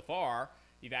market. And so far,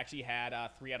 you've actually had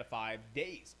 3 out of 5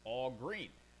 days all green.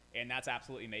 And that's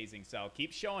absolutely amazing. So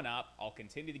keep showing up. I'll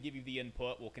continue to give you the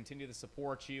input. We'll continue to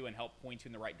support you and help point you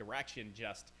in the right direction.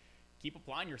 Just keep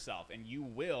applying yourself, and you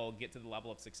will get to the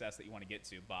level of success that you want to get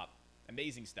to. But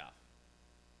amazing stuff.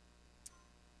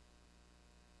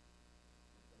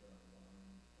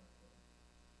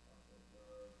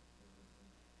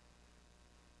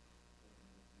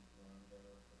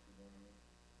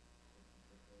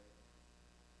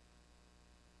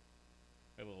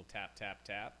 A little tap, tap,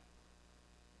 tap.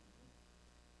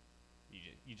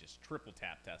 You just triple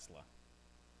tap Tesla.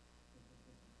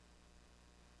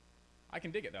 I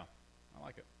can dig it though. I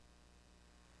like it.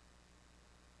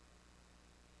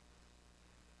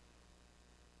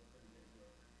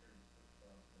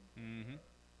 Mm-hmm.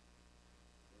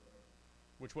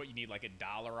 Which what you need like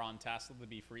 $1 on Tesla to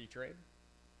be free trade?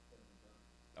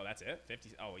 Oh, that's it? 50.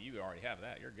 Oh, well, you already have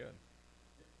that. You're good.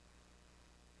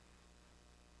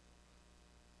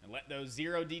 And let those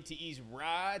 0 DTEs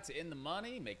ride to in the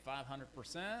money, make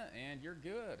 500%, and you're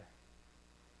good.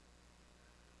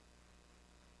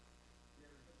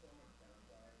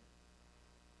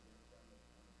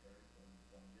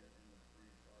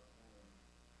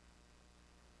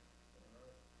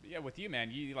 But yeah, with you, man,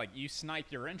 you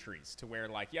snipe your entries to where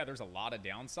like, yeah, there's a lot of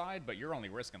downside, but you're only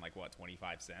risking like what,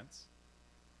 25 cents?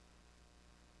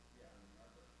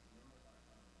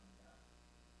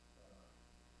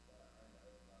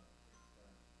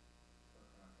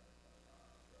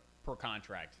 Per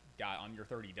contract got on your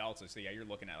 30 delta. So yeah, you're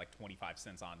looking at like 25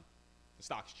 cents on the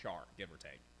stock's chart, give or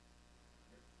take.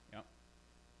 Yep.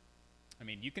 I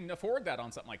mean, you can afford that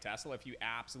on something like Tesla if you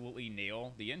absolutely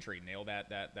nail the entry, nail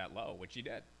that low, which you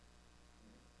did.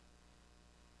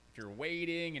 If you're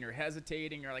waiting and you're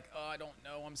hesitating, you're like, oh, I don't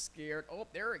know, I'm scared. Oh,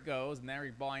 there it goes, and now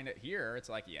you're buying it here. It's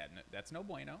like, yeah, no, that's no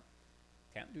bueno.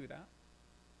 Can't do that.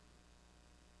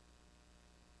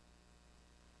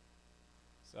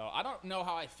 So I don't know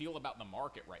how I feel about the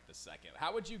market right this second.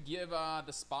 How would you give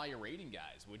the SPY a rating,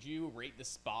 guys? Would you rate the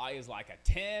SPY as like a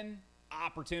 10,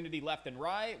 opportunity left and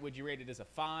right? Would you rate it as a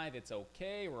 5, it's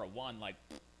okay, or a 1, like,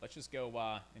 let's just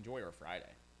go enjoy our Friday?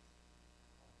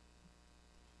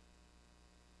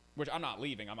 Which I'm not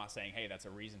leaving. I'm not saying, hey, that's a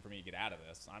reason for me to get out of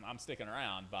this. I'm sticking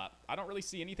around, but I don't really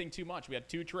see anything too much. We had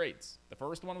 2 trades. The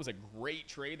first one was a great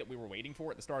trade that we were waiting for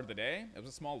at the start of the day. It was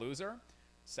a small loser.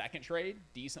 Second trade,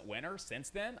 decent winner.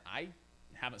 Since then, I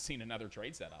haven't seen another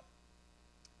trade set up.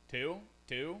 2,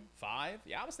 2, 5.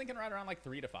 Yeah, I was thinking right around like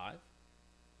 3 to 5.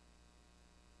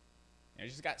 And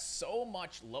it's just got so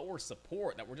much lower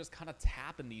support that we're just kind of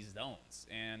tapping these zones.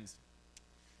 And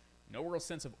no real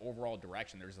sense of overall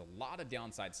direction. There's a lot of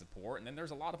downside support, and then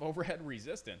there's a lot of overhead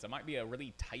resistance. It might be a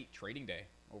really tight trading day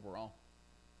overall.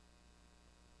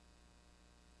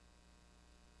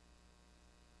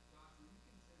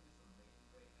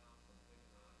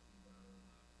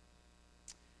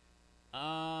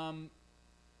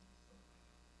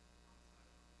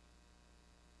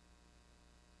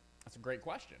 That's a great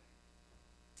question.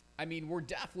 I mean, we're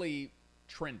definitely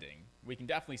trending. We can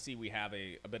definitely see we have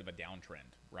a bit of a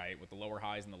downtrend, right? With the lower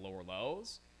highs and the lower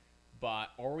lows. But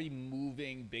are we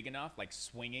moving big enough, like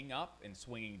swinging up and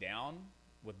swinging down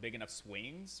with big enough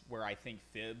swings where I think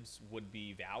fibs would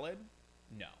be valid?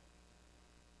 No.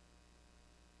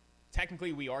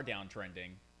 Technically, we are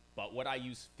downtrending. But would I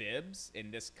use fibs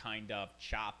in this kind of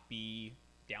choppy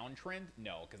downtrend?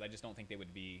 No, because I just don't think they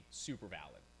would be super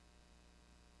valid.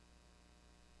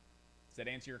 Does that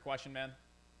answer your question, man?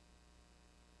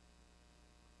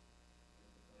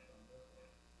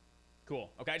 Cool.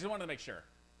 Okay, I just wanted to make sure.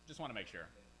 Just want to make sure.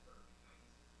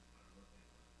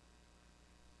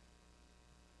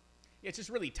 Yeah, it's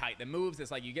just really tight. The moves, it's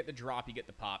like you get the drop, you get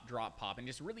the pop, drop, pop, and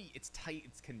just really, it's tight,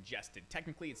 it's congested.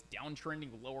 Technically, it's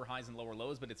downtrending with lower highs and lower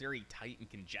lows, but it's very tight and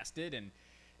congested. And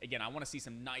again, I want to see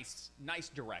some nice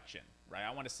direction, right?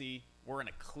 I want to see we're in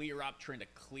a clear uptrend, a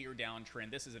clear downtrend.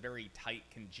 This is a very tight,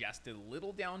 congested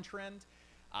little downtrend.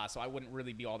 So I wouldn't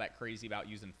really be all that crazy about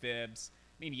using fibs.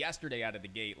 I mean, yesterday out of the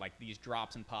gate, like these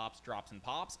drops and pops,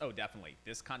 oh, definitely.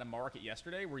 This kind of market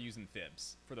yesterday, we're using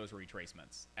fibs for those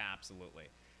retracements. Absolutely.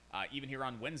 Even here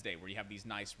on Wednesday, where you have these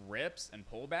nice rips and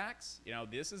pullbacks, you know,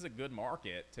 this is a good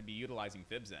market to be utilizing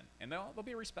fibs in, and they'll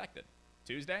be respected.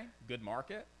 Tuesday, good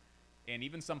market, and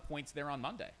even some points there on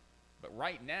Monday. But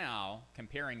right now,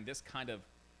 comparing this kind of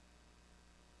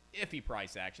iffy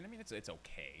price action, I mean, it's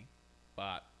okay,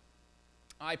 but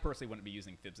I personally wouldn't be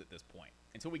using fibs at this point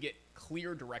until we get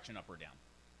clear direction up or down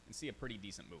and see a pretty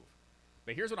decent move.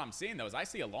 But here's what I'm seeing, though, is I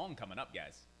see a long coming up,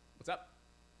 guys. What's up?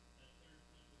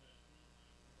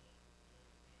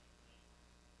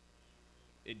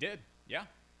 It did, yeah.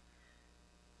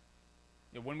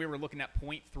 When we were looking at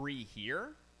 0.3 here,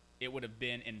 it would have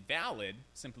been invalid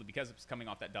simply because it's coming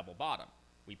off that double bottom.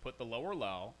 We put the lower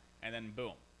low, and then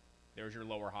boom. There's your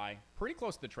lower high. Pretty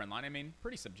close to the trend line. I mean,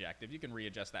 pretty subjective. You can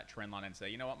readjust that trend line and say,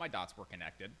 you know what, my dots were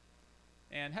connected.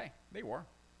 And hey, they were.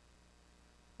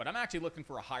 But I'm actually looking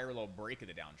for a higher low break of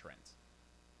the downtrend.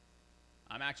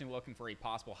 I'm actually looking for a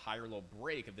possible higher low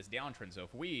break of this downtrend. So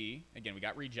if we, again, we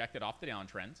got rejected off the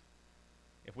downtrend.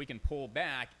 If we can pull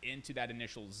back into that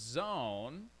initial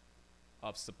zone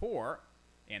of support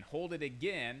and hold it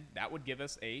again, that would give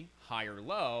us a higher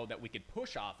low that we could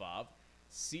push off of,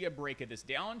 see a break of this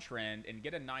downtrend, and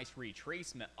get a nice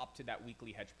retracement up to that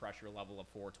weekly hedge pressure level of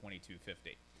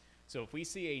 422.50. So if we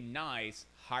see a nice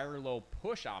higher low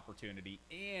push opportunity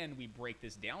and we break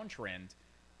this downtrend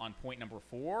on point number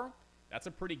 4, that's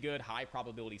a pretty good high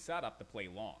probability setup to play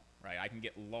long, right? I can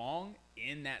get long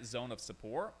in that zone of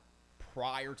support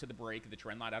prior to the break of the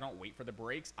trend line. I don't wait for the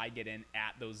breaks. I get in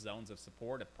at those zones of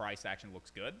support if price action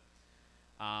looks good.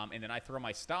 And then I throw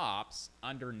my stops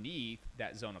underneath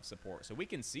that zone of support. So we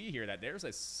can see here that there's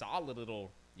a solid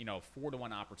little,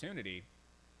 4-to-1 opportunity,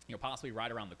 possibly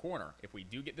right around the corner. If we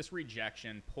do get this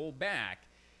rejection, pull back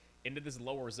into this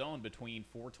lower zone between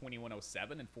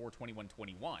 421.07 and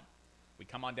 421.21. We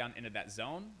come on down into that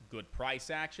zone, good price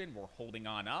action. We're holding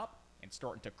on up and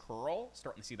starting to curl,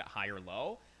 starting to see that higher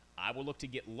low. I will look to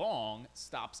get long,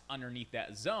 stops underneath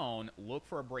that zone, look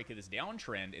for a break of this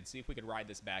downtrend, and see if we could ride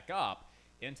this back up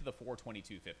into the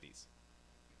 422.50s.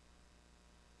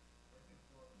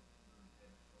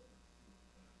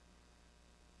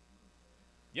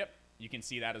 Yep, you can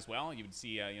see that as well. You would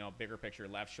see a bigger picture,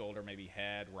 left shoulder, maybe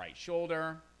head, right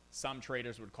shoulder. Some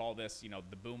traders would call this,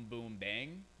 the boom, boom,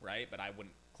 bang, right? But I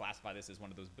wouldn't classify this as one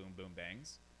of those boom, boom,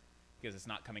 bangs because it's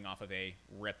not coming off of a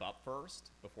rip up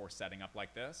first before setting up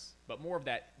like this, but more of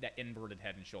that inverted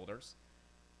head and shoulders.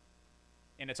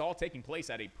 And it's all taking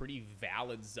place at a pretty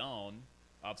valid zone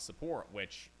of support,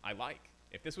 which I like.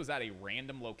 If this was at a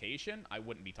random location, I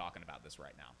wouldn't be talking about this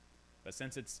right now. But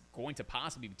since it's going to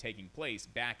possibly be taking place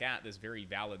back at this very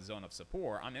valid zone of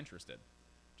support, I'm interested.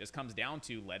 Just comes down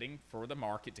to letting for the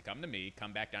market to come to me,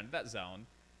 come back down to that zone,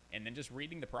 and then just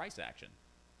reading the price action.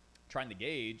 Trying to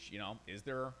gauge,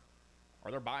 are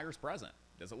there buyers present?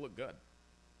 Does it look good?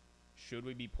 Should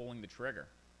we be pulling the trigger?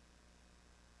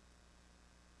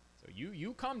 So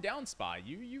you come down, SPY.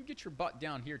 You get your butt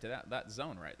down here to that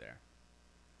zone right there.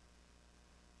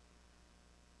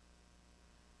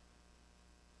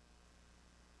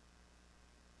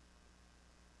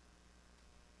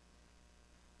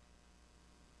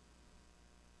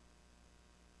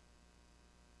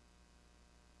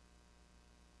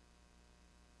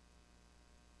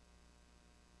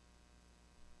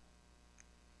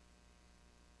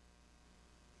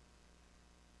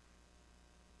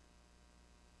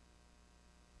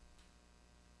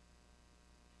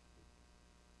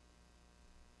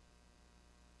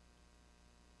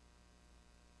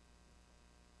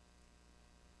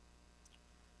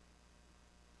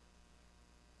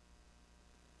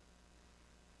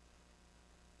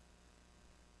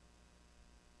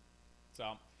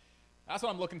 So that's what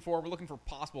I'm looking for. We're looking for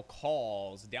possible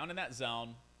calls down in that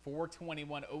zone,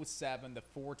 421.07 to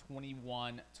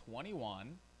 421.21.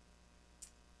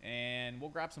 And we'll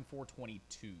grab some 422s.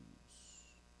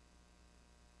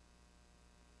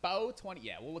 Bow 20.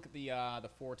 Yeah, we'll look at the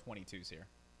 422s here.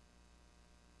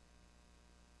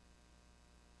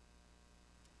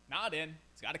 Not in.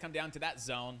 It's got to come down to that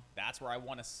zone. That's where I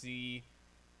want to see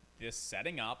this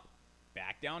setting up.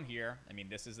 Back down here. I mean,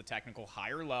 this is the technical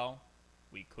higher low.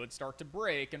 We could start to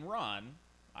break and run.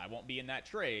 I won't be in that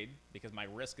trade because my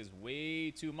risk is way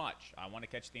too much. I want to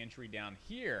catch the entry down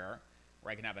here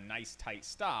where I can have a nice tight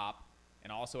stop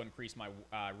and also increase my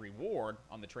reward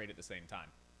on the trade at the same time.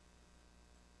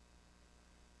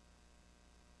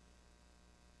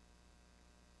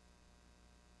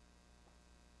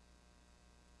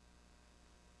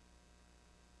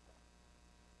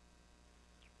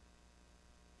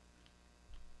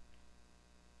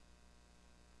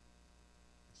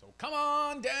 So come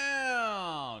on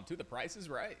down to the Price is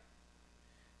Right.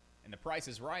 And the Price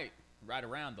is right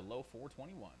around the low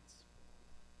 421s.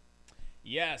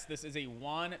 Yes, this is a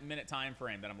 1 minute time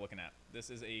frame that I'm looking at. This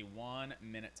is a 1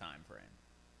 minute time frame.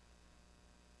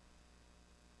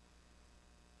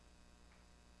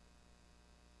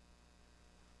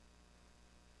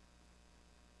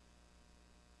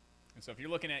 And so if you're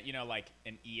looking at, like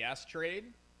an ES trade,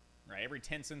 right? Every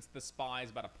 10 cents the SPY is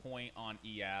about a point on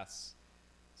ES.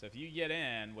 So if you get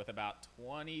in with about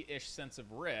 20-ish cents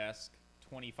of risk,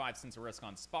 25 cents of risk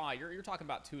on SPY, you're talking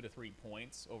about 2 to 3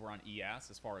 points over on ES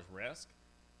as far as risk.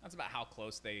 That's about how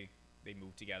close they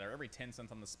move together. Every 10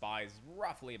 cents on the SPY is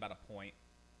roughly about a point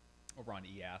over on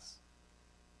ES.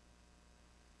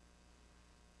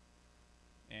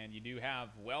 And you do have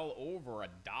well over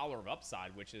 $1 of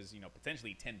upside, which is,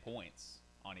 potentially 10 points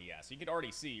on ES. So you could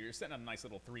already see you're sitting on a nice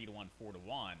little 3 to 1, 4 to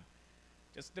 1.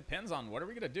 Just depends on what are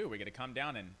we going to do. We're going to come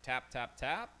down and tap, tap,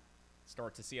 tap,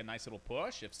 start to see a nice little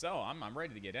push. If so, I'm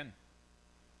ready to get in.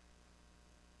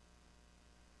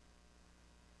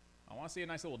 I want to see a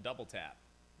nice little double tap,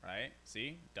 right?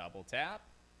 See, double tap,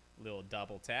 little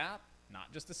double tap,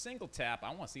 not just a single tap.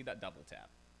 I want to see that double tap.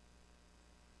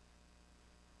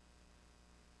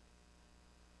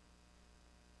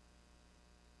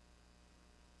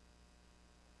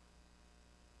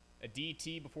 A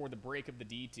DT before the break of the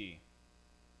DT.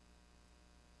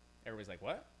 Everybody's like,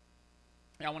 what?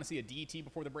 Yeah, I want to see a DT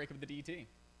before the break of the DT.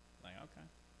 Like, okay.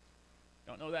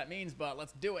 Don't know what that means, but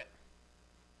let's do it.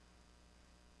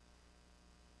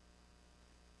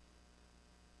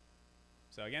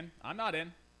 So again, I'm not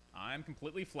in. I'm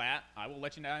completely flat. I will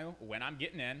let you know when I'm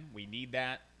getting in. We need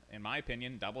that, in my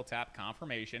opinion, double tap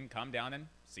confirmation. Come down and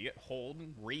see it hold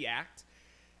and react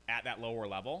at that lower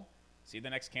level. See the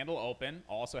next candle open.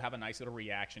 Also have a nice little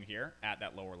reaction here at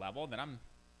that lower level. Then I'm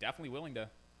definitely willing to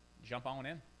jump on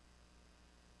in.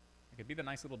 It could be the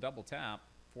nice little double tap.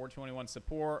 421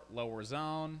 support, lower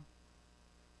zone.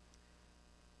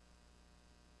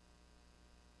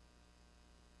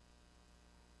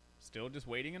 Still just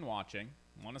waiting and watching.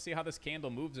 Want to see how this candle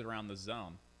moves around the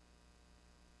zone.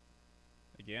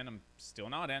 Again, I'm still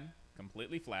not in.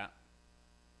 Completely flat.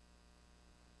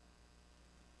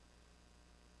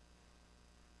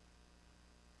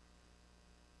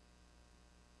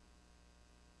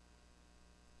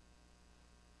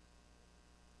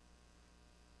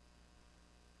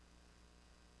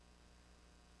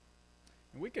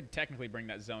 We could technically bring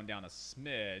that zone down a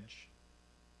smidge.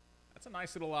 That's a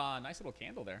nice little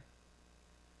candle there.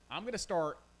 I'm going to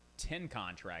start 10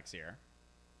 contracts here.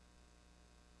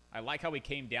 I like how we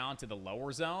came down to the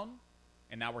lower zone,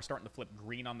 and now we're starting to flip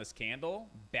green on this candle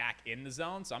back in the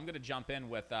zone. So I'm going to jump in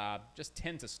with just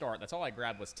 10 to start. That's all I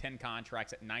grabbed was 10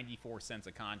 contracts at 94 cents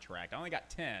a contract. I only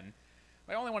got 10,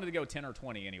 but I only wanted to go 10 or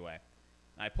 20 anyway.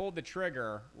 I pulled the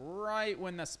trigger right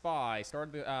when the SPY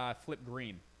started to flip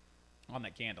green on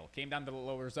that candle. Came down to the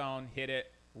lower zone, hit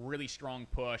it, really strong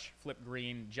push, flipped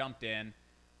green, jumped in,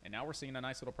 and now we're seeing a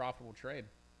nice little profitable trade.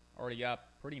 Already up,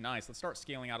 pretty nice. Let's start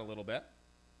scaling out a little bit.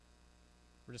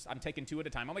 I'm taking 2 at a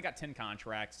time. I only got 10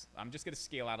 contracts. I'm just going to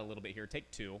scale out a little bit here.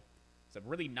 Take 2. It's a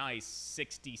really nice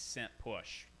 60-cent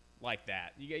push like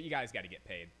that. You guys got to get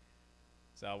paid.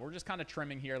 So we're just kind of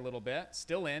trimming here a little bit.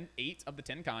 Still in 8 of the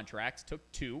 10 contracts. Took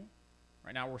 2.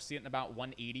 Right now we're sitting about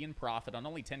 180 in profit on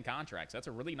only 10 contracts. That's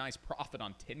a really nice profit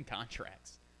on 10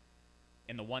 contracts.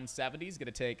 In the 170s, going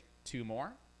to take 2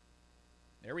 more.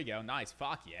 There we go. Nice.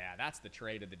 Fuck yeah. That's the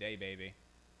trade of the day, baby.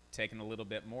 Taking a little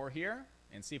bit more here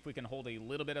and see if we can hold a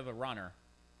little bit of a runner.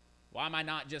 Why am I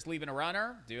not just leaving a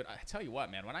runner? Dude, I tell you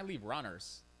what, man. When I leave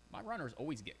runners, my runners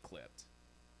always get clipped.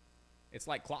 It's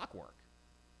like clockwork.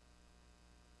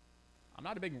 I'm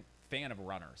not a big fan of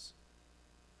runners.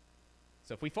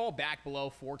 So if we fall back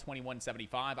below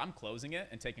 421.75, I'm closing it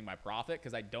and taking my profit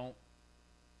because I don't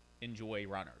enjoy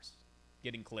runners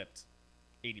getting clipped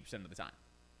 80% of the time.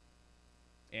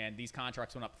 And these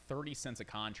contracts went up 30 cents a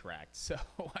contract. So,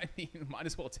 I mean, might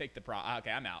as well take the profit.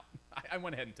 Okay, I'm out. I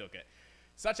went ahead and took it.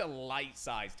 Such a light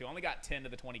size, too. Only got 10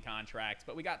 of the 20 contracts,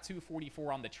 but we got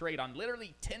 244 on the trade on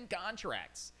literally 10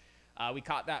 contracts. We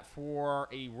caught that for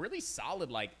a really solid,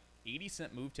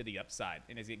 80-cent move to the upside,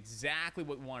 and is exactly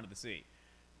what we wanted to see.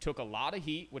 Took a lot of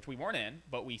heat, which we weren't in,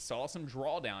 but we saw some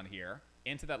drawdown here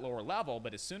into that lower level.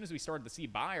 But as soon as we started to see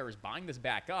buyers buying this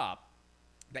back up,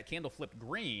 that candle flipped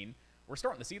green, we're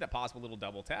starting to see that possible little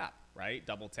double tap, right?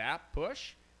 Double tap,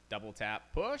 push, double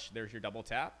tap, push. There's your double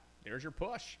tap. There's your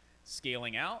push.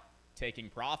 Scaling out, taking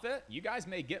profit. You guys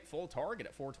may get full target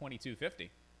at 422.50.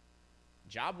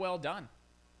 Job well done.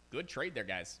 Good trade there,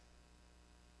 guys.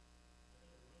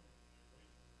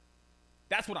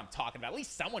 That's what I'm talking about. At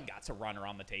least someone got to runner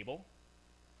on the table.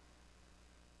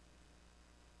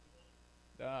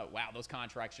 Wow, those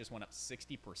contracts just went up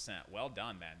 60%. Well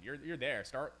done, man. You're there.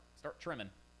 Start trimming.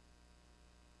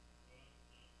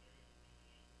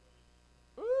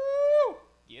 Ooh!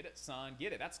 Get it, son.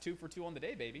 Get it. That's 2 for 2 on the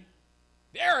day, baby.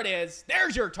 There it is.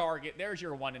 There's your target. There's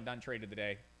your one and done trade of the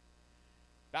day.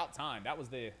 About time. That was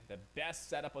the best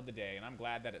setup of the day, and I'm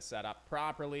glad that it set up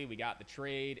properly. We got the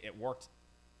trade. It worked.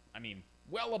 I mean,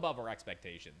 Well above our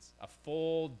expectations. A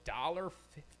full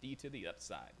 $1.50 to the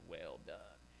upside. Well done.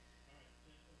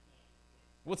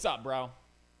 What's up, bro?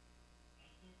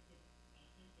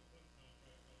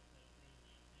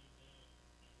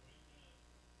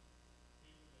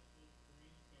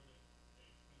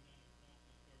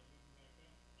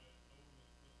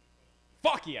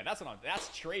 Fuck yeah,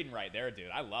 that's trading right there, dude.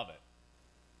 I love it.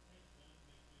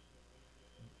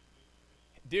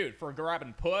 Dude, for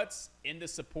grabbing puts, into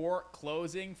support,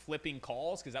 closing, flipping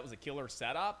calls, because that was a killer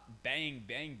setup. Bang,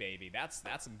 bang, baby. That's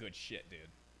some good shit, dude.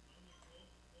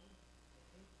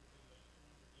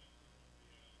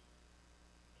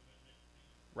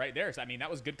 Right there. So, I mean,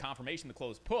 that was good confirmation to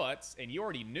close puts, and you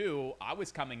already knew I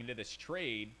was coming into this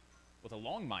trade with a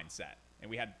long mindset, and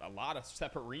we had a lot of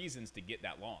separate reasons to get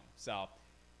that long. So,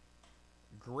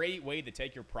 great way to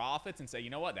take your profits and say, you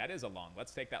know what, that is a long.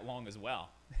 Let's take that long as well.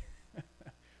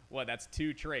 Well, that's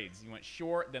 2 trades. You went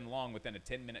short, then long within a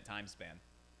 10-minute time span.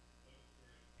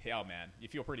 Hell, man. You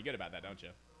feel pretty good about that, don't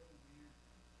you?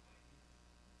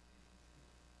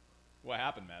 What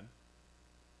happened, man?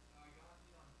 I got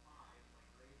in on 5,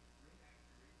 like actually right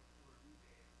before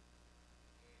Weekday,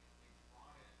 and they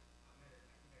bought it. I think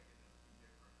I did a few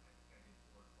different. I think I did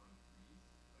 423s.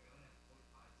 So I got in at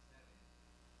 0.57.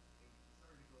 It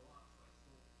started to go up, so I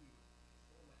sold 2. I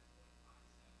sold at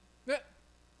 0.57. Eh.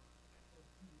 I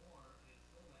sold 2 more, and it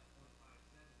sold at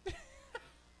 0.57.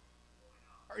 Going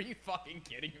up. Are you fucking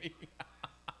kidding me? And I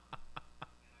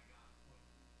got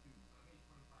 0.22. So I made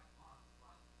 25 bucks,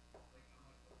 but like I'm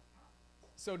like, what the hell?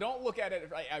 So don't look at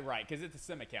it right, because it's a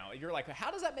sim account. You're like,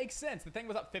 how does that make sense? The thing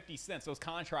was up 50 cents. Those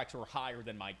contracts were higher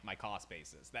than my cost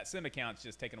basis. That sim account's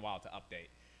just taking a while to update.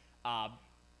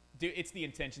 Dude, it's the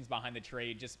intentions behind the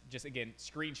trade. Just again,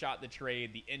 screenshot the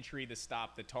trade, the entry, the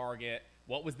stop, the target.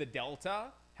 What was the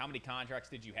delta? How many contracts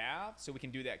did you have? So we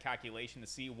can do that calculation to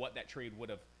see what that trade would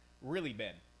have really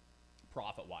been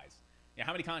profit-wise. Yeah,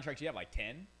 how many contracts do you have? Like 10?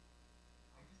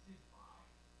 I just did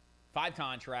 5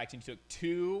 contracts, and you took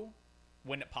 2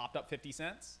 when it popped up 50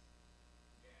 cents?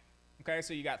 Yeah. Okay,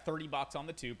 so you got 30 bucks on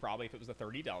the 2, probably if it was a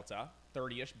 30 delta,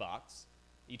 30-ish bucks.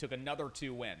 You took another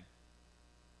 2 when?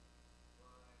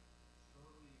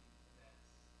 Shortly that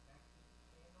second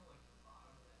candle, like the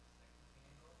bottom of that second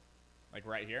candle. Like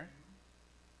right here?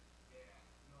 Yeah.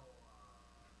 No,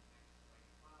 next, like,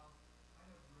 well, kind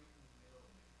of right in the middle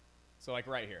there. So like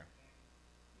right here. And,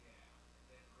 yeah.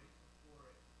 And then right before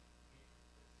it hit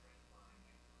the trend line,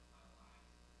 like my last,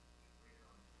 like right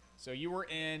around the trend. So you were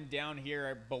in down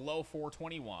here below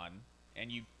 421,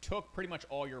 and you took pretty much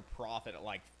all your profit at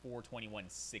like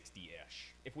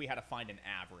 421.60-ish, if we had to find an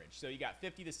average. So you got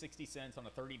 50 to 60 cents on a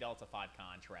 30 delta 5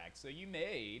 contract. So you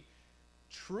made,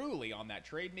 truly on that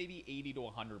trade, maybe 80 to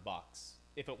 100 bucks,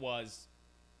 if it was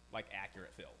like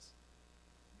accurate fills.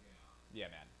 Yeah. Yeah,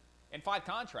 man. And 5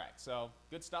 contracts, so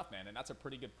good stuff, man. And that's a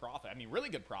pretty good profit. I mean, really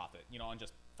good profit, you know, on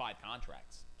just 5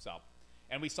 contracts. So,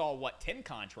 and we saw what 10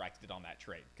 contracts did on that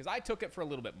trade, because I took it for a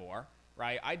little bit more,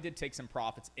 right? I did take some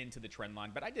profits into the trend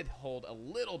line, but I did hold a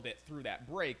little bit through that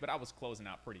break, but I was closing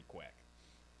out pretty quick.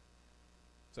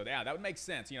 So yeah, that would make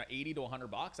sense. You know, 80 to 100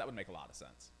 bucks, that would make a lot of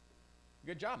sense.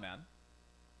 Good job, man.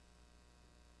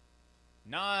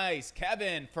 Nice.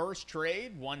 Kevin, first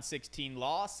trade, 116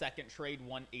 loss. Second trade,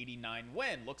 189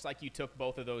 win. Looks like you took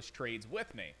both of those trades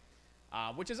with me,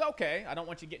 which is okay. I don't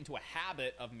want you to get into a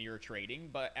habit of mirror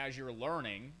trading, but as you're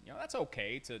learning, you know, that's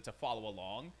okay to follow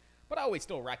along. But I always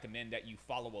still recommend that you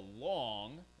follow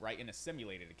along, right, in a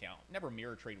simulated account. Never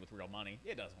mirror trade with real money.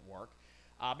 It doesn't work.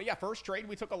 But yeah, first trade,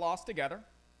 we took a loss together.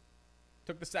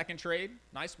 Took the second trade,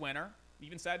 nice winner.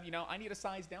 Even said, you know, I need a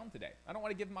size down today. I don't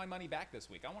want to give my money back this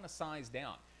week. I want a size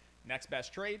down. Next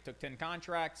best trade, took 10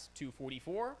 contracts,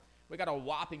 244. We got a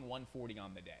whopping 140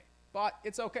 on the day. But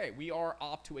it's okay. We are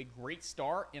off to a great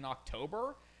start in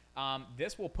October.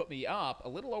 This will put me up a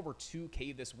little over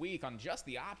 2K this week on just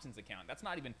the options account. That's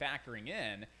not even factoring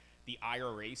in the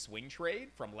IRA swing trade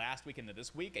from last week into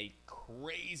this week, a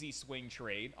crazy swing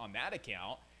trade on that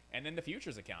account, and then the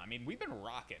futures account. I mean, we've been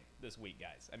rocking this week,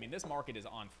 guys. I mean, this market is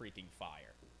on freaking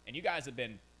fire. And you guys have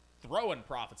been throwing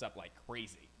profits up like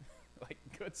crazy. Like,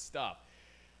 good stuff.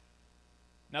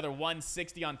 Another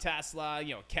 160 on Tesla.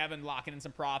 You know, Kevin locking in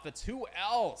some profits. Who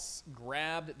else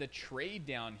grabbed the trade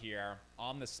down here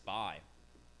on the SPY?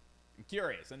 I'm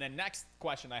curious. And then next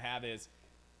question I have is,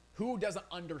 who doesn't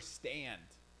understand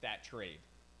that trade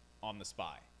on the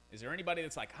SPY? Is there anybody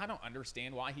that's like, I don't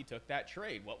understand why he took that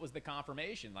trade? What was the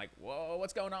confirmation? Like, whoa,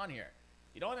 what's going on here?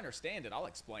 You don't understand it, I'll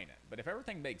explain it. But if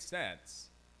everything makes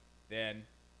sense, then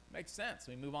it makes sense.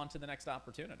 We move on to the next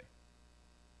opportunity.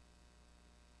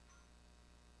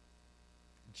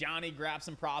 Johnny grabbed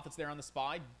some profits there on the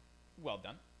SPY. Well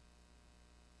done.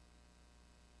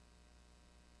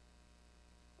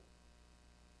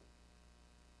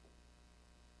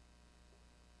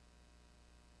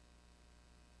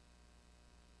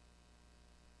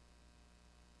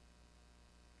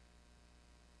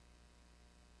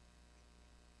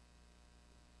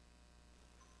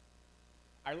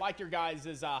 I like your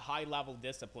guys' high-level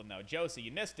discipline, though. Josie,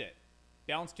 you missed it.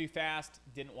 Bounced too fast,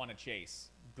 didn't want to chase.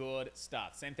 Good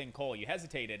stuff. Same thing, Cole. You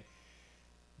hesitated,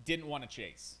 didn't want to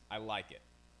chase. I like it.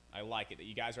 I like it that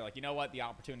you guys are like, you know what? The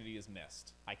opportunity is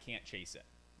missed. I can't chase it,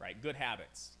 right? Good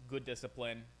habits, good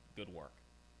discipline, good work.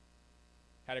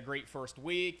 Had a great first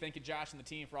week. Thank you, Josh and the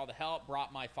team, for all the help.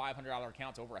 Brought my $500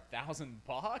 account to over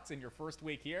 $1,000 in your first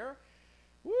week here.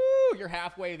 Woo! You're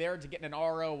halfway there to getting an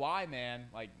ROI, man.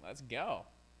 Like, let's go.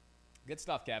 Good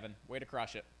stuff, Kevin. Way to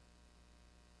crush it.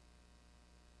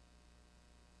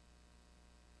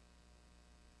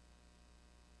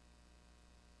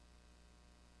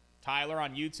 Tyler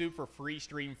on YouTube for Free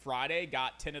Stream Friday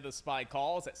got 10 of the SPY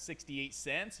calls at 68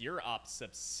 cents. You're up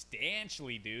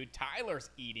substantially, dude.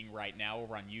 Tyler's eating right now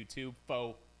over on YouTube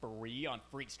for free on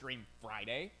Free Stream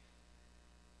Friday.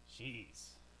 Jeez.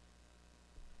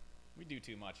 We do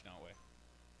too much, don't we?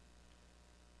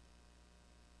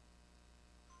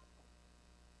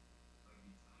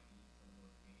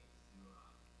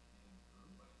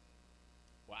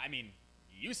 Well, I mean,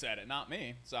 you said it, not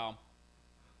me. So,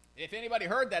 if anybody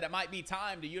heard that, it might be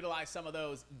time to utilize some of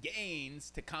those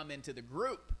gains to come into the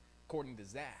group, according to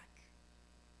Zach.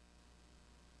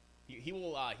 He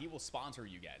will sponsor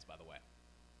you guys, by the way.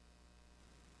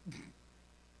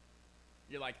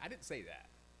 You're like, I didn't say that,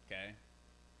 okay?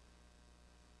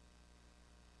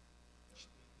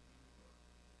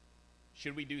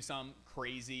 Should we do some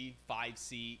crazy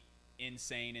 5-seat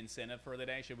insane incentive for the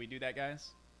day? Should we do that,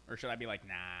 guys? Or should I be like,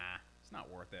 nah, it's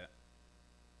not worth it?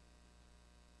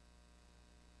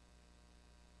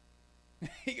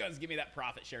 He goes, give me that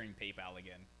profit sharing PayPal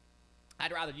again.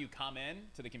 I'd rather you come in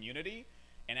to the community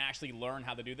and actually learn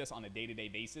how to do this on a day-to-day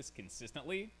basis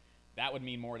consistently. That would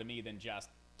mean more to me than just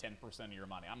 10% of your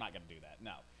money. I'm not going to do that,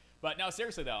 no. But no,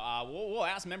 seriously though, we'll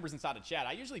ask members inside of chat.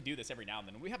 I usually do this every now and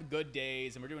then. We have good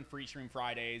days and we're doing Free Stream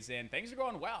Fridays and things are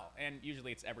going well. And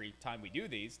usually it's every time we do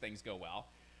these, things go well.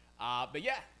 But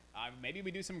yeah, maybe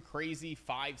we do some crazy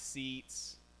 5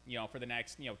 seats, you know, for the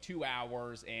next, 2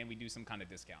 hours and we do some kind of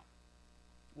discount.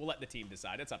 We'll let the team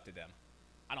decide. It's up to them.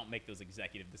 I don't make those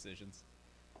executive decisions.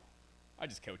 I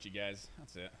just coach you guys.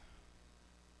 That's it.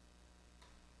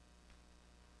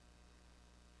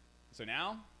 So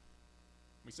now,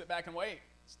 we sit back and wait.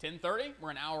 It's 10:30.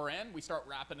 We're an hour in. We start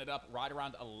wrapping it up right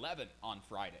around 11 on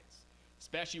Fridays.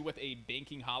 Especially with a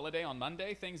banking holiday on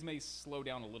Monday, things may slow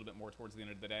down a little bit more towards the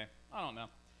end of the day. I don't know.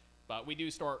 But we do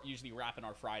start usually wrapping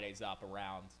our Fridays up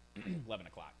around 11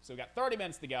 o'clock. So we've got 30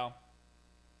 minutes to go.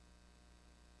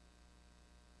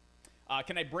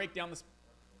 Can I break down this?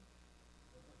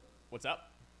 What's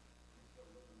up?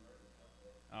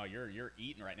 Oh, you're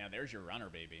eating right now. There's your runner,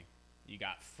 baby. You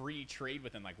got free trade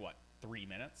within like what, 3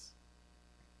 minutes?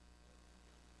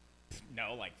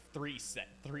 No, like 3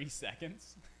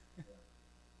 seconds.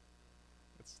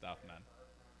 Good stuff, man.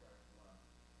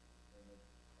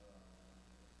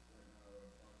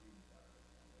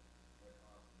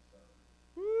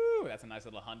 Woo, that's a nice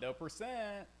little hundo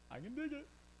percent. I can dig it.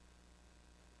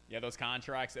 Yeah, those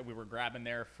contracts that we were grabbing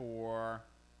there for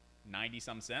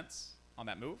 90-some cents on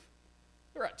that move,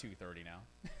 they're at 230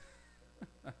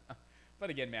 now. But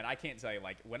again, man, I can't tell you,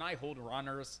 like, when I hold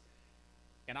runners,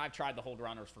 and I've tried to hold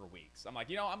runners for weeks, I'm like,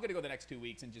 I'm going to go the next 2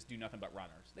 weeks and just do nothing but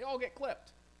runners. They all get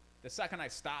clipped. The second I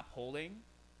stop holding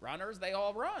runners, they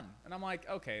all run. And I'm like,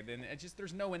 okay, then it's just,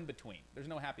 there's no in between. There's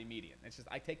no happy median. It's just,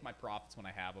 I take my profits when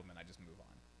I have them and I just move on.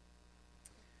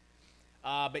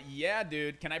 But yeah,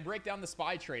 dude, can I break down the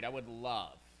SPY trade? I would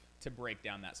love to break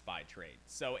down that SPY trade.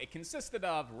 So it consisted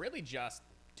of really just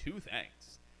 2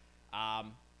 things.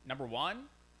 Number one,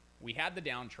 we had the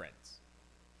downtrends.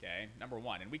 Okay, number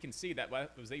one. And we can see that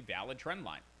it was a valid trend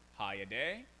line. High a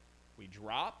day, we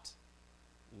dropped,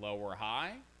 lower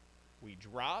high, we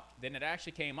dropped. Then it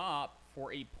actually came up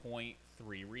for a 0.3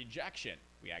 rejection.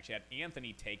 We actually had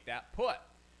Anthony take that put.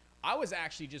 I was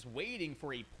actually just waiting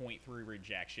for a 0.3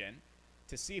 rejection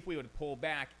to see if we would pull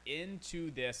back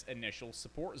into this initial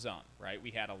support zone, right?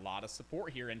 We had a lot of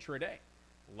support here intraday.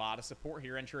 A lot of support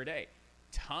here intraday.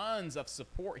 Tons of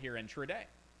support here intraday.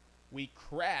 We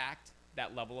cracked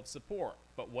that level of support.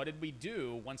 But what did we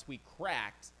do once we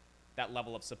cracked that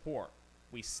level of support?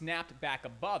 We snapped back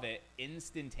above it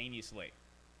instantaneously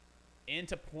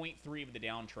into 0.3 of the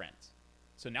downtrend.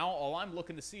 So now all I'm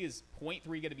looking to see is 0.3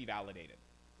 going to be validated.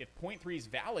 If point 3 is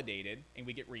validated and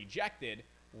we get rejected,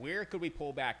 where could we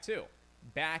pull back to?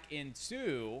 Back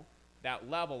into that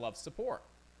level of support.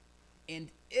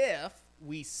 And if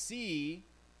we see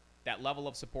that level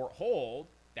of support hold,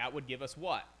 that would give us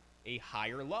what? A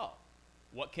higher low.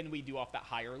 What can we do off that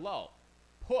higher low?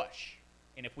 Push.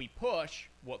 And if we push,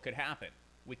 what could happen?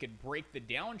 We could break the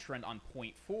downtrend on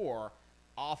point 4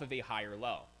 off of a higher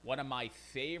low. One of my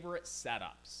favorite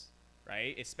setups,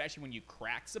 right? Especially when you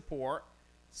crack support,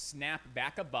 snap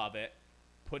back above it,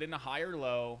 put in a higher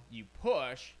low, you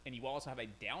push, and you also have a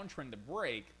downtrend to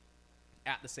break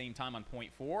at the same time on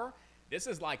point 4. This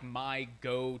is like my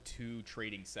go-to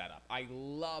trading setup. I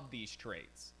love these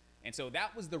trades. And so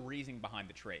that was the reasoning behind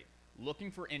the trade.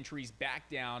 Looking for entries back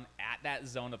down at that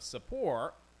zone of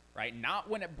support, right? Not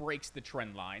when it breaks the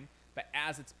trend line, but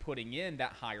as it's putting in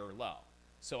that higher low.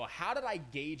 So how did I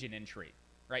gauge an entry,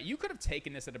 right? You could have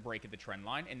taken this at a break of the trend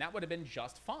line, and that would have been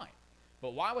just fine.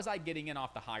 But why was I getting in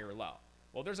off the higher low?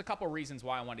 Well, there's a couple reasons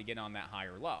why I want to get on that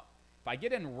higher low. If I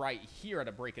get in right here at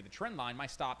a break of the trend line, my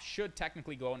stop should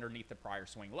technically go underneath the prior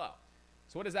swing low.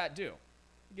 So what does that do?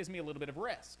 It gives me a little bit of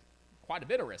risk, quite a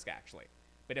bit of risk actually.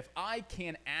 But if I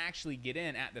can actually get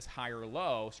in at this higher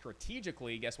low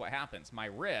strategically, guess what happens? My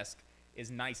risk is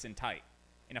nice and tight.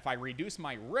 And if I reduce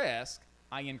my risk,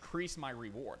 I increase my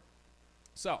reward.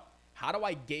 So how do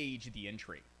I gauge the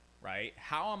entry, right?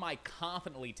 How am I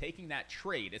confidently taking that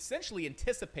trade, essentially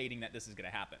anticipating that this is going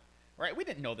to happen, right? We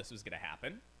didn't know this was going to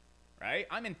happen, right?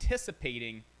 I'm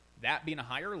anticipating that being a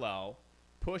higher low,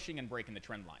 pushing and breaking the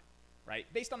trend line, right?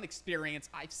 Based on experience,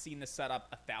 I've seen this setup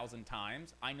 1,000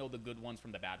 times. I know the good ones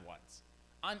from the bad ones.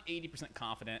 I'm 80%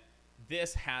 confident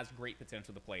this has great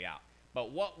potential to play out.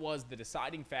 But what was the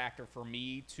deciding factor for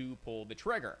me to pull the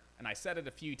trigger? And I said it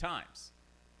a few times.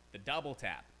 The double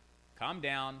tap. Come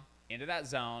down into that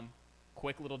zone,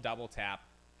 quick little double tap,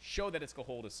 show that it's going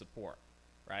to hold as support,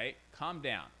 right? Come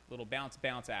down, little bounce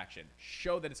action.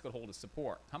 Show that it's going to hold as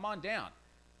support. Come on down.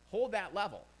 Hold that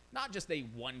level. Not just a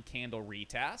one candle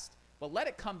retest, but let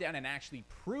it come down and actually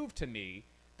prove to me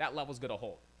that level's going to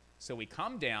hold. So we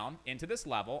come down into this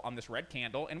level on this red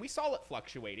candle, and we saw it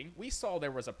fluctuating. We saw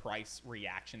there was a price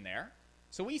reaction there.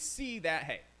 So we see that,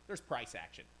 hey, there's price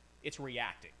action. It's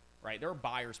reacting, right? There are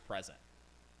buyers present.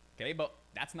 Okay, but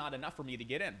that's not enough for me to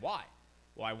get in. Why?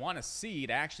 Well, I want to see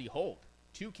it actually hold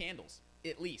 2 candles,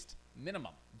 at least,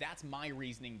 minimum. That's my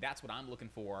reasoning. That's what I'm looking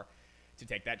for to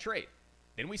take that trade.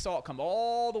 Then we saw it come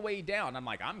all the way down. I'm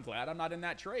like, I'm glad I'm not in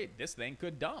that trade. This thing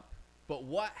could dump. But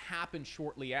what happened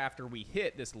shortly after we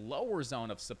hit this lower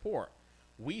zone of support?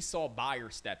 We saw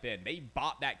buyers step in. They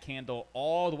bought that candle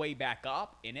all the way back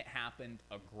up, and it happened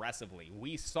aggressively.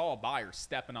 We saw buyers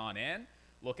stepping on in.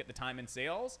 Look at the time in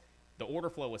sales. The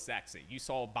order flow was sexy. You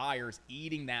saw buyers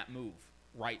eating that move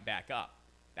right back up.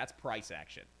 That's price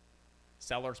action.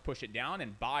 Sellers push it down,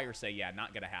 and buyers say, yeah,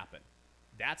 not going to happen.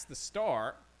 That's the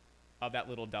start of that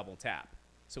little double tap.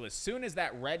 So as soon as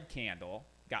that red candle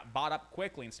got bought up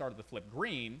quickly and started to flip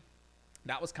green,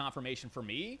 that was confirmation for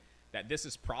me that this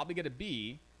is probably going to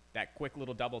be that quick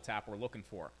little double tap we're looking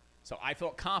for. So I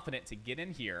felt confident to get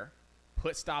in here,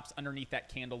 put stops underneath that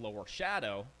candle lower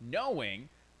shadow, knowing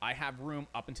I have room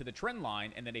up into the trend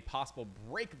line and then a possible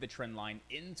break of the trend line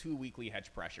into weekly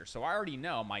hedge pressure. So I already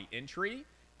know my entry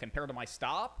compared to my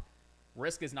stop,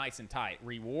 risk is nice and tight.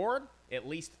 Reward, at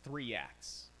least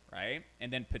 3x, right?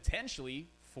 And then potentially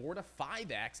 4 to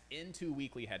 5x into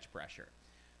weekly hedge pressure.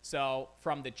 So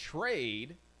from the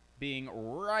trade being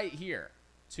right here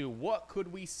to what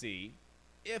could we see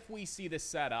if we see this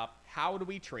setup, how do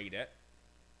we trade it,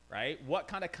 right? What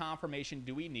kind of confirmation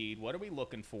do we need? What are we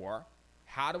looking for?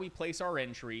 How do we place our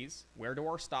entries? Where do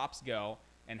our stops go?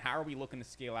 And how are we looking to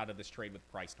scale out of this trade with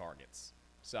price targets?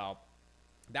 So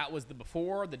that was the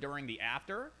before, the during, the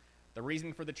after. The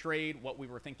reasoning for the trade, what we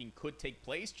were thinking could take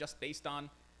place just based on,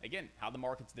 again, how the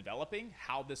market's developing,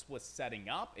 how this was setting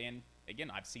up. And again,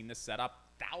 I've seen this set up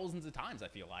thousands of times, I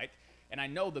feel like. And I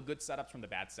know the good setups from the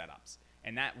bad setups.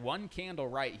 And that one candle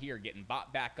right here getting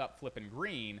bought back up, flipping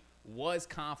green, was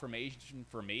confirmation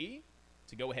for me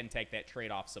to go ahead and take that trade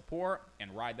off support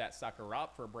and ride that sucker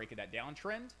up for a break of that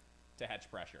downtrend to hedge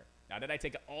pressure. Now, did I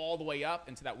take it all the way up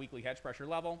into that weekly hedge pressure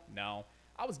level? No.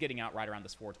 I was getting out right around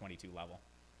this 422 level.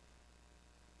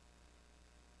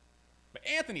 But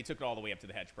Anthony took it all the way up to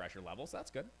the hedge pressure level, so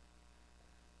that's good.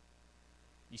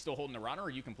 You still holding the runner, or are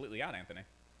you completely out, Anthony?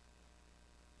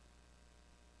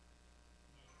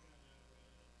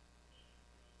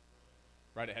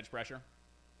 Right at hedge pressure?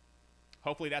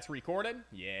 Hopefully that's recorded.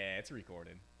 Yeah, it's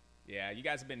recorded. Yeah, you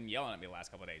guys have been yelling at me the last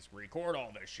couple of days. Record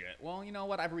all this shit. Well, you know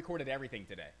what? I've recorded everything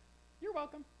today. You're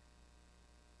welcome.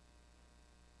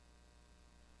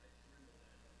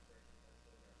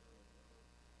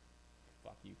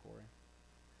 you, Corey.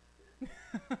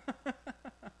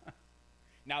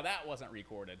 Now that wasn't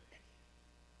recorded.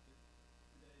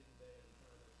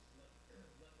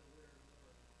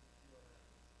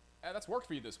 That's worked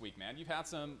for you this week, man. You've had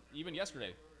some, even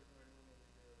yesterday.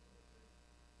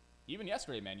 Even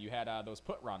yesterday, man, you had those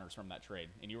put runners from that trade,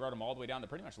 and you rode them all the way down to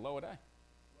pretty much low a day.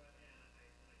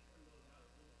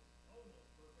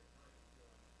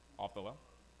 Off the low.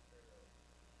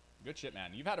 Good shit,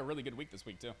 man. You've had a really good week this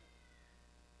week, too.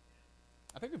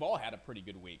 I think we've all had a pretty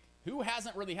good week. Who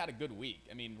hasn't really had a good week?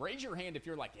 I mean, raise your hand if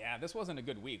you're like, yeah, this wasn't a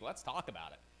good week. Let's talk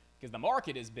about it. Because the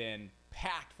market has been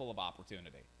packed full of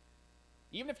opportunity.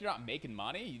 Even if you're not making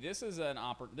money, this is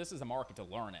a market to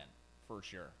learn in, for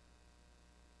sure.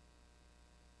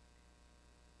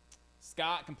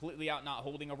 Scott, completely out not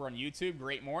holding over on YouTube.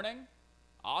 Great morning.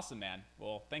 Awesome, man.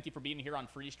 Well, thank you for being here on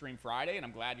Free Stream Friday, and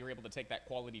I'm glad you were able to take that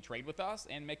quality trade with us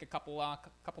and make a couple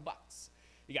bucks.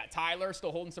 You got Tyler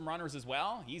still holding some runners as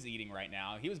well. He's eating right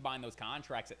now. He was buying those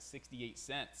contracts at 68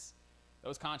 cents.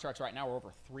 Those contracts right now are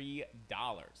over $3.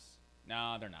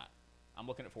 No, they're not. I'm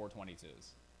looking at 422s.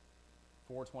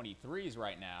 423s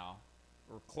right now.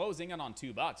 We're closing in on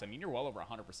 $2. I mean, you're well over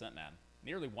 100%, man.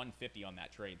 Nearly 150 on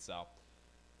that trade, so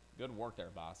good work there,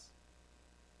 boss.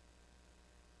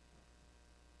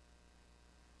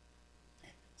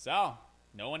 So,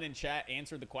 no one in chat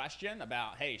answered the question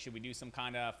about, hey, should we do some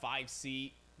kind of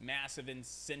 5-seat massive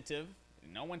incentive?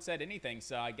 No one said anything,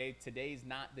 so I gave today's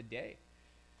not the day.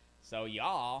 So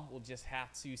y'all will just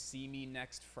have to see me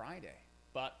next Friday.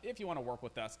 But if you want to work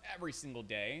with us every single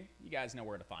day, you guys know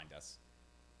where to find us.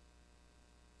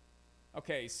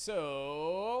 Okay,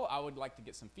 so I would like to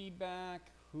get some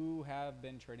feedback. Who have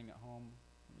been trading at home?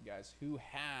 You guys who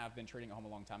have been trading at home a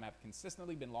long time. I have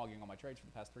consistently been logging all my trades for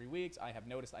the past 3 weeks. I have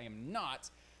noticed I am not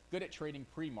good at trading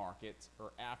pre-market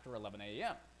or after 11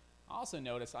 a.m. I also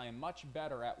noticed I am much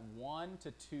better at 1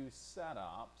 to 2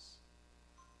 setups.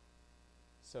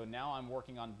 So now I'm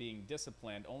working on being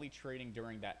disciplined, only trading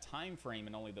during that time frame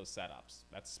and only those setups.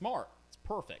 That's smart. It's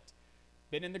perfect.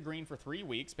 Been in the green for 3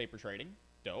 weeks, paper trading.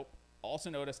 Dope.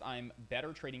 Also noticed I'm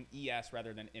better trading ES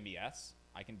rather than MES.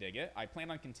 I can dig it. I plan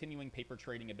on continuing paper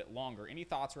trading a bit longer. Any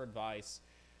thoughts or advice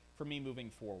for me moving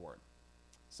forward?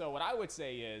 So what I would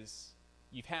say is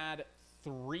you've had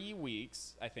 3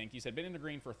 weeks, I think. You said been in the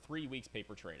green for 3 weeks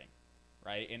paper trading,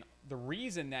 right? And the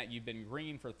reason that you've been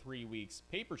green for 3 weeks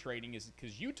paper trading is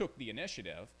because you took the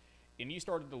initiative and you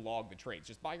started to log the trades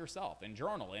just by yourself and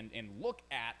journal and look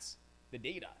at the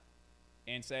data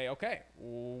and say, okay,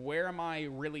 where am I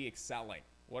really excelling?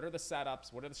 What are the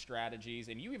setups? What are the strategies?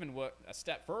 And you even went a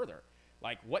step further,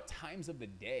 like what times of the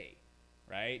day,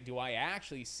 right? Do I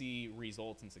actually see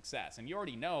results and success? And you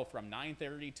already know from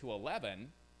 9:30 to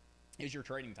 11 is your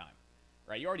trading time,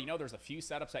 right? You already know there's a few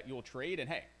setups that you'll trade, and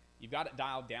hey, you've got it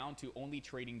dialed down to only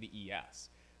trading the ES.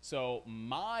 So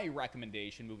my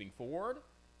recommendation moving forward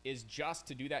is just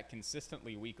to do that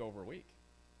consistently week over week.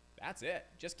 That's it.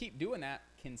 Just keep doing that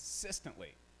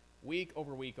consistently, week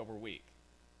over week over week.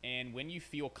 And when you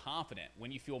feel confident,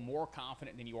 when you feel more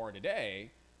confident than you are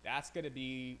today, that's going to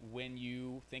be when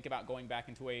you think about going back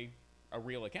into a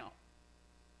real account.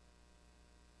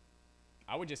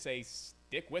 I would just say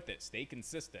stick with it. Stay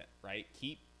consistent, right?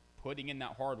 Keep putting in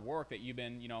that hard work that you've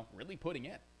been, really putting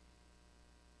in.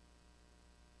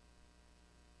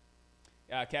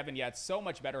 Kevin, yeah, it's so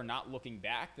much better not looking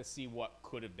back to see what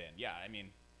could have been. Yeah, I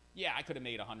mean, yeah, I could have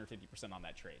made 150% on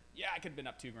that trade. Yeah, I could have been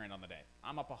up $2,000 on the day.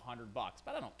 I'm up $100,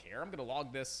 but I don't care. I'm going to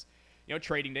log this,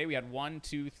 trading day. We had 1,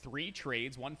 2, 3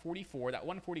 trades, 144. That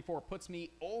 144 puts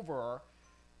me over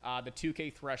the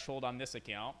 2K threshold on this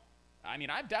account. I mean,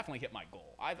 I've definitely hit my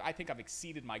goal. I think I've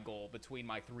exceeded my goal between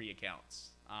my 3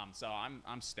 accounts. So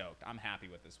I'm stoked. I'm happy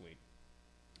with this week.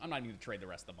 I'm not even going to trade the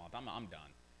rest of the month. I'm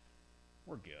done.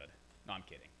 We're good. No, I'm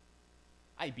kidding.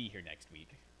 I'd be here next week.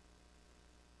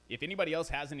 If anybody else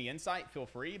has any insight, feel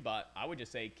free, but I would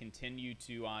just say continue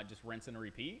to just rinse and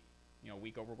repeat,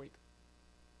 week over week.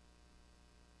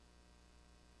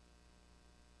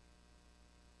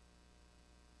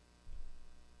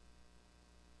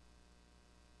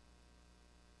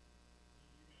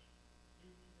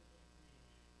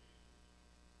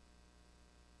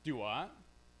 Do what?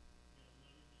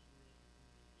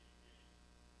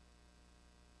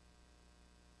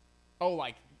 Oh,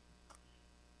 like,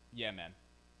 yeah, man.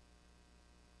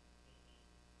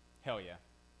 Hell yeah.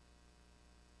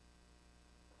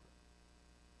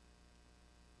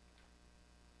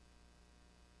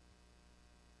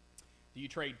 Do you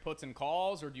trade puts and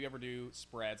calls, or do you ever do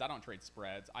spreads? I don't trade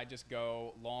spreads. I just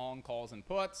go long calls and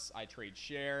puts. I trade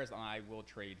shares, and I will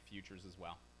trade futures as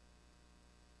well.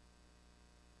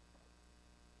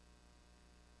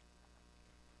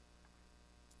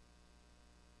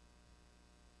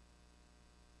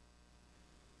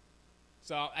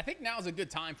 So I think now is a good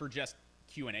time for just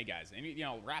Q&A, guys. And, you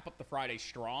know, wrap up the Friday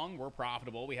strong. We're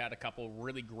profitable. We had a couple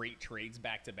really great trades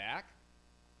back to back.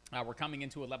 We're coming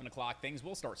into 11 o'clock. Things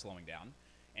will start slowing down.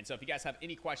 And so if you guys have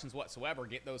any questions whatsoever,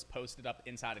 get those posted up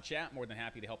inside of chat. More than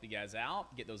happy to help you guys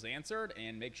out, get those answered,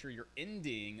 and make sure you're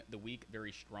ending the week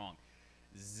very strong.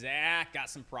 Zach got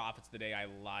some profits today. I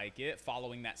like it.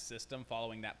 Following that system,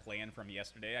 following that plan from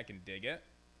yesterday, I can dig it.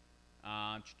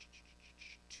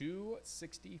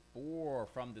 264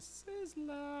 from the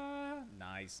Sizzler.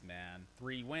 Nice, man.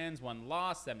 3 wins, 1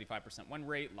 loss, 75% win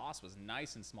rate. Loss was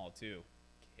nice and small, too.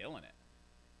 Killing it.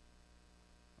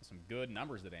 Some good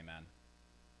numbers today, man.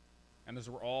 And those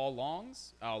were all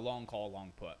longs? Oh, long call,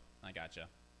 long put. I gotcha.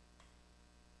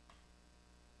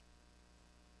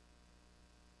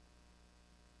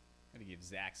 I'm going to give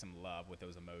Zach some love with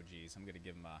those emojis. I'm going to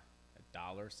give him a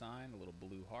dollar sign, a little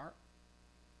blue heart.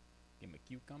 Give him a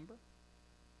cucumber.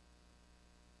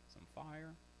 Some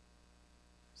fire.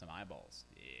 Some eyeballs.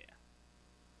 Yeah.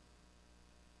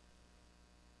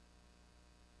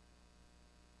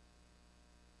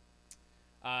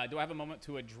 Do I have a moment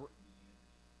to address...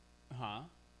 Huh?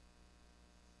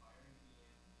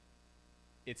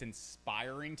 It's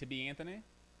inspiring to be Anthony?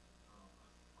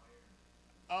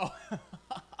 Oh.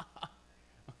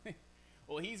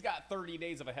 Well, he's got 30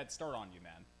 days of a head start on you,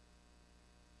 man.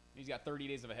 He's got 30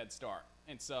 days of a head start.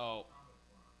 And so...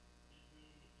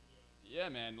 Yeah,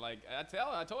 man, like, I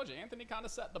told you, Anthony kind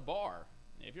of set the bar.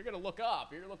 If you're going to look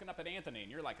up, you're looking up at Anthony,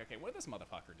 and you're like, okay, what did this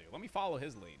motherfucker do? Let me follow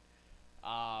his lead.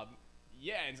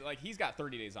 Yeah, and like he's got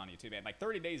 30 days on you too, man. Like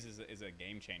 30 days is a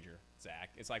game changer, Zach.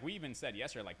 It's like we even said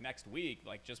yesterday, like next week,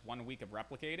 like just 1 week of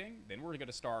replicating, then we're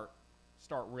gonna start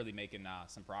really making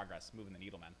some progress, moving the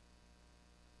needle, man.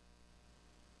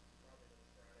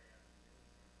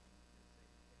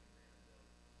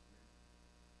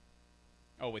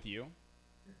 Oh, with you?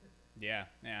 Yeah,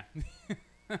 yeah.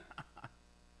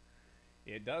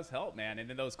 It does help, man. And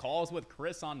then those calls with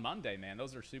Chris on Monday, man,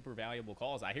 those are super valuable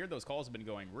calls. I hear those calls have been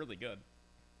going really good.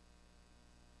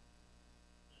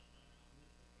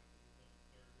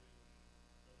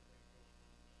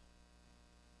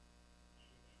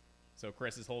 So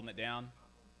Chris is holding it down.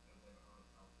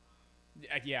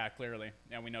 Yeah, clearly.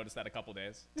 Yeah, we noticed that a couple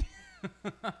days.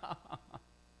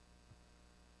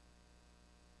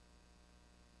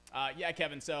 Yeah,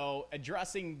 Kevin. So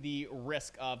addressing the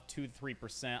risk of 2 to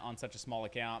 3% on such a small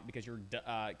account because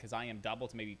I am double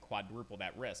to maybe quadruple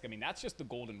that risk. I mean, that's just the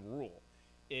golden rule.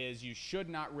 Is you should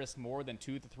not risk more than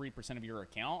 2 to 3% of your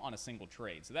account on a single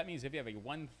trade. So that means if you have a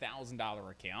 $1,000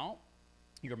 account,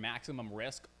 your maximum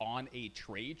risk on a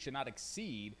trade should not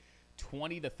exceed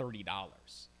 $20 to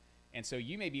 $30. And so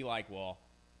you may be like, well,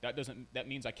 that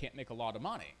means I can't make a lot of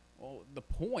money. Well, the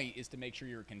point is to make sure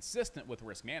you're consistent with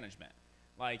risk management.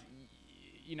 Like,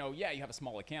 you know, yeah, you have a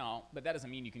small account, but that doesn't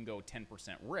mean you can go 10%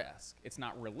 risk. It's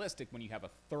not realistic when you have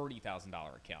a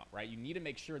 $30,000 account, right? You need to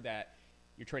make sure that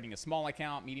you're trading a small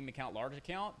account, medium account, large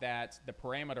account, that the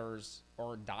parameters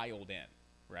are dialed in,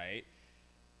 right?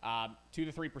 2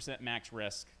 to 3% max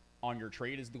risk on your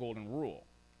trade is the golden rule.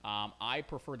 I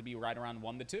prefer to be right around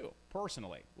 1 to 2,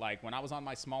 personally. Like, when I was on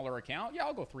my smaller account, yeah,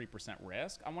 I'll go 3%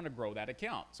 risk. I want to grow that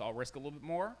account, so I'll risk a little bit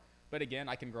more, but again,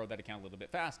 I can grow that account a little bit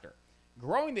faster.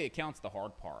 Growing the account's the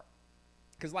hard part.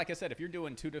 Because like I said, if you're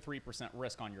doing 2 to 3%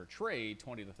 risk on your trade,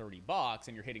 20 to 30 bucks,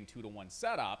 and you're hitting 2 to 1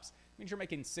 setups, it means you're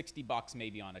making 60 bucks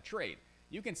maybe on a trade.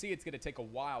 You can see it's going to take a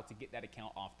while to get that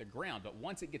account off the ground. But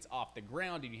once it gets off the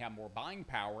ground and you have more buying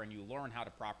power and you learn how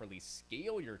to properly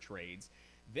scale your trades,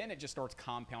 then it just starts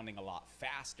compounding a lot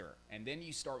faster. And then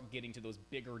you start getting to those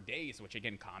bigger days, which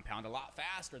again compound a lot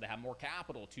faster. They have more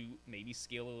capital to maybe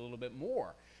scale a little bit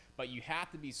more. But you have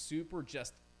to be super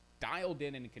just dialed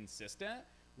in and consistent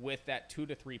with that 2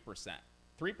 to 3%.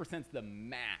 3% is the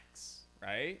max,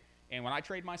 right? And when I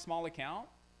trade my small account,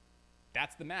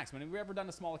 that's the max. Whenever we've ever done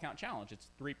a small account challenge, it's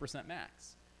 3%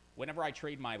 max. Whenever I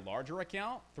trade my larger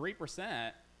account,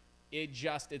 3%,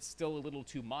 it's still a little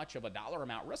too much of a dollar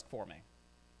amount risk for me.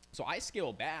 So I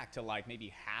scale back to like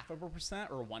maybe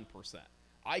 0.5% or 1%.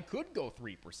 I could go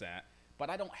 3%, but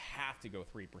I don't have to go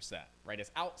 3%, right? It's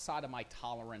outside of my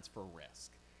tolerance for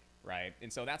risk, right?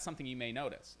 And so that's something you may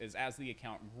notice is as the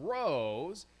account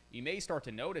grows, you may start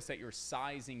to notice that you're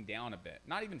sizing down a bit.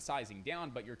 Not even sizing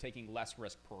down, but you're taking less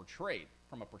risk per trade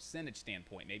from a percentage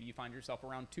standpoint. Maybe you find yourself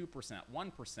around 2%,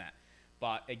 1%.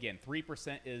 But again,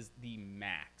 3% is the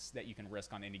max that you can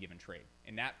risk on any given trade.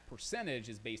 And that percentage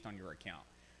is based on your account.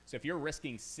 So if you're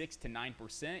risking 6 to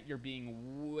 9%, you're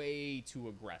being way too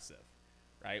aggressive,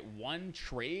 right? One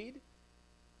trade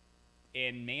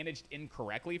and managed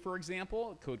incorrectly, for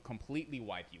example, could completely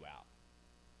wipe you out.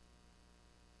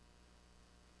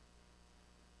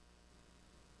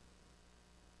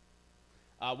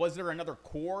 Was there another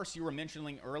course you were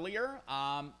mentioning earlier?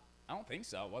 I don't think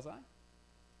so, was I?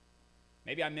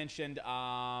 Maybe I mentioned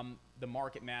the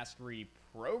Market Mastery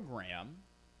program,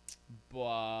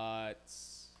 but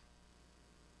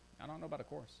I don't know about a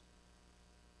course.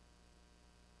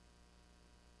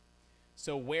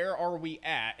 So where are we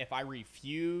at if I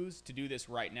refuse to do this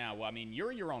right now? Well, I mean,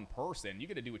 you're your own person. You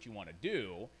get to do what you want to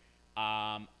do.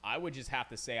 I would just have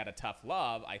to say out of tough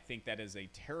love, I think that is a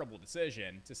terrible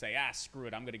decision to say, screw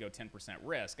it, I'm going to go 10%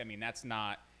 risk. I mean, that's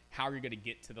not how you're going to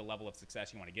get to the level of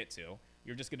success you want to get to.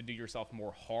 You're just going to do yourself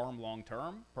more harm long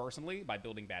term, personally, by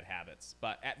building bad habits.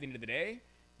 But at the end of the day,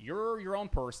 you're your own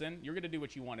person. You're going to do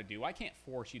what you want to do. I can't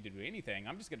force you to do anything.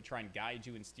 I'm just going to try and guide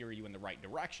you and steer you in the right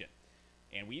direction.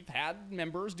 And we've had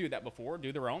members do that before,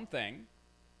 do their own thing.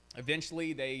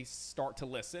 Eventually, they start to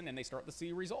listen and they start to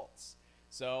see results.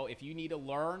 So if you need to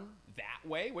learn that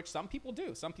way, which some people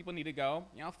do, some people need to go,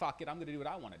 fuck it, I'm going to do what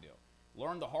I want to do.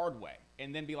 Learn the hard way.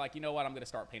 And then be like, you know what, I'm going to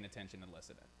start paying attention and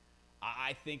listening.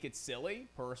 I think it's silly,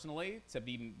 personally, to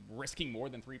be risking more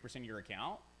than 3% of your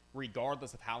account,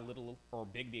 regardless of how little or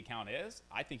big the account is.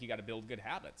 I think you got to build good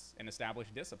habits and establish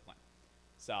discipline.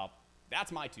 So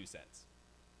that's my 2 cents.